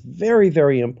that is very,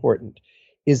 very important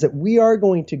is that we are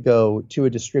going to go to a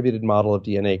distributed model of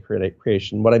DNA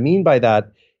creation. What I mean by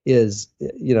that is,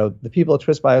 the people at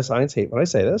Twist Bioscience hate when I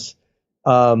say this,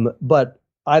 but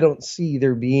I don't see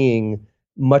there being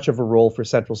much of a role for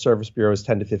central service bureaus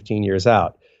 10 to 15 years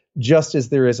out, just as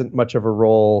there isn't much of a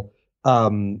role.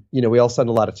 We all send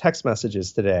a lot of text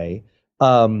messages today.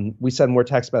 We send more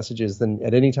text messages than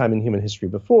at any time in human history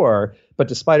before. But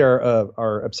despite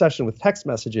our obsession with text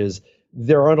messages,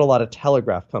 there aren't a lot of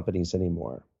telegraph companies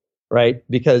anymore, right?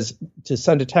 Because to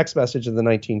send a text message in the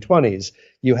 1920s,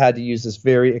 you had to use this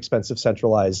very expensive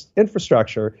centralized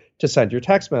infrastructure to send your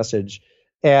text message.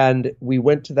 And we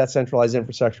went to that centralized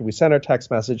infrastructure. We sent our text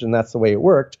message, and that's the way it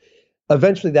worked.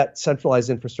 Eventually, that centralized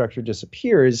infrastructure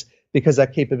disappears because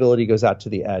that capability goes out to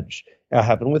the edge. That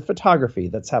happened with photography.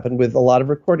 That's happened with a lot of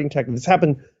recording techniques. It's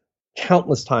happened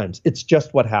countless times. It's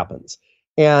just what happens.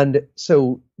 And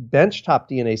so benchtop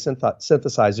DNA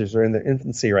synthesizers are in their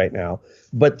infancy right now.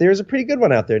 But there's a pretty good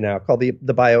one out there now called the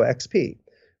BioXP,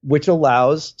 which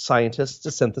allows scientists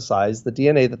to synthesize the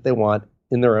DNA that they want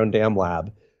in their own damn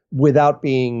lab without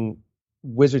being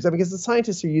wizards. Because the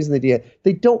scientists are using the DNA,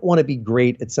 they don't want to be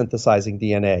great at synthesizing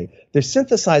DNA. They're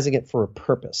synthesizing it for a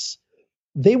purpose.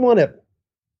 They want to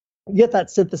get that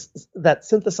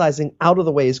synthesizing out of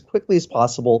the way as quickly as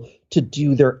possible to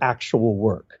do their actual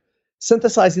work.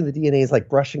 Synthesizing the DNA is like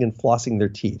brushing and flossing their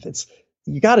teeth.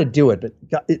 You got to do it,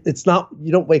 but it's not.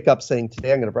 You don't wake up saying,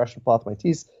 "Today I'm going to brush and floss my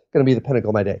teeth. It's going to be the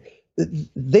pinnacle of my day."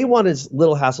 They want as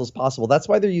little hassle as possible. That's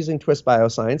why they're using Twist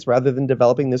Bioscience rather than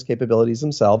developing those capabilities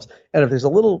themselves. And if there's a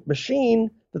little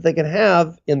machine that they can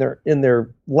have in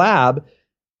their lab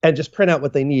and just print out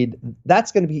what they need,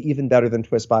 that's going to be even better than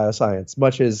Twist Bioscience,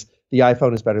 much as the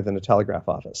iPhone is better than a telegraph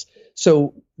office.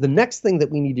 So the next thing that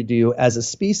we need to do as a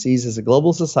species, as a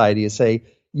global society, is say,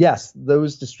 yes,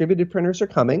 those distributed printers are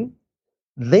coming.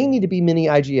 They need to be mini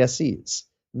IGSCs.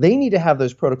 They need to have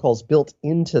those protocols built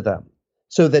into them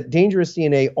so that dangerous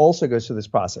DNA also goes through this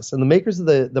process. And the makers of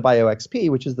the BioXP,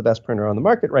 which is the best printer on the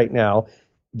market right now,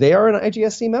 they are an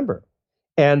IGSC member.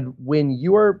 And when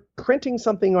you are printing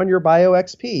something on your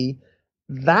BioXP,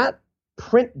 that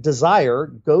print desire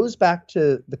goes back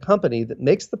to the company that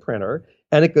makes the printer,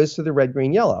 and it goes through the red,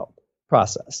 green, yellow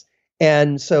process.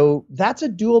 And so that's a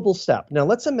doable step. Now,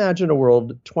 let's imagine a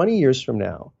world 20 years from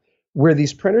now where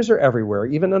these printers are everywhere,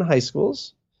 even in high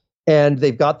schools, and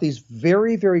they've got these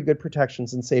very, very good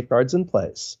protections and safeguards in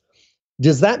place.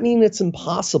 Does that mean it's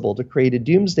impossible to create a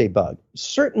doomsday bug?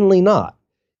 Certainly not.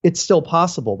 It's still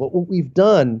possible. But what we've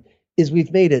done is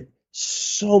we've made it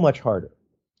so much harder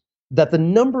that the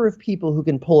number of people who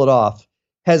can pull it off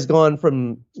has gone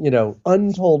from,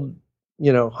 untold,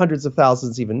 hundreds of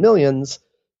thousands, even millions,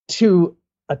 to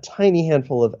a tiny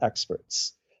handful of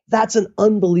experts. That's an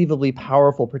unbelievably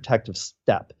powerful protective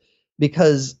step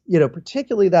because,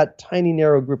 particularly that tiny,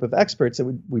 narrow group of experts,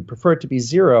 we'd prefer it to be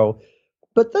zero,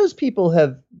 but those people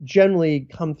have generally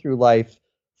come through life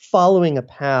following a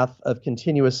path of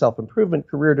continuous self-improvement,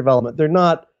 career development. They're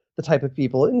not the type of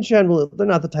people, in general, they're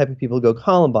not the type of people who go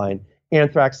Columbine,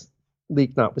 anthrax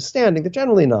leak notwithstanding. They're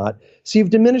generally not. So you've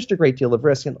diminished a great deal of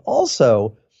risk. And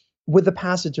also, with the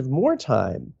passage of more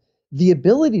time, the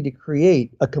ability to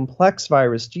create a complex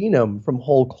virus genome from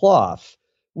whole cloth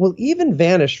will even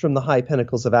vanish from the high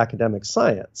pinnacles of academic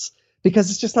science because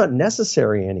it's just not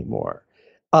necessary anymore.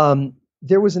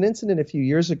 There was an incident a few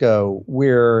years ago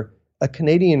where a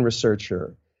Canadian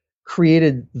researcher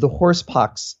created the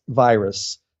horsepox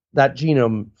virus, that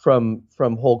genome from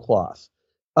whole cloth.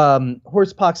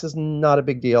 Horsepox is not a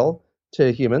big deal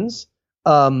to humans,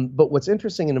 but what's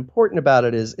interesting and important about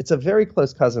it is it's a very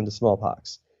close cousin to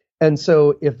smallpox. And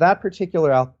so if that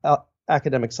particular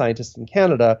academic scientist in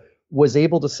Canada was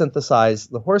able to synthesize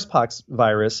the horsepox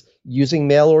virus using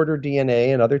mail order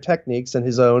DNA and other techniques and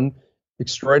his own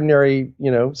extraordinary,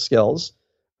 skills,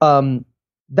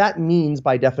 that means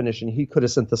by definition, he could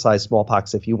have synthesized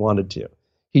smallpox if he wanted to.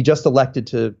 He just elected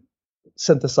to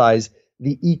synthesize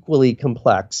the equally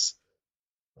complex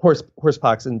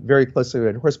horsepox and very closely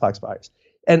related horsepox virus.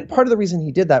 And part of the reason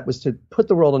he did that was to put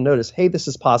the world on notice, hey, this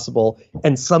is possible.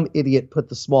 And some idiot put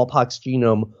the smallpox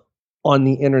genome on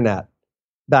the internet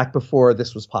back before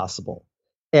this was possible.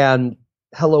 And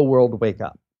hello world, wake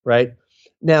up, right?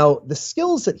 Now, the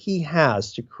skills that he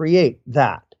has to create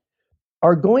that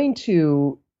are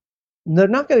they're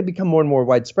not going to become more and more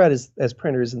widespread as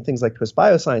printers and things like Twist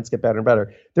Bioscience get better and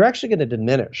better. They're actually going to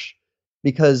diminish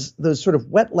because those sort of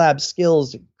wet lab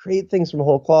skills to create things from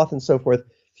whole cloth and so forth,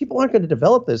 people aren't going to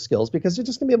develop those skills because they're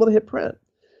just going to be able to hit print.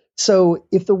 So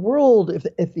if the world,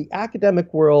 if the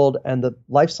academic world and the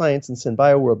life science and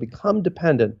synbio world become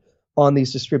dependent on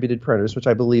these distributed printers, which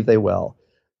I believe they will,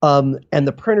 and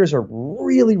the printers are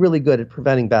really, really good at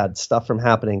preventing bad stuff from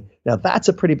happening, now that's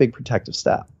a pretty big protective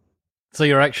step. So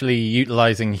you're actually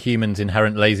utilizing humans'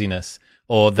 inherent laziness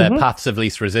or their paths of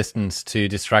least resistance to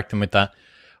distract them with that.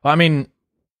 Well, I mean,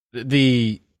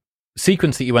 the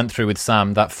sequence that you went through with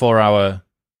Sam, that 4-hour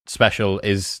special,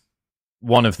 is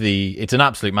it's an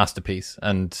absolute masterpiece.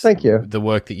 And thank you. The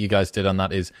work that you guys did on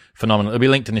that is phenomenal. It'll be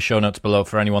linked in the show notes below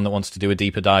for anyone that wants to do a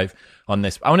deeper dive on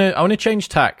this. I want to change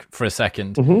tack for a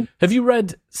second. Have you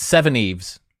read Seven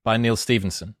Eves by Neil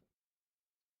Stephenson?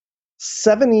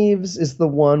 Seven Eves is the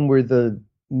one where the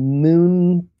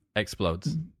moon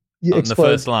explodes. Explodes. The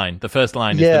first line. The first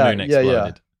line is the moon exploded.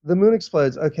 Yeah. The moon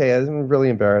explodes. Okay, I'm really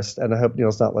embarrassed, and I hope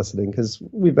Neil's not listening because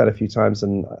we've met a few times,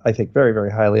 and I think very,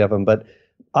 very highly of him. But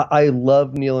I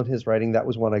love Neil and his writing. That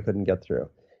was one I couldn't get through,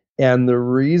 and the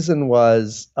reason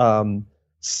was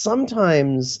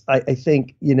sometimes I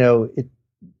think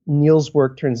Neil's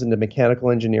work turns into mechanical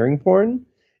engineering porn,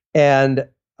 and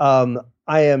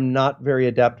I am not very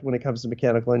adept when it comes to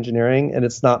mechanical engineering, and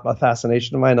it's not a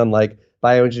fascination of mine, unlike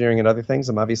bioengineering and other things.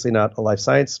 I'm obviously not a life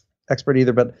science expert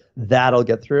either, but that I'll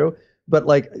get through. But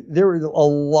there was a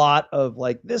lot of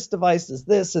this device is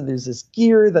this, and there's this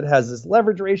gear that has this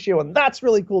leverage ratio, and that's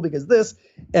really cool because this.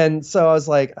 And so I was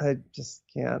like, I just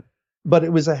can't. But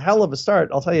it was a hell of a start.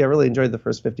 I'll tell you, I really enjoyed the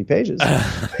first 50 pages.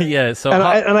 Yeah. So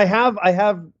I have.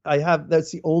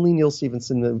 That's the only Neil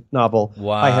Stephenson novel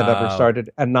I have ever started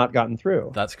and not gotten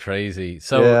through. That's crazy.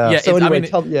 So I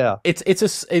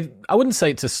wouldn't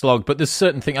say it's a slog, but there's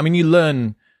certain things. I mean, you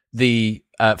learn the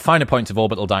finer points of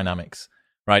orbital dynamics.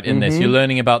 Right, in this, you're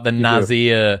learning about the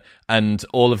Nazir and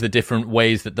all of the different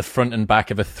ways that the front and back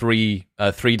of a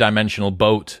three-dimensional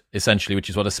boat, essentially, which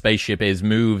is what a spaceship is,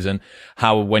 moves, and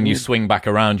how when you swing back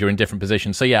around, you're in different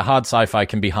positions. So yeah, hard sci-fi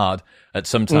can be hard at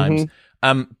some times.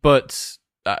 But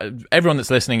everyone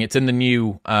that's listening, it's in the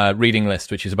new reading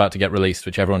list, which is about to get released,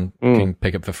 which everyone can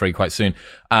pick up for free quite soon.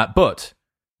 But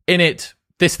in it,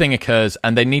 this thing occurs,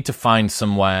 and they need to find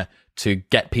somewhere to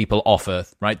get people off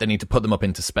Earth, right? They need to put them up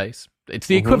into space. It's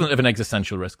the equivalent of an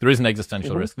existential risk. There is an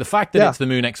existential risk. The fact that it's the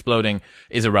moon exploding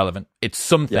is irrelevant. It's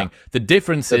something. Yeah. The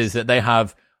difference is that they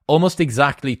have almost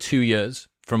exactly 2 years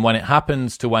from when it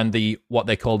happens to when what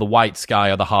they call the white sky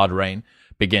or the hard rain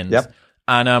begins. Yep.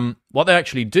 And what they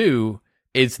actually do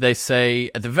is they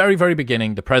say at the very, very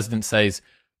beginning, the president says,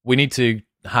 we need to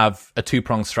have a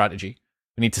two-pronged strategy.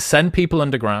 We need to send people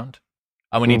underground,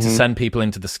 and we need to send people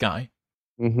into the sky.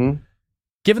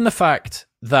 Given the fact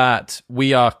that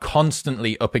we are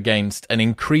constantly up against an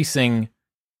increasing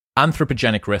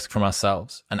anthropogenic risk from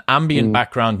ourselves, an ambient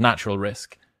background natural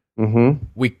risk,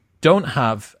 we don't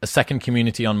have a second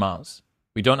community on Mars.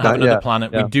 We don't have another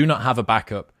planet. Yeah. We do not have a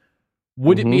backup.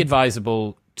 Would it be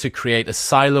advisable to create a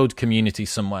siloed community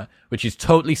somewhere, which is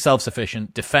totally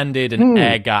self-sufficient, defended, and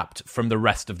air-gapped from the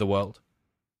rest of the world?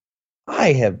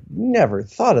 I have never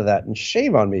thought of that, and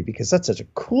shame on me, because that's such a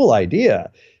cool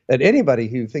idea. That anybody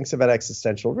who thinks about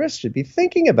existential risk should be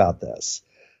thinking about this.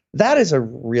 That is a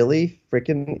really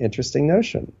freaking interesting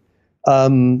notion.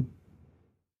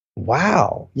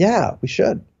 Wow. Yeah, we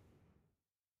should.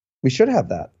 We should have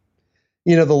that.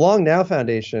 The Long Now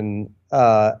Foundation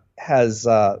has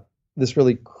this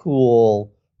really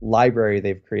cool library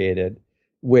they've created,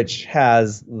 which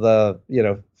has the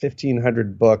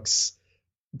 1,500 books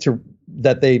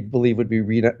that they believe would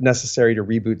be necessary to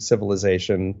reboot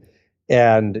civilization.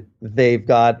 And they've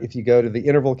got, if you go to the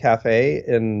Interval Cafe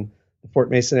in the Fort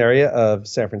Mason area of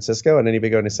San Francisco, and anybody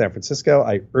going to San Francisco,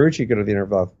 I urge you to go to the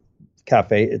Interval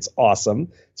Cafe. It's awesome.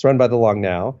 It's run by the Long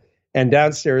Now. And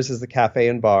downstairs is the cafe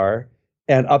and bar,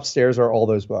 and upstairs are all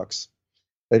those books.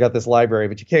 They got this library,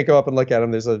 but you can't go up and look at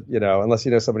them. There's unless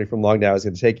you know somebody from Long Now is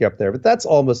going to take you up there. But that's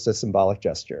almost a symbolic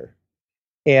gesture.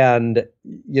 And,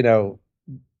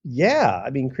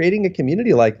 creating a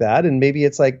community like that, and maybe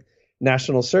it's like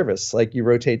national service, like you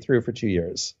rotate through for 2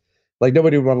 years. Like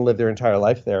nobody would want to live their entire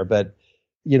life there, but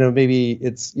maybe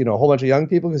it's a whole bunch of young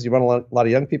people, because you want a lot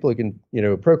of young people who can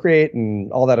procreate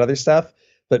and all that other stuff.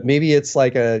 But maybe it's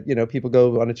like people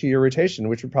go on a 2-year rotation,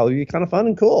 which would probably be kind of fun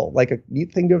and cool, like a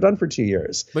neat thing to have done for 2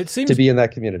 years. But it seems to be in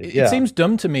that community. It seems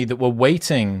dumb to me that we're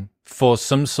waiting for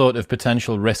some sort of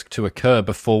potential risk to occur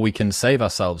before we can save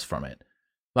ourselves from it.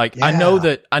 Like, yeah. I know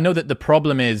that the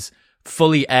problem is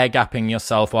fully air gapping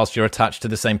yourself whilst you're attached to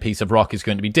the same piece of rock is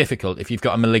going to be difficult. If you've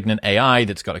got a malignant AI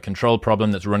that's got a control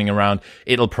problem that's running around,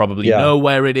 it'll probably know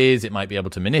where it is. It might be able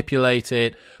to manipulate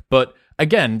it. But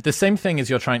again, the same thing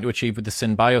as you're trying to achieve with the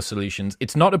SynBio solutions.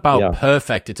 It's not about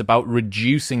perfect. It's about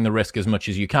reducing the risk as much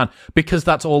as you can, because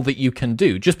that's all that you can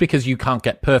do. Just because you can't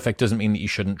get perfect doesn't mean that you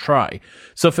shouldn't try.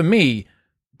 So for me,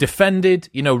 defended,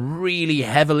 really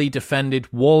heavily defended,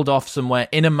 walled off somewhere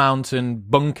in a mountain,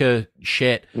 bunker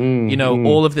shit,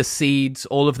 all of the seeds,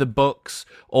 all of the books,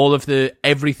 all of the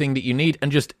everything that you need.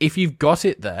 And just, if you've got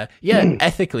it there,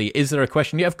 ethically, is there a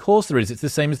question? Yeah, of course there is. It's the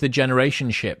same as the generation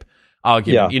ship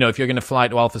argument. If you're going to fly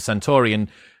to Alpha Centauri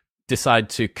and decide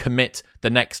to commit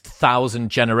the next 1,000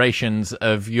 generations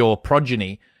of your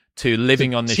progeny to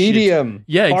living on this tedium. Ship.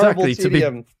 Yeah, exactly.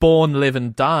 Tedium. To be born, live,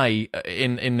 and die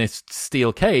in this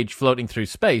steel cage floating through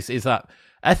space. Is that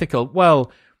ethical?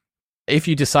 Well, if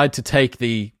you decide to take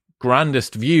the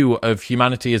grandest view of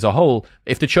humanity as a whole,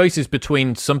 if the choice is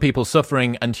between some people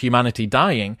suffering and humanity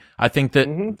dying, I think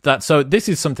that so this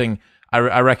is something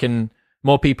I reckon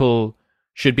more people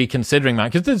should be considering, that,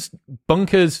 because there's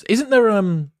bunkers. Isn't there?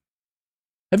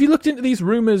 Have you looked into these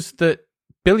rumors that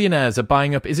billionaires are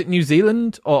buying up, is it New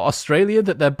Zealand or Australia,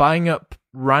 that they're buying up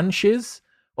ranches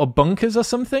or bunkers or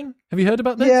something? Have you heard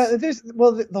about this? Yeah,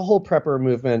 the whole prepper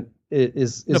movement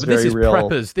is very real.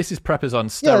 Preppers. This is preppers on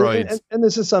steroids. Yeah, and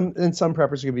this is some preppers are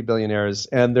going to be billionaires,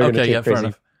 and they're going to take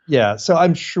crazy. Yeah, so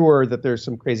I'm sure that there's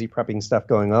some crazy prepping stuff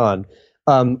going on.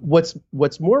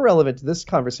 What's more relevant to this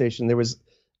conversation, there was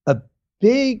a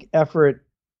big effort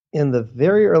in the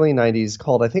very early 90s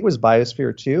called, I think it was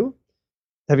Biosphere 2.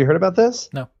 Have you heard about this?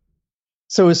 No.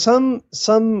 So some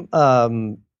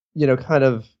kind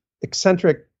of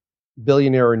eccentric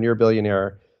billionaire or near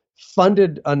billionaire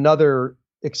funded another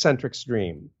eccentric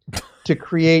stream to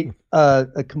create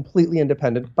a completely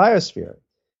independent biosphere.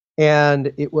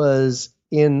 And it was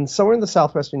somewhere in the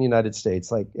southwestern United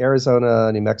States, like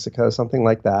Arizona, New Mexico, something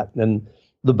like that. And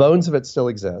the bones of it still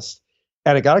exist.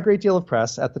 And it got a great deal of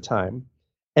press at the time.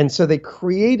 And so they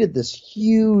created this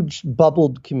huge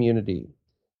bubbled community.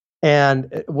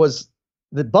 And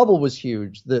the bubble was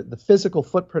huge. The physical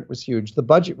footprint was huge. The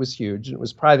budget was huge, and it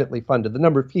was privately funded. The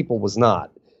number of people was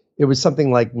not. It was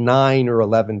something like 9 or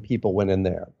 11 people went in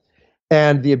there.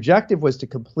 And the objective was to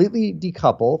completely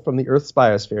decouple from the Earth's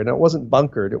biosphere. Now, it wasn't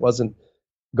bunkered. It wasn't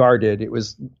guarded. It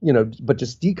was, but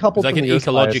just decoupled from the Earth's biosphere. It's like an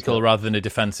ecological rather than a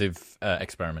defensive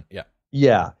experiment. Yeah.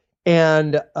 Yeah.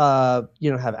 And,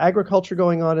 have agriculture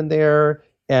going on in there.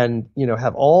 And,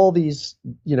 have all these,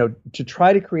 to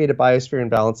try to create a biosphere and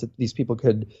balance that these people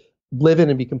could live in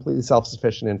and be completely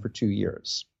self-sufficient in for 2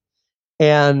 years.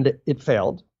 And it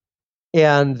failed.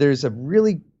 And there's a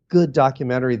really good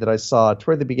documentary that I saw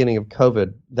toward the beginning of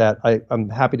COVID that I'm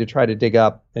happy to try to dig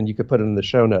up, and you could put it in the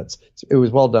show notes. It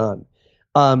was well done.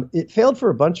 It failed for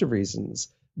a bunch of reasons,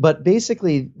 but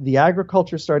basically the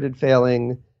agriculture started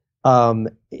failing.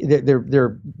 Their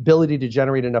ability to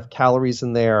generate enough calories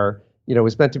in there,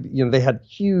 was meant to be, they had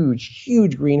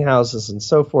huge greenhouses and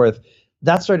so forth.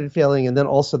 That started failing. And then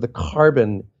also the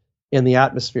carbon in the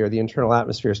atmosphere, the internal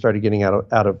atmosphere, started getting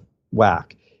out of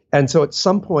whack. And so at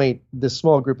some point, this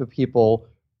small group of people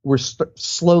were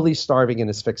slowly starving and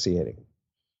asphyxiating.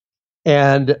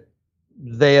 And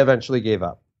they eventually gave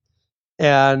up.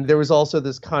 And there was also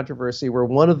this controversy where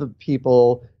one of the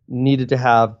people needed to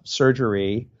have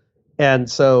surgery, and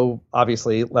so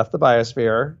obviously left the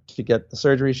biosphere to get the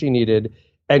surgery she needed,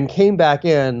 and came back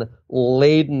in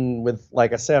laden with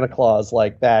like a Santa Claus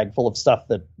like bag full of stuff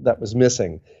that was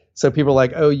missing. So people were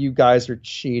like, oh, you guys are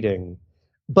cheating.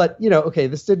 But,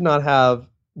 this did not have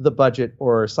the budget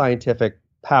or scientific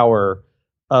power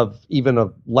of even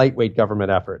a lightweight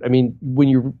government effort. I mean, when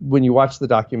you watch the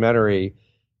documentary,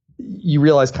 you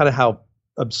realize kind of how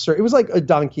absurd. It was like a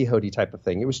Don Quixote type of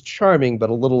thing. It was charming, but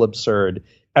a little absurd.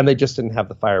 And they just didn't have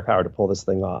the firepower to pull this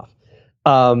thing off.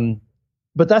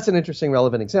 But that's an interesting,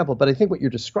 relevant example. But I think what you're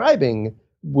describing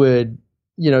would,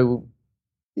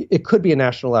 it could be a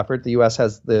national effort. The U.S.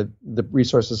 has the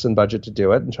resources and budget to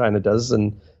do it, and China does,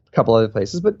 and a couple other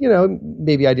places. But,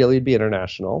 maybe ideally it'd be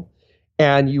international.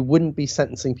 And you wouldn't be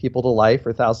sentencing people to life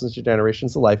or thousands of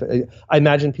generations of life. I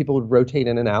imagine people would rotate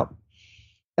in and out.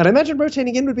 And I imagine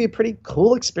rotating in would be a pretty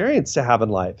cool experience to have in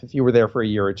life if you were there for a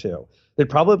year or two. There'd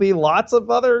probably be lots of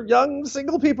other young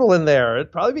single people in there.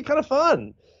 It'd probably be kind of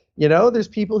fun. There's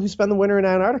people who spend the winter in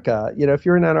Antarctica. If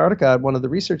you're in Antarctica at one of the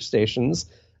research stations,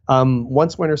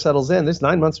 once winter settles in, there's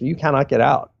 9 months where you cannot get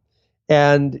out.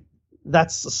 And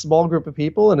that's a small group of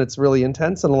people, and it's really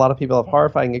intense, and a lot of people have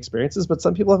horrifying experiences, but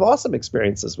some people have awesome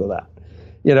experiences with that.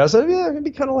 So yeah, it can be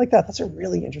kind of like that. That's a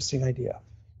really interesting idea.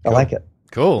 Cool. I like it.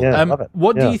 Cool. Yeah, love it.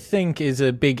 What do you think is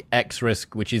a big X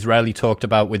risk which is rarely talked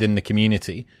about within the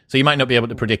community? So you might not be able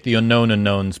to predict the unknown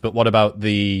unknowns, but what about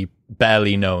the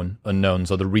barely known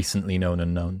unknowns or the recently known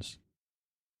unknowns?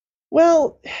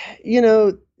 Well,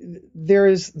 there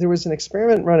was an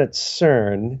experiment run at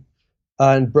CERN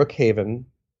in Brookhaven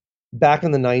back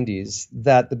in the 90s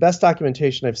that the best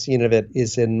documentation I've seen of it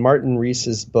is in Martin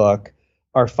Rees's book,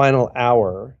 Our Final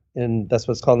Hour, and that's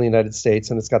what it's called in the United States,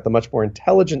 and it's got the much more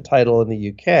intelligent title in the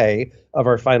UK of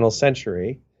Our Final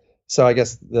Century. So I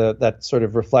guess that sort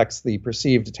of reflects the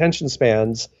perceived attention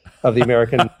spans of the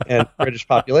American and British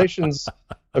populations,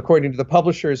 according to the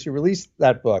publishers who released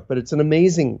that book. But it's an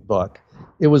amazing book.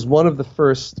 It was one of the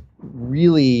first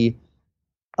really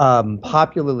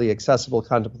popularly accessible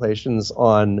contemplations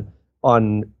on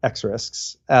X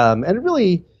risks, and it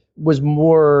really was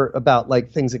more about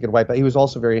like things that could wipe out. He was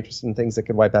also very interested in things that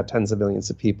could wipe out tens of millions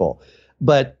of people.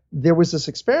 But there was this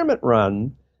experiment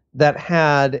run that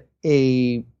had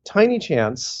a tiny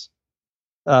chance.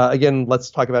 Again, let's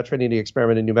talk about Trinity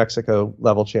experiment in New Mexico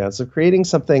level chance of creating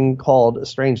something called a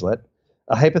strangelet,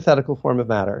 a hypothetical form of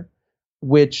matter,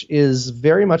 which is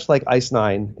very much like Ice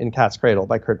Nine in Cat's Cradle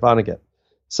by Kurt Vonnegut.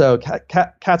 So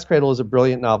Cat's Cradle is a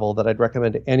brilliant novel that I'd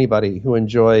recommend to anybody who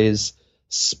enjoys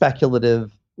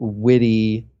speculative,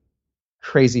 witty,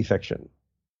 crazy fiction.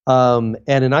 And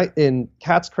in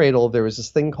Cat's Cradle, there was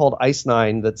this thing called Ice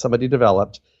Nine that somebody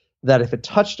developed that if it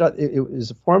touched, it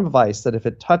was a form of ice that if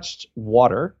it touched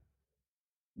water,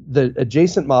 the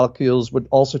adjacent molecules would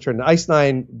also turn. Ice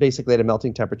Nine basically had a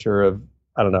melting temperature of,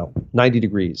 90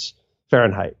 degrees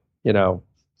Fahrenheit,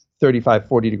 35,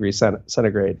 40 degrees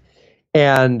centigrade.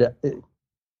 And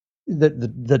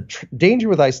the danger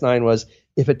with Ice Nine was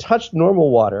if it touched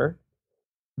normal water,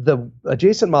 the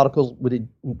adjacent molecules would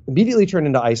immediately turn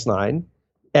into Ice Nine,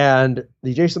 and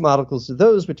the adjacent molecules to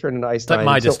those would turn into Ice Nine. Like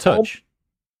Midas touch.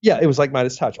 Yeah, it was like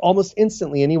Midas touch. Almost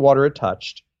instantly, any water it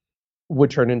touched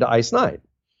would turn into Ice Nine,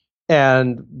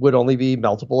 and would only be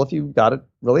meltable if you got it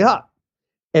really hot.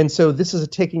 And so this is a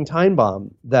ticking time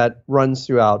bomb that runs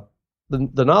throughout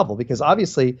the novel, because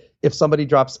obviously, if somebody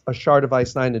drops a shard of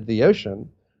Ice Nine into the ocean,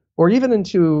 or even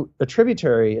into a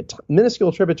tributary, a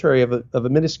minuscule tributary of a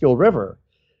minuscule river,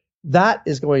 that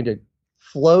is going to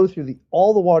flow through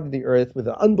all the water of the earth with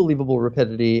an unbelievable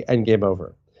rapidity and game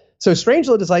over. So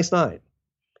Strangelet is Ice Nine.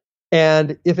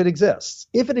 And if it exists,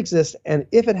 and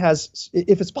if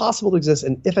it's possible to exist,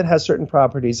 and if it has certain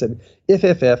properties, and if,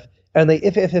 and they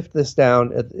if this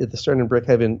down at the CERN and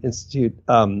Brookhaven Institute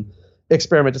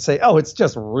experiment to say, oh, it's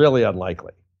just really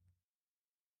unlikely.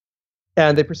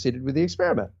 And they proceeded with the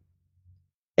experiment.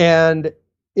 And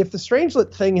if the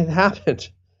Strangelet thing had happened,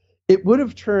 it would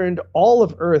have turned all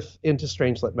of Earth into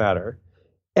Strangelet matter.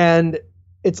 And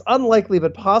it's unlikely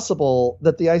but possible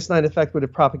that the Ice Nine effect would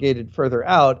have propagated further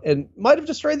out and might have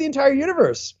destroyed the entire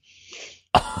universe.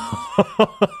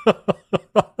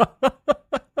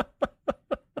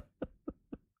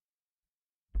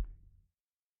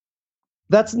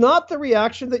 That's not the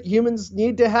reaction that humans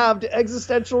need to have to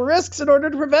existential risks in order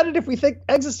to prevent it. If we think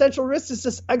existential risks is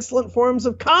just excellent forms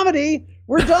of comedy,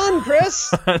 we're done,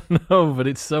 Chris. No, but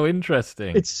it's so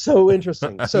interesting. It's so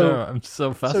interesting. So I'm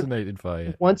so fascinated by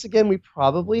it. Once again, we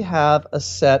probably have a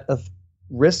set of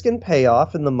risk and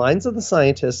payoff in the minds of the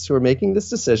scientists who are making this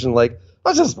decision, like,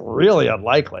 that's just really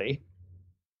unlikely.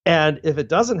 And if it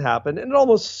doesn't happen, and it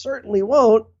almost certainly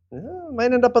won't, it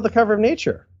might end up on the cover of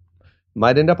Nature.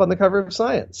 Might end up on the cover of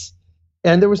Science.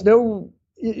 And there was so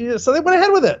they went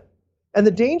ahead with it. And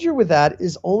the danger with that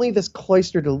is only this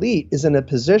cloistered elite is in a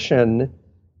position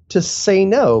to say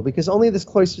no, because only this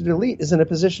cloistered elite is in a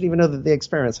position to even know that the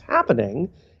experiment's happening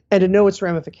and to know its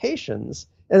ramifications.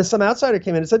 And if some outsider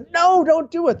came in and said, no, don't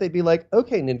do it, they'd be like,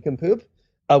 okay, nincompoop,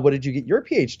 what did you get your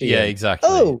PhD Yeah, in? exactly.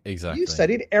 Oh, exactly. You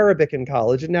studied Arabic in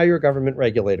college and now you're a government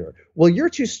regulator. Well, you're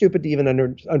too stupid to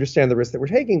even understand the risk that we're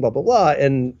taking, blah, blah, blah.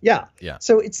 And yeah.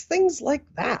 So it's things like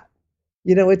that.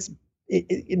 Very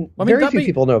few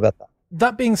people know about that.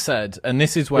 That being said, and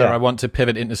this is where I want to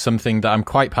pivot into something that I'm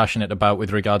quite passionate about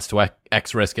with regards to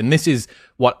X risk, and this is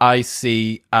what I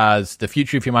see as the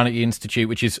Future of Humanity Institute,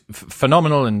 which is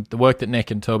phenomenal, and the work that Nick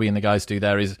and Toby and the guys do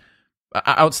there is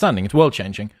outstanding. It's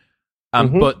world-changing.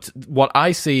 But what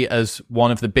I see as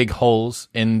one of the big holes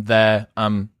in their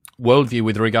worldview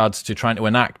with regards to trying to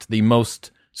enact the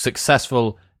most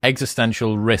successful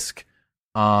existential risk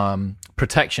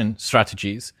protection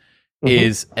strategies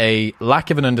is a lack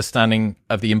of an understanding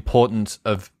of the importance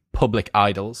of public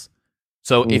idols.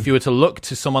 So if you were to look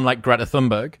to someone like Greta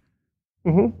Thunberg,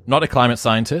 not a climate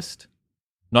scientist,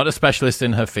 not a specialist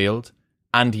in her field,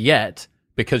 and yet,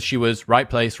 because she was right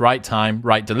place, right time,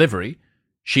 right delivery,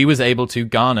 she was able to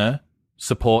garner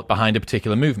support behind a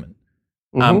particular movement.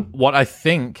 What I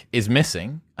think is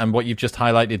missing, and what you've just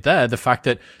highlighted there, the fact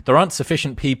that there aren't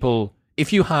sufficient people.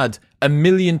 If you had 1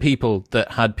 million people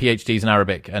that had PhDs in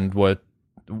Arabic and were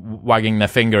wagging their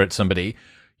finger at somebody,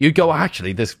 you'd go,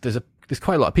 actually, there's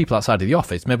quite a lot of people outside of the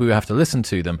office. Maybe we have to listen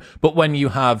to them. But when you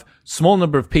have small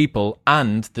number of people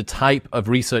and the type of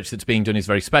research that's being done is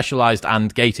very specialized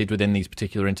and gated within these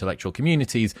particular intellectual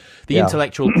communities, the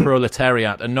intellectual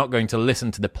proletariat are not going to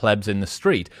listen to the plebs in the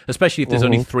street, especially if there's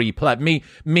only 3 plebs.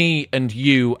 Me and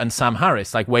you and Sam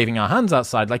Harris, like waving our hands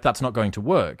outside, like that's not going to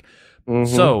work.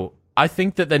 So I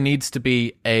think that there needs to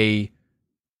be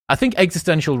I think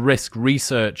existential risk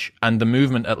research and the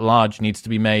movement at large needs to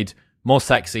be made more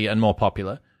sexy and more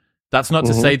popular. That's not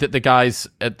to say that the guys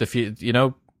at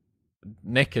the,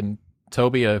 Nick and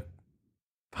Toby are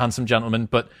handsome gentlemen,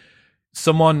 but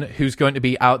someone who's going to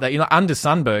be out there, Anders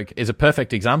Sandberg is a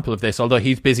perfect example of this, although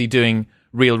he's busy doing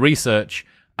real research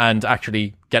and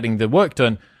actually getting the work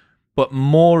done. But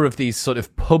more of these sort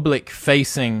of public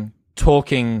facing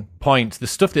talking points, the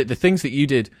things that you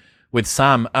did with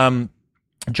Sam,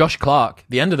 Josh Clark,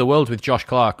 The End of the World with Josh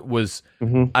Clark was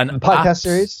an podcast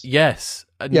series. Yes,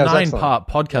 a 9-part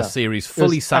podcast series,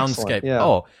 fully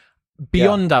soundscape.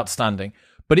 Beyond outstanding.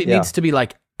 But it needs to be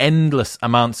like endless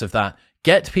amounts of that.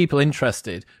 Get people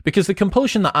interested, because the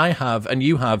compulsion that I have and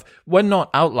you have, we're not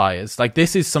outliers. Like,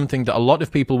 this is something that a lot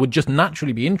of people would just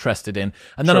naturally be interested in.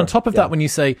 And then on top of that, when you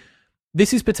say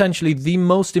this is potentially the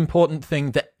most important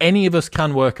thing that any of us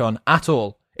can work on at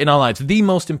all in our lives, the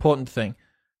most important thing,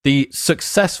 the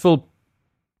successful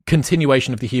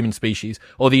continuation of the human species,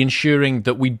 or the ensuring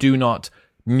that we do not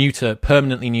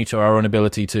permanently neuter our own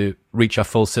ability to reach our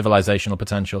full civilizational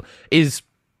potential, is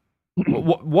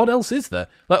what else is there?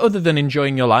 Like, other than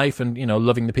enjoying your life and,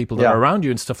 loving the people that are around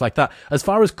you and stuff like that. As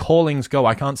far as callings go,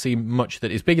 I can't see much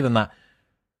that is bigger than that.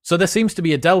 So there seems to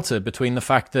be a delta between the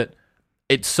fact that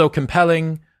it's so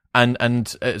compelling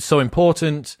and so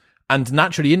important and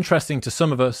naturally interesting to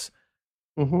some of us,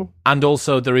 and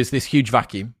also there is this huge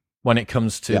vacuum when it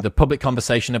comes to the public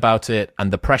conversation about it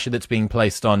and the pressure that's being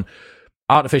placed on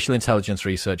artificial intelligence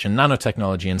research and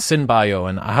nanotechnology and synbio.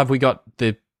 And have we got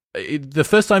the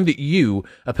first time that you,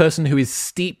 a person who is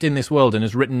steeped in this world and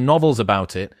has written novels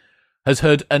about it, has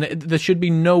heard, and there should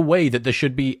be no way that there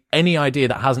should be any idea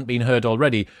that hasn't been heard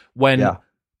already when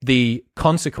the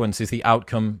consequence is the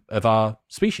outcome of our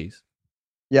species.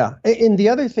 Yeah. And the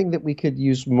other thing that we could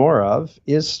use more of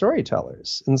is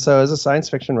storytellers. And so as a science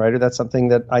fiction writer, that's something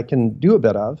that I can do a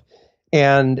bit of.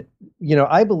 And,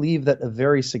 I believe that a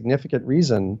very significant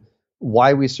reason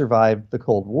why we survived the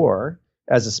Cold War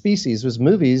as a species was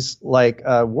movies like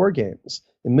War Games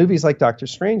and movies like Dr.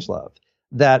 Strangelove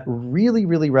that really,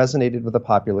 really resonated with the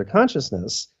popular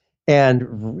consciousness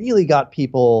and really got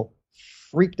people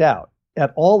freaked out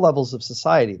at all levels of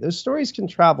society. Those stories can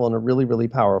travel in a really, really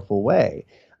powerful way.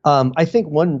 I think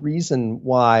one reason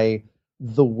why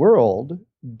the world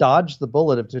dodged the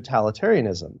bullet of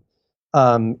totalitarianism,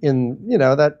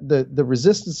 that the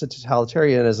resistance to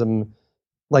totalitarianism,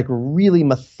 like really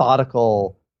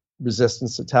methodical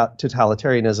resistance to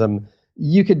totalitarianism,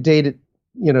 you could date it,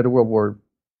 to World War.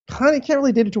 Kind of can't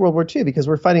really date it to World War II because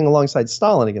we're fighting alongside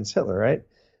Stalin against Hitler, right?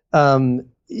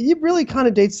 It really kind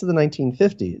of dates to the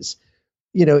 1950s.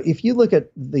 If you look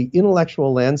at the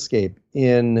intellectual landscape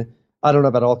in, I don't know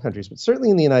about all countries, but certainly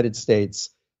in the United States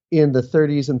in the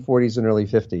 30s and 40s and early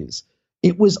 50s,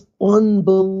 it was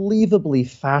unbelievably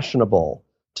fashionable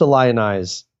to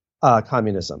lionize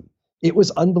communism. It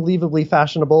was unbelievably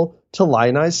fashionable to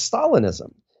lionize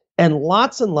Stalinism. And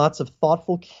lots of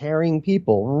thoughtful, caring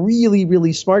people, really,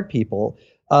 really smart people,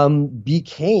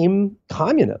 became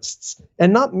communists.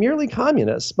 And not merely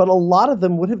communists, but a lot of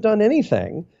them would have done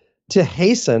anything to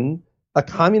hasten a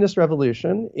communist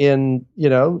revolution in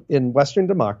Western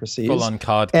democracies. Full-on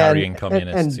card-carrying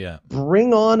communists, and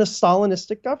bring on a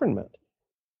Stalinistic government.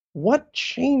 What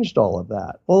changed all of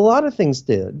that? Well, a lot of things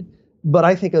did, but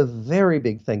I think a very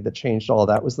big thing that changed all of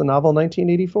that was the novel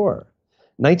 1984.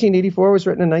 1984 was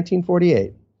written in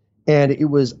 1948, and it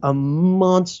was a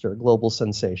monster global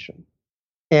sensation.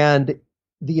 And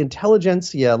the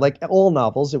intelligentsia, like all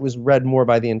novels, it was read more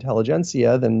by the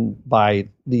intelligentsia than by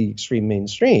the extreme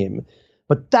mainstream.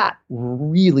 But that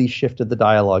really shifted the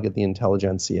dialogue of the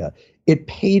intelligentsia. It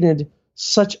painted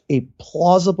such a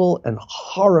plausible and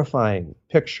horrifying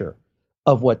picture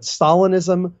of what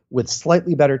Stalinism with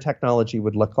slightly better technology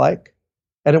would look like.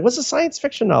 And it was a science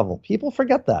fiction novel. People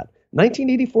forget that.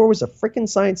 1984 was a freaking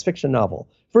science fiction novel.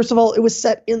 First of all, it was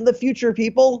set in the future,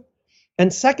 people.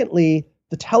 And secondly,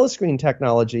 the telescreen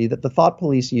technology that the thought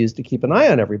police used to keep an eye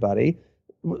on everybody,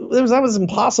 that was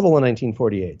impossible in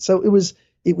 1948. So it was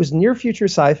near future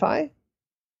sci-fi,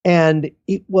 and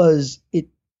it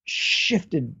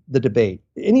shifted the debate.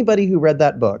 Anybody who read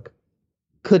that book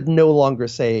could no longer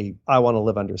say, I want to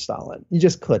live under Stalin. You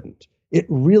just couldn't. It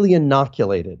really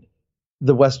inoculated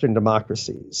the Western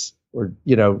democracies, or,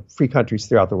 free countries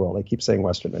throughout the world. I keep saying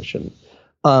Western, I shouldn't.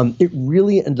 It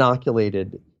really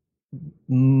inoculated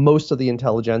most of the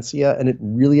intelligentsia, and it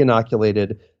really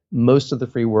inoculated most of the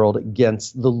free world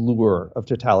against the lure of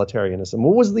totalitarianism.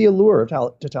 What was the allure of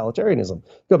totalitarianism?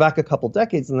 Go back a couple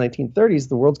decades, in the 1930s,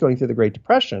 the world's going through the Great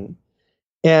Depression,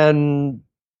 and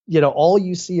all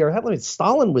you see are headlines.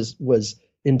 Stalin was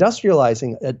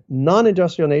industrializing a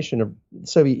non-industrial nation of the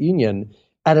Soviet Union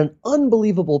at an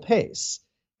unbelievable pace.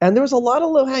 And there was a lot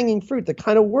of low-hanging fruit that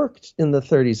kind of worked in the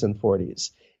 30s and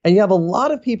 40s. And you have a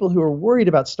lot of people who are worried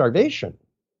about starvation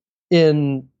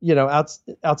in,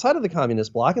 outside of the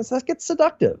communist bloc, and so that gets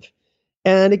seductive.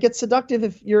 And it gets seductive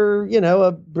if you're,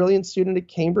 a brilliant student at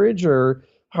Cambridge or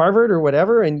Harvard or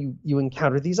whatever, and you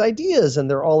encounter these ideas, and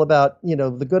they're all about,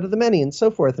 the good of the many and so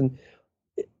forth. And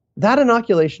that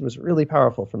inoculation was really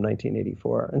powerful from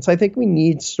 1984. And so I think we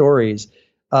need stories,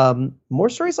 more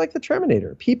stories like the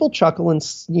Terminator. People chuckle and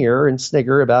sneer and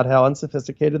snigger about how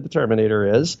unsophisticated the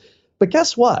Terminator is. But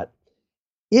guess what?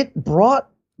 It brought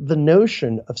the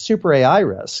notion of super AI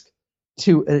risk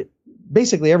to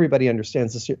basically everybody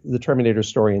understands the Terminator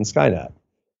story in Skynet.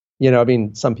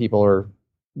 Some people are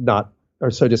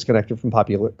so disconnected from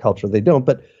popular culture they don't.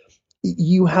 But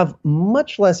you have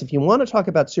much less, if you want to talk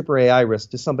about super AI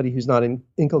risk to somebody who's not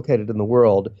inculcated in the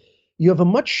world, you have a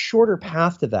much shorter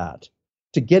path to that,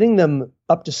 to getting them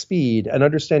up to speed and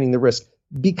understanding the risk,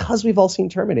 because we've all seen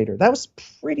Terminator. That was a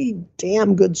pretty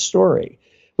damn good story.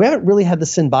 We haven't really had the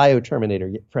Synbio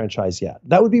Terminator franchise yet.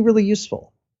 That would be really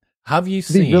useful. Have you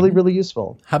seen? Really, really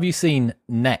useful. Have you seen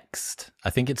Next? I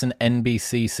think it's an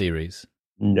NBC series.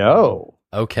 No.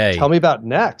 Okay. Tell me about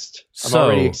Next. I'm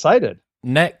already excited.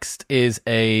 Next is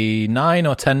a 9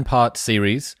 or 10 part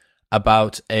series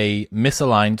about a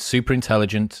misaligned, super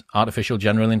intelligent, artificial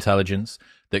general intelligence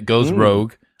that goes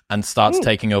rogue and starts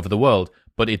taking over the world.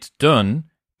 But it's done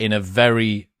in a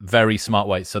very, very smart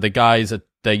way. So the guys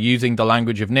they're using the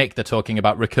language of Nick. They're talking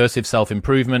about recursive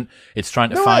self-improvement. It's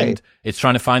trying to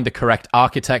find the correct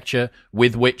architecture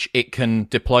with which it can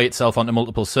deploy itself onto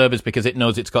multiple servers, because it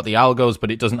knows it's got the algos, but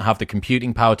it doesn't have the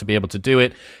computing power to be able to do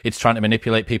it. It's trying to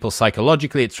manipulate people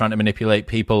psychologically. It's trying to manipulate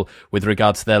people with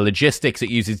regards to their logistics.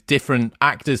 It uses different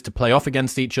actors to play off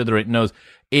against each other. It knows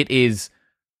it is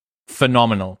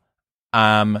phenomenal.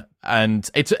 And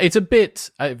it's a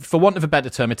bit, for want of a better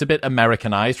term, it's a bit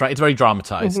Americanized, right? It's very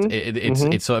dramatized.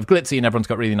 It's sort of glitzy, and everyone's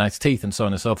got really nice teeth and so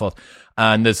on and so forth.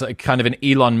 And there's a kind of an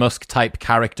Elon Musk type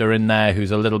character in there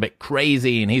who's a little bit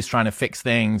crazy, and he's trying to fix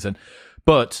things.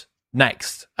 But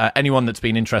Next, anyone that's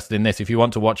been interested in this, if you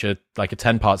want to watch a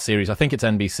 10-part series, I think it's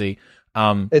NBC.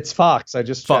 It's Fox. I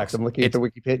just checked. I'm looking at the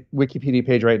Wikipedia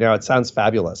page right now. It sounds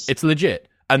fabulous. It's legit.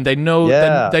 And they know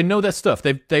they know their stuff.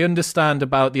 They understand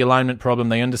about the alignment problem.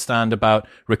 They understand about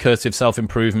recursive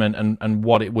self-improvement and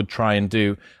what it would try and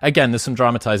do. Again, there's some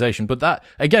dramatization, but that,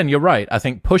 again, you're right. I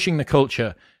think pushing the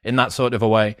culture in that sort of a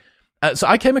way. So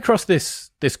I came across this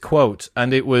quote,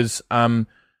 and it was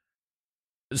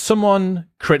someone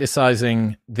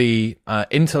criticizing the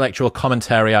intellectual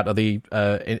commentary out of the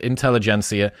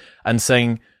intelligentsia and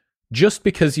saying, just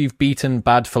because you've beaten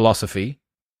bad philosophy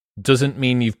doesn't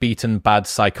mean you've beaten bad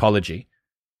psychology.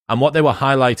 And what they were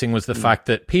highlighting was the fact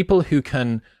that people who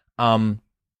can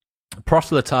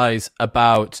proselytize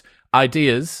about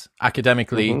ideas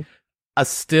academically are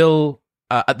still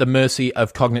at the mercy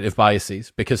of cognitive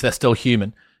biases, because they're still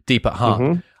human, deep at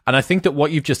heart. And I think that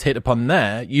what you've just hit upon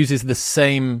there uses the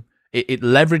same, it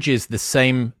leverages the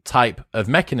same type of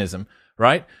mechanism,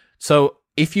 right? So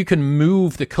if you can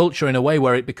move the culture in a way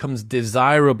where it becomes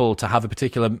desirable to have a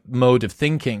particular mode of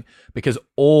thinking, because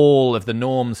all of the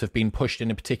norms have been pushed in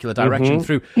a particular direction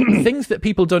through things that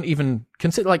people don't even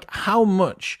consider, like how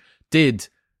much did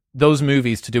those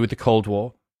movies to do with the Cold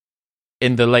War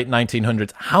in the late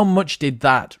 1900s, how much did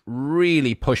that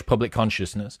really push public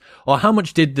consciousness? Or how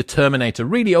much did the Terminator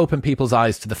really open people's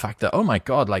eyes to the fact that, oh my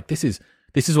God, like this is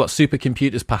what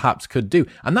supercomputers perhaps could do.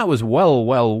 And that was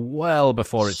well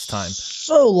before its time.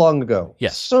 So long ago.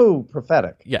 Yes. So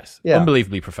prophetic. Yes. Yeah.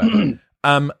 Unbelievably prophetic.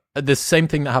 the same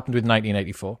thing that happened with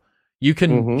 1984. You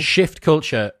can Mm-hmm. shift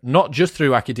culture not just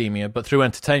through academia, but through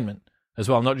entertainment as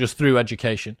well, not just through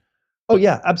education. Oh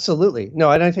yeah, absolutely. No,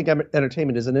 and I think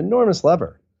entertainment is an enormous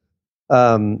lever.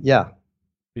 Yeah,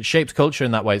 It shapes culture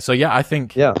in that way. So yeah,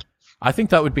 yeah. I think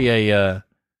that would be a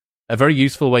very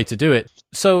useful way to do it.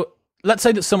 So let's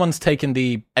say that someone's taken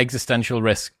the existential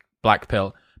risk black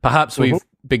pill. Perhaps we've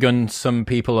begun some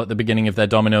people at the beginning of their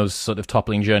dominoes sort of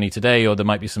toppling journey today, or there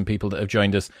might be some people that have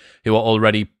joined us who are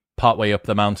already partway up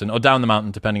the mountain or down the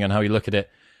mountain, depending on how you look at it.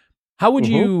 How would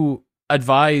you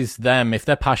advise them, if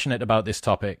they're passionate about this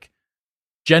topic,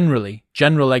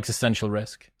 general existential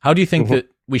risk? How do you think that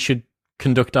we should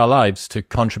conduct our lives to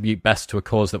contribute best to a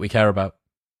cause that we care about?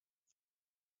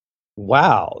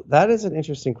 Wow, that is an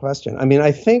interesting question. I mean,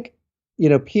 I think,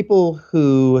 people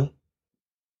who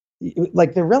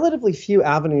like there are relatively few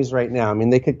avenues right now. I mean,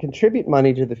 they could contribute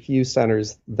money to the few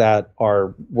centers that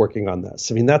are working on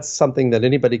this. I mean, that's something that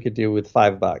anybody could do with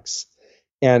 $5.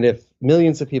 And if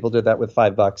millions of people did that with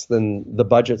 $5, then the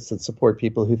budgets that support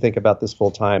people who think about this full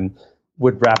time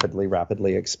would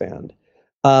rapidly expand.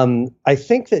 I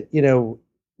think that,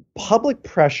 public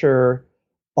pressure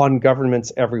on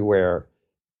governments everywhere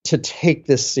to take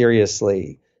this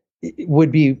seriously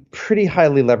would be pretty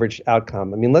highly leveraged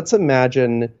outcome. I mean, let's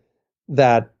imagine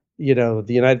that, the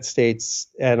United States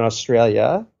and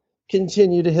Australia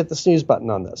continue to hit the snooze button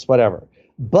on this, whatever.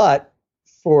 But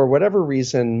for whatever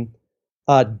reason,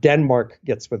 Denmark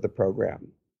gets with the program.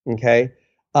 Okay.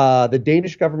 The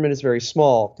Danish government is very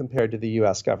small compared to the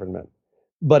US government,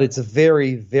 but it's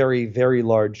very, very, very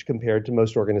large compared to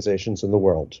most organizations in the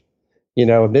world.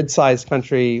 A mid-sized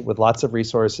country with lots of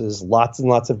resources, lots and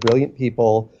lots of brilliant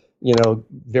people,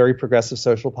 very progressive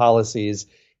social policies.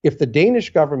 If the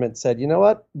Danish government said, you know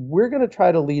what, we're going to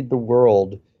try to lead the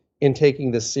world in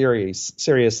taking this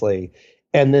seriously,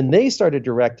 and then they started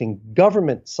directing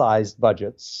government-sized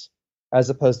budgets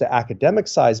as opposed to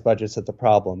academic-sized budgets at the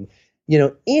problem,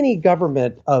 any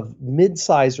government of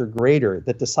mid-size or greater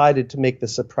that decided to make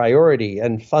this a priority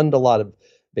and fund a lot of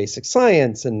basic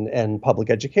science and public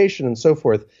education and so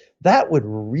forth, that would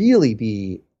really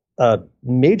be a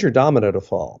major domino to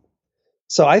fall.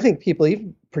 So I think people,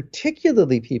 even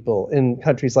particularly people in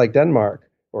countries like Denmark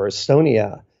or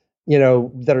Estonia,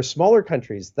 that are smaller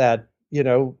countries that,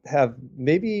 have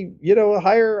maybe, a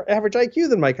higher average IQ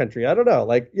than my country. I don't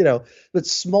know, but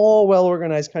small,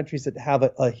 well-organized countries that have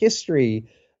a history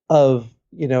of,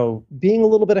 being a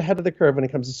little bit ahead of the curve when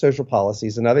it comes to social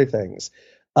policies and other things.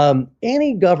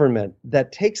 Any government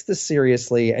that takes this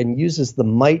seriously and uses the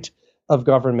might of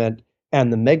government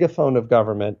and the megaphone of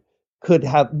government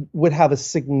would have a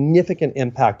significant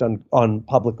impact on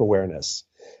public awareness.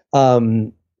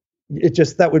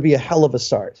 That would be a hell of a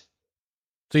start.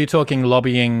 So you're talking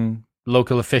lobbying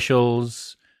local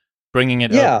officials, bringing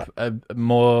it up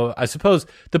more. I suppose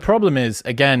the problem is,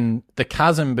 again, the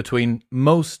chasm between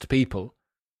most people.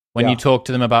 When you talk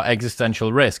to them about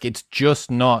existential risk, it's just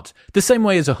not the same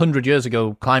way as 100 years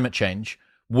ago, climate change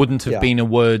wouldn't have been a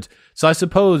word. So I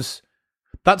suppose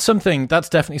that's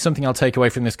definitely something I'll take away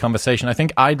from this conversation. I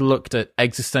think I'd looked at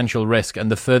existential risk and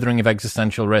the furthering of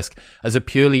existential risk as a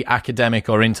purely academic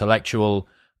or intellectual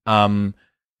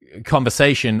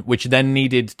conversation, which then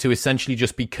needed to essentially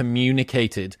just be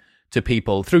communicated to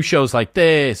people through shows like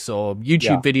this or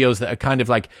YouTube videos that are kind of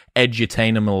like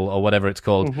edutainable or whatever it's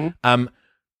called.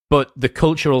 But the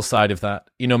cultural side of that,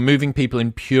 moving people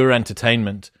in pure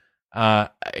entertainment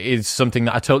is something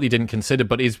that I totally didn't consider,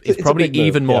 but is probably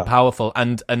even more powerful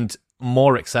and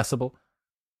more accessible.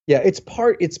 Yeah, it's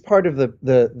part of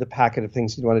the packet of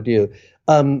things you want to do.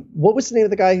 What was the name of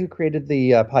the guy who created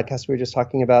the podcast we were just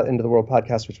talking about, End of the World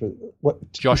podcast, which was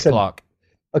what? Josh Clark.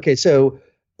 Okay, so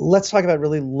let's talk about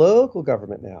really local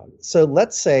government now. So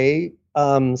let's say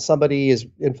somebody is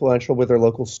influential with their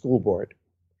local school board.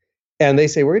 And they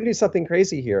say, we're going to do something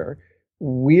crazy here.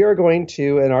 We are going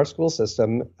to, in our school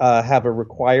system, have a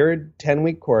required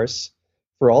 10-week course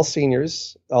for all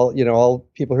seniors, all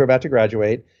people who are about to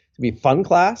graduate. To be a fun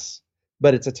class,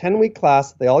 but it's a 10-week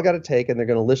class that they all got to take, and they're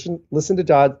going to listen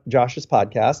to Josh's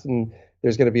podcast. And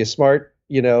there's going to be a smart,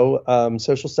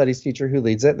 social studies teacher who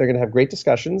leads it. They're going to have great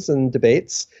discussions and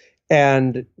debates.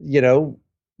 And,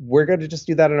 we're going to just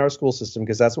do that in our school system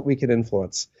because that's what we can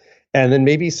influence. And then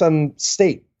maybe some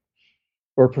state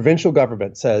or provincial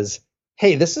government says,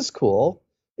 hey, this is cool.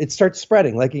 It starts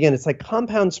spreading. Like, again, it's like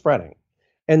compound spreading.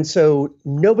 And so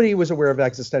nobody was aware of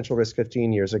existential risk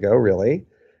 15 years ago, really.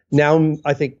 Now,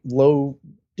 I think low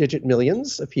digit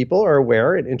millions of people are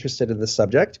aware and interested in this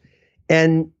subject.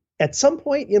 And at some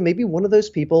point, maybe one of those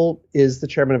people is the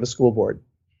chairman of a school board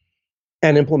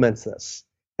and implements this.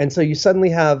 And so you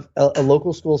suddenly have a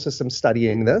local school system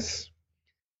studying this,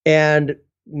 and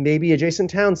maybe adjacent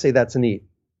towns say that's neat.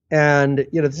 And,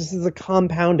 this is a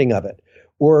compounding of it.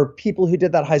 Or people who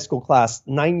did that high school class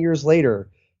 9 years later,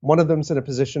 one of them's in a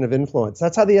position of influence.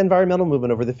 That's how the environmental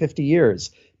movement over the 50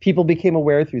 years, people became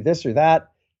aware through this or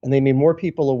that, and they made more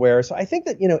people aware. So I think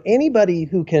that, anybody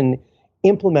who can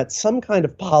implement some kind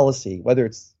of policy, whether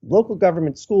it's local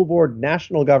government, school board,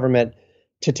 national government,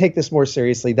 to take this more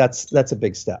seriously, that's a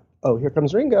big step. Oh, here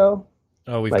comes Ringo.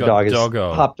 Oh, My dog is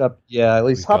hopped up. Yeah,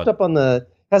 he's hopped up on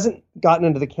hasn't gotten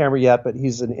into the camera yet, but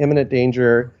he's in imminent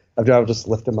danger. I'll just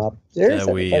lift him up. There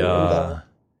we are.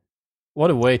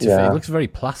 What a way to feel. He looks very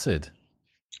placid.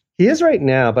 He is right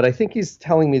now, but I think he's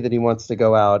telling me that he wants to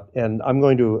go out, and I'm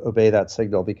going to obey that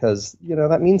signal because,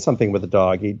 that means something with a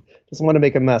dog. He doesn't want to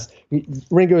make a mess.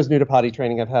 Ringo is new to potty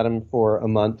training. I've had him for a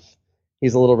month.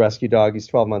 He's a little rescue dog. He's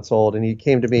 12 months old, and he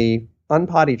came to me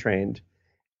unpotty trained,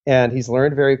 and he's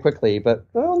learned very quickly. But,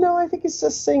 oh, no, I think he's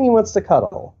just saying he wants to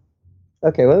cuddle.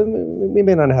 Okay, well, we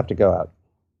may not have to go out.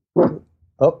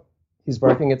 Oh, he's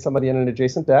barking at somebody in an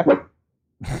adjacent deck.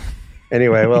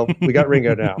 Anyway, well, we got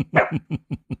Ringo now.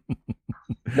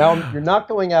 Now, you're not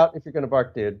going out if you're going to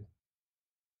bark, dude.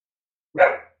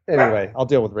 Anyway, I'll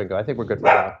deal with Ringo. I think we're good for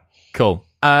now. Cool.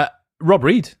 Rob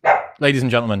Reid, ladies and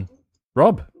gentlemen.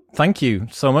 Rob, thank you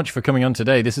so much for coming on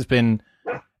today. This has been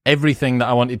everything that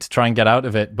I wanted to try and get out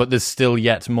of it, but there's still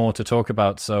yet more to talk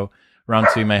about, so round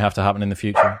 2 may have to happen in the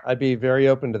future. I'd be very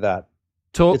open to that.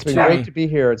 It's been great to be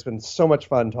here. It's been so much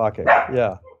fun talking.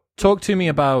 Yeah. Talk to me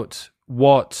about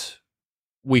what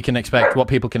we can expect, what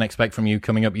people can expect from you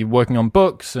coming up. You're working on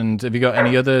books, and have you got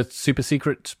any other super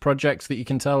secret projects that you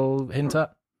can hint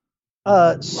at?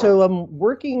 So I'm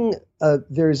working,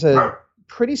 there's a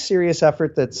pretty serious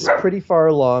effort that's pretty far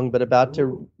along, but about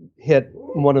to hit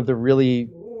one of the really,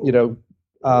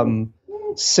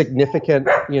 significant,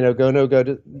 go, no go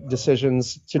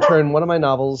decisions to turn one of my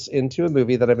novels into a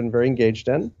movie that I've been very engaged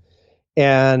in.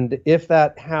 And if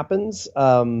that happens,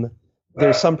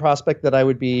 there's some prospect that I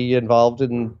would be involved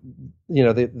in,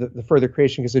 the further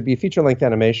creation, because it'd be a feature-length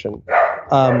animation,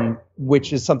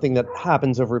 which is something that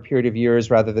happens over a period of years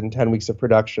rather than 10 weeks of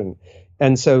production.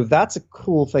 And so that's a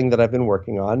cool thing that I've been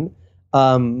working on.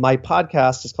 My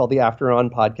podcast is called the After On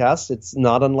Podcast. It's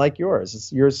not unlike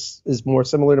yours. Yours is more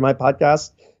similar to my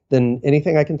podcast than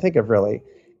anything I can think of, really.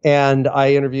 And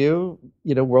I interview,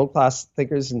 world-class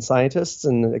thinkers and scientists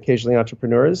and occasionally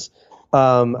entrepreneurs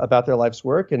about their life's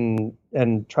work and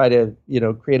try to,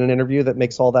 create an interview that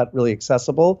makes all that really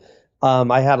accessible.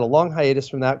 I had a long hiatus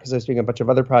from that because I was doing a bunch of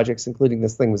other projects, including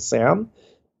this thing with Sam,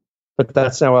 but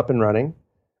that's now up and running.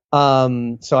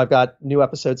 So I've got new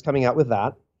episodes coming out with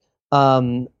that.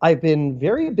 I've been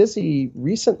very busy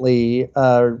recently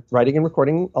writing and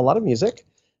recording a lot of music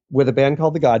with a band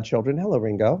called the Godchildren. Hello,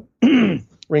 Ringo.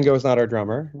 Ringo is not our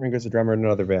drummer. Ringo's a drummer in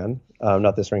another band,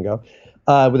 not this Ringo.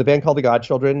 With a band called the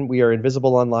Godchildren. We are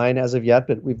invisible online as of yet,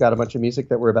 but we've got a bunch of music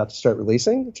that we're about to start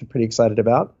releasing, which I'm pretty excited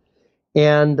about.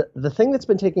 And the thing that's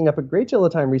been taking up a great deal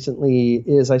of time recently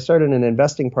is I started an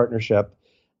investing partnership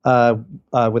with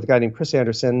a guy named Chris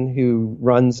Anderson, who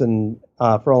runs and,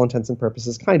 for all intents and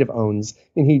purposes, kind of owns.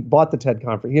 And he bought the TED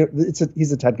conference.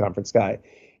 He's a TED conference guy.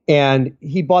 And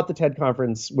he bought the TED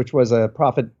conference, which was a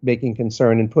profit-making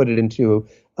concern, and put it into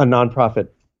a nonprofit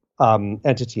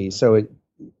entity. So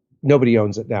nobody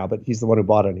owns it now, but he's the one who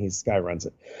bought it, and he's the guy who runs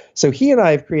it. So he and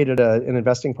I have created an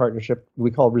investing partnership we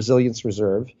call Resilience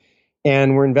Reserve.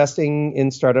 And we're investing in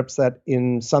startups that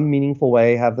in some meaningful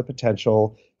way have the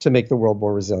potential to make the world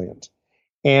more resilient.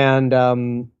 And,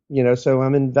 so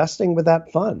I'm investing with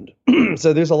that fund.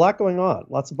 So there's a lot going on,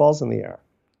 lots of balls in the air.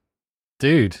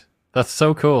 Dude, that's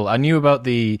so cool. I knew about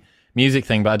the music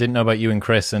thing, but I didn't know about you and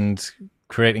Chris and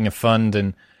creating a fund.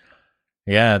 And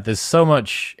yeah, there's so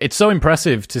much. It's so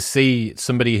impressive to see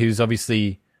somebody who's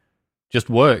obviously just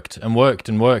worked and worked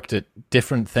and worked at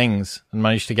different things and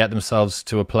managed to get themselves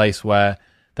to a place where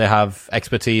they have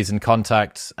expertise and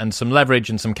contacts and some leverage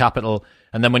and some capital.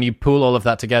 And then when you pool all of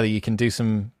that together, you can do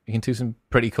some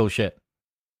pretty cool shit.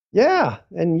 Yeah,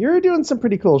 and you're doing some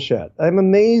pretty cool shit. I'm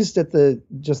amazed at the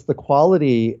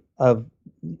quality of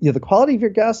the quality of your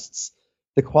guests,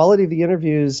 the quality of the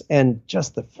interviews, and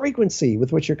just the frequency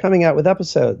with which you're coming out with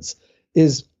episodes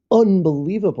is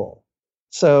unbelievable.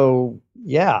 So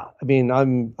yeah, I mean,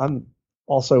 I'm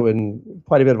also in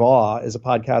quite a bit of awe as a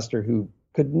podcaster who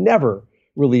could never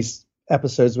release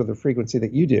episodes with the frequency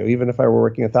that you do, even if I were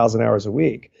working 1,000 hours a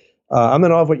week. I'm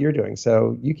in awe of what you're doing,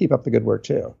 so you keep up the good work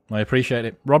too. I appreciate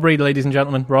it. Rob Reid, ladies and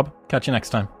gentlemen. Rob, catch you next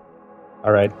time.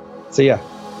 All right. See ya.